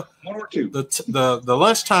doing the 1 or 2. The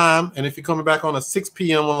lunchtime, and if you're coming back on a 6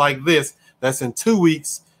 p.m. one like this, that's in 2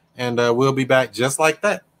 weeks, and we'll be back just like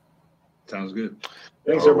that. Sounds good.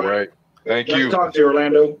 Thanks, All everybody. right. Thank Nice you. to talk to you,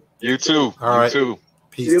 Orlando. You too. All right. You too.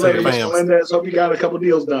 Peace See you to later, the Miss fams. Melendez. Hope you got a couple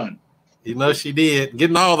deals done. You know she did.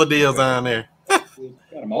 Getting all the deals down there. Got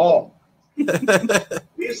them all. Need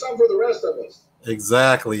some for the rest of us.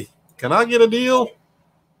 Exactly. Can I get a deal?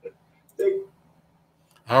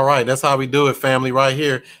 All right, that's how we do it, family, right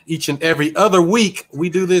here. Each and every other week, we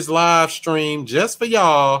do this live stream just for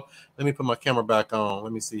y'all. Let me put my camera back on.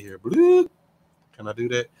 Let me see here. Bloop. Can I do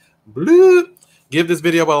that? Bloop. Give this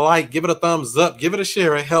video a like. Give it a thumbs up. Give it a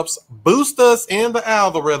share. It helps boost us in the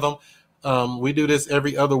algorithm. We do this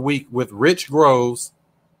every other week with Rich Groves.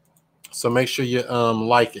 So make sure you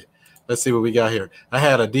like it. Let's see what we got here. I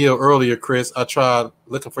had a deal earlier, Chris. I tried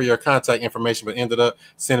looking for your contact information, but ended up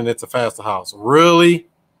sending it to Faster House. Really?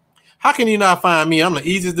 How can you not find me? I'm the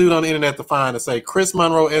easiest dude on the internet to find. To say Chris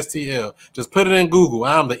Monroe STL. Just put it in Google.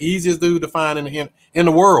 I'm the easiest dude to find in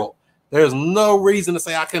the world. There's no reason to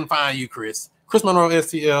say I couldn't find you, Chris. Chris Monroe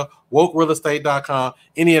STL, wokerealestate.com,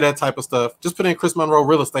 any of that type of stuff. Just put in Chris Monroe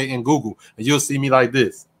Real Estate in Google, and you'll see me like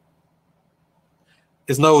this.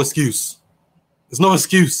 It's no excuse. There's no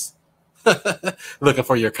excuse. Looking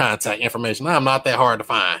for your contact information. I'm not that hard to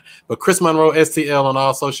find. But Chris Monroe STL on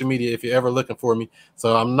all social media if you're ever looking for me.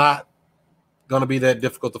 So I'm not going to be that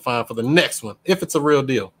difficult to find for the next one. If it's a real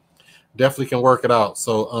deal, definitely can work it out.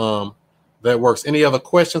 So that works. Any other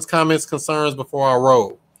questions, comments, concerns before I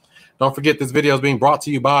roll? Don't forget this video is being brought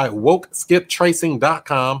to you by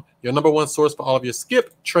WokeSkipTracing.com, your #1 source for all of your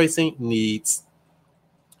skip tracing needs.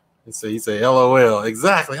 And so you say, LOL.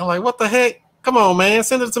 Exactly. I'm like, what the heck? Come on, man.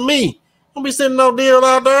 Send it to me. Don't be sending no deal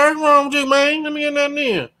out there. What's wrong with you, man? Let me get that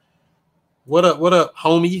in. What up,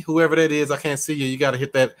 homie? Whoever that is, I can't see you. You got to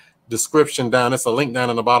hit that description down. It's a link down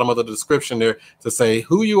in the bottom of the description there to say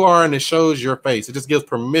who you are, and it shows your face. It just gives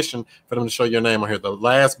permission for them to show your name on here. The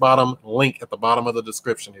last bottom link at the bottom of the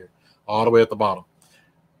description here, all the way at the bottom.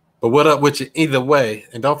 But what up with you either way?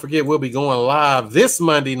 And don't forget, we'll be going live this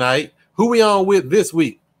Monday night. Who we on with this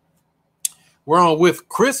week? We're on with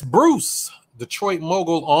Chris Bruce, Detroit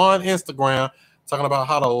mogul on Instagram, talking about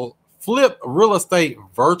how to flip real estate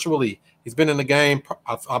virtually. He's been in the game,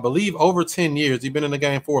 I believe, over 10 years. He's been in the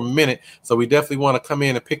game for a minute. So we definitely want to come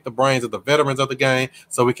in and pick the brains of the veterans of the game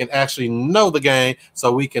so we can actually know the game,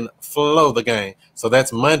 so we can flow the game. So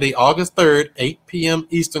that's Monday, August 3rd, 8 p.m.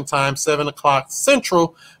 Eastern time, 7 o'clock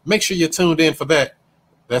Central. Make sure you're tuned in for that.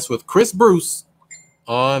 That's with Chris Bruce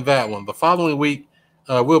on that one. The following week,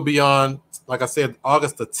 we'll be on, like I said,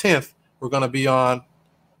 August the 10th. We're going to be on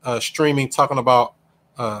streaming, talking about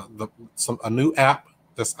a new app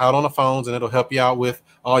that's out on the phones, and it'll help you out with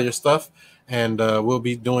all your stuff. And we'll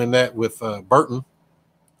be doing that with Burton.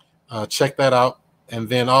 Check that out. And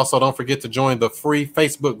then also don't forget to join the free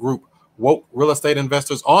Facebook group, Woke Real Estate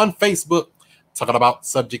Investors on Facebook, talking about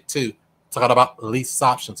subject to, talking about lease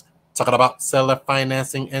options, talking about seller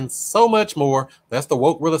financing, and so much more. That's the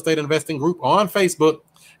Woke Real Estate Investing group on Facebook.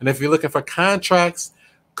 And if you're looking for contracts,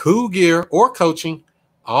 cool gear, or coaching,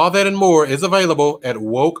 all that and more is available at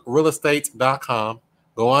wokerealestate.com.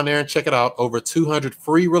 Go on there and check it out. Over 200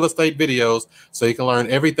 free real estate videos so you can learn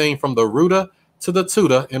everything from the rooter to the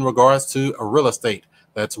tutor in regards to real estate.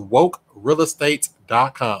 That's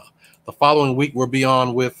wokerealestate.com. The following week, we'll be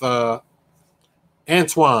on with Antoine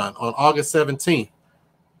on August 17th.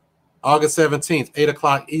 August 17th, 8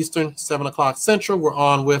 o'clock Eastern, 7 o'clock Central. We're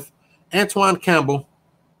on with Antoine Campbell.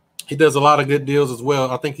 He does a lot of good deals as well.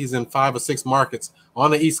 I think he's in 5 or 6 markets on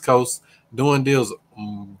the East Coast doing deals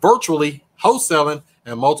virtually, wholesaling,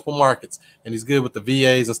 and multiple markets. And he's good with the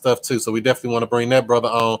VAs and stuff too. So we definitely want to bring that brother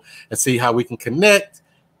on and see how we can connect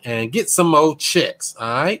and get some more checks.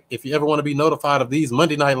 All right. If you ever want to be notified of these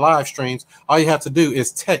Monday night live streams, all you have to do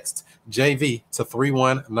is text JV to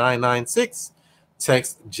 31996.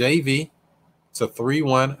 Text JV to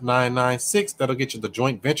 31996. That'll get you the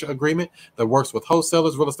joint venture agreement that works with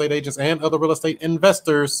wholesalers, real estate agents, and other real estate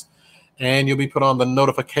investors. And you'll be put on the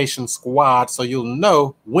notification squad so you'll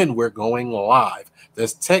know when we're going live.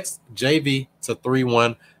 Just text JV to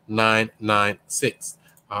 31996.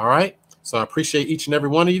 All right. So I appreciate each and every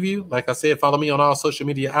one of you. Like I said, follow me on all social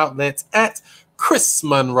media outlets at Chris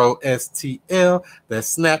Monroe STL.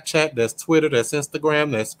 That's Snapchat, that's Twitter, that's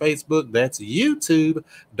Instagram, that's Facebook, that's YouTube.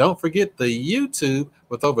 Don't forget the YouTube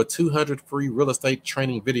with over 200 free real estate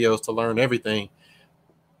training videos to learn everything.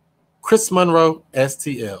 Chris Monroe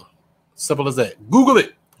STL. Simple as that. Google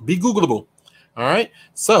it. Be Googleable. All right.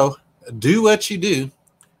 So do what you do.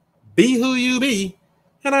 Be who you be.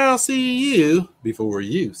 And I'll see you before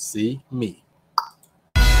you see me.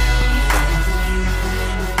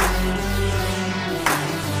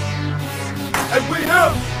 And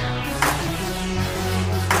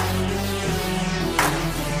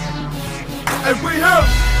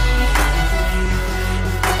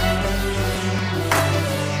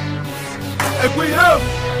we have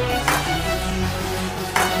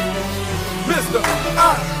Mr.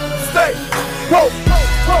 I Stay Woke,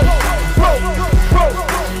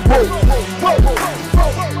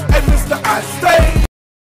 and Mr. I Stay.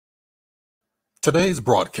 Today's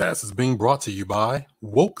broadcast is being brought to you by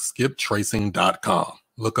WokeSkipTracing.com.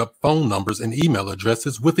 Look up phone numbers and email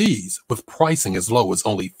addresses with ease, with pricing as low as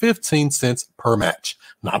only 15 cents per match,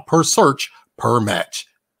 not per search, per match.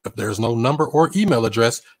 If there's no number or email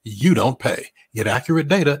address, you don't pay. Get accurate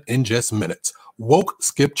data in just minutes.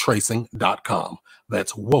 WokeSkipTracing.com.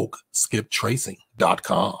 That's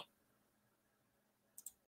WokeSkipTracing.com.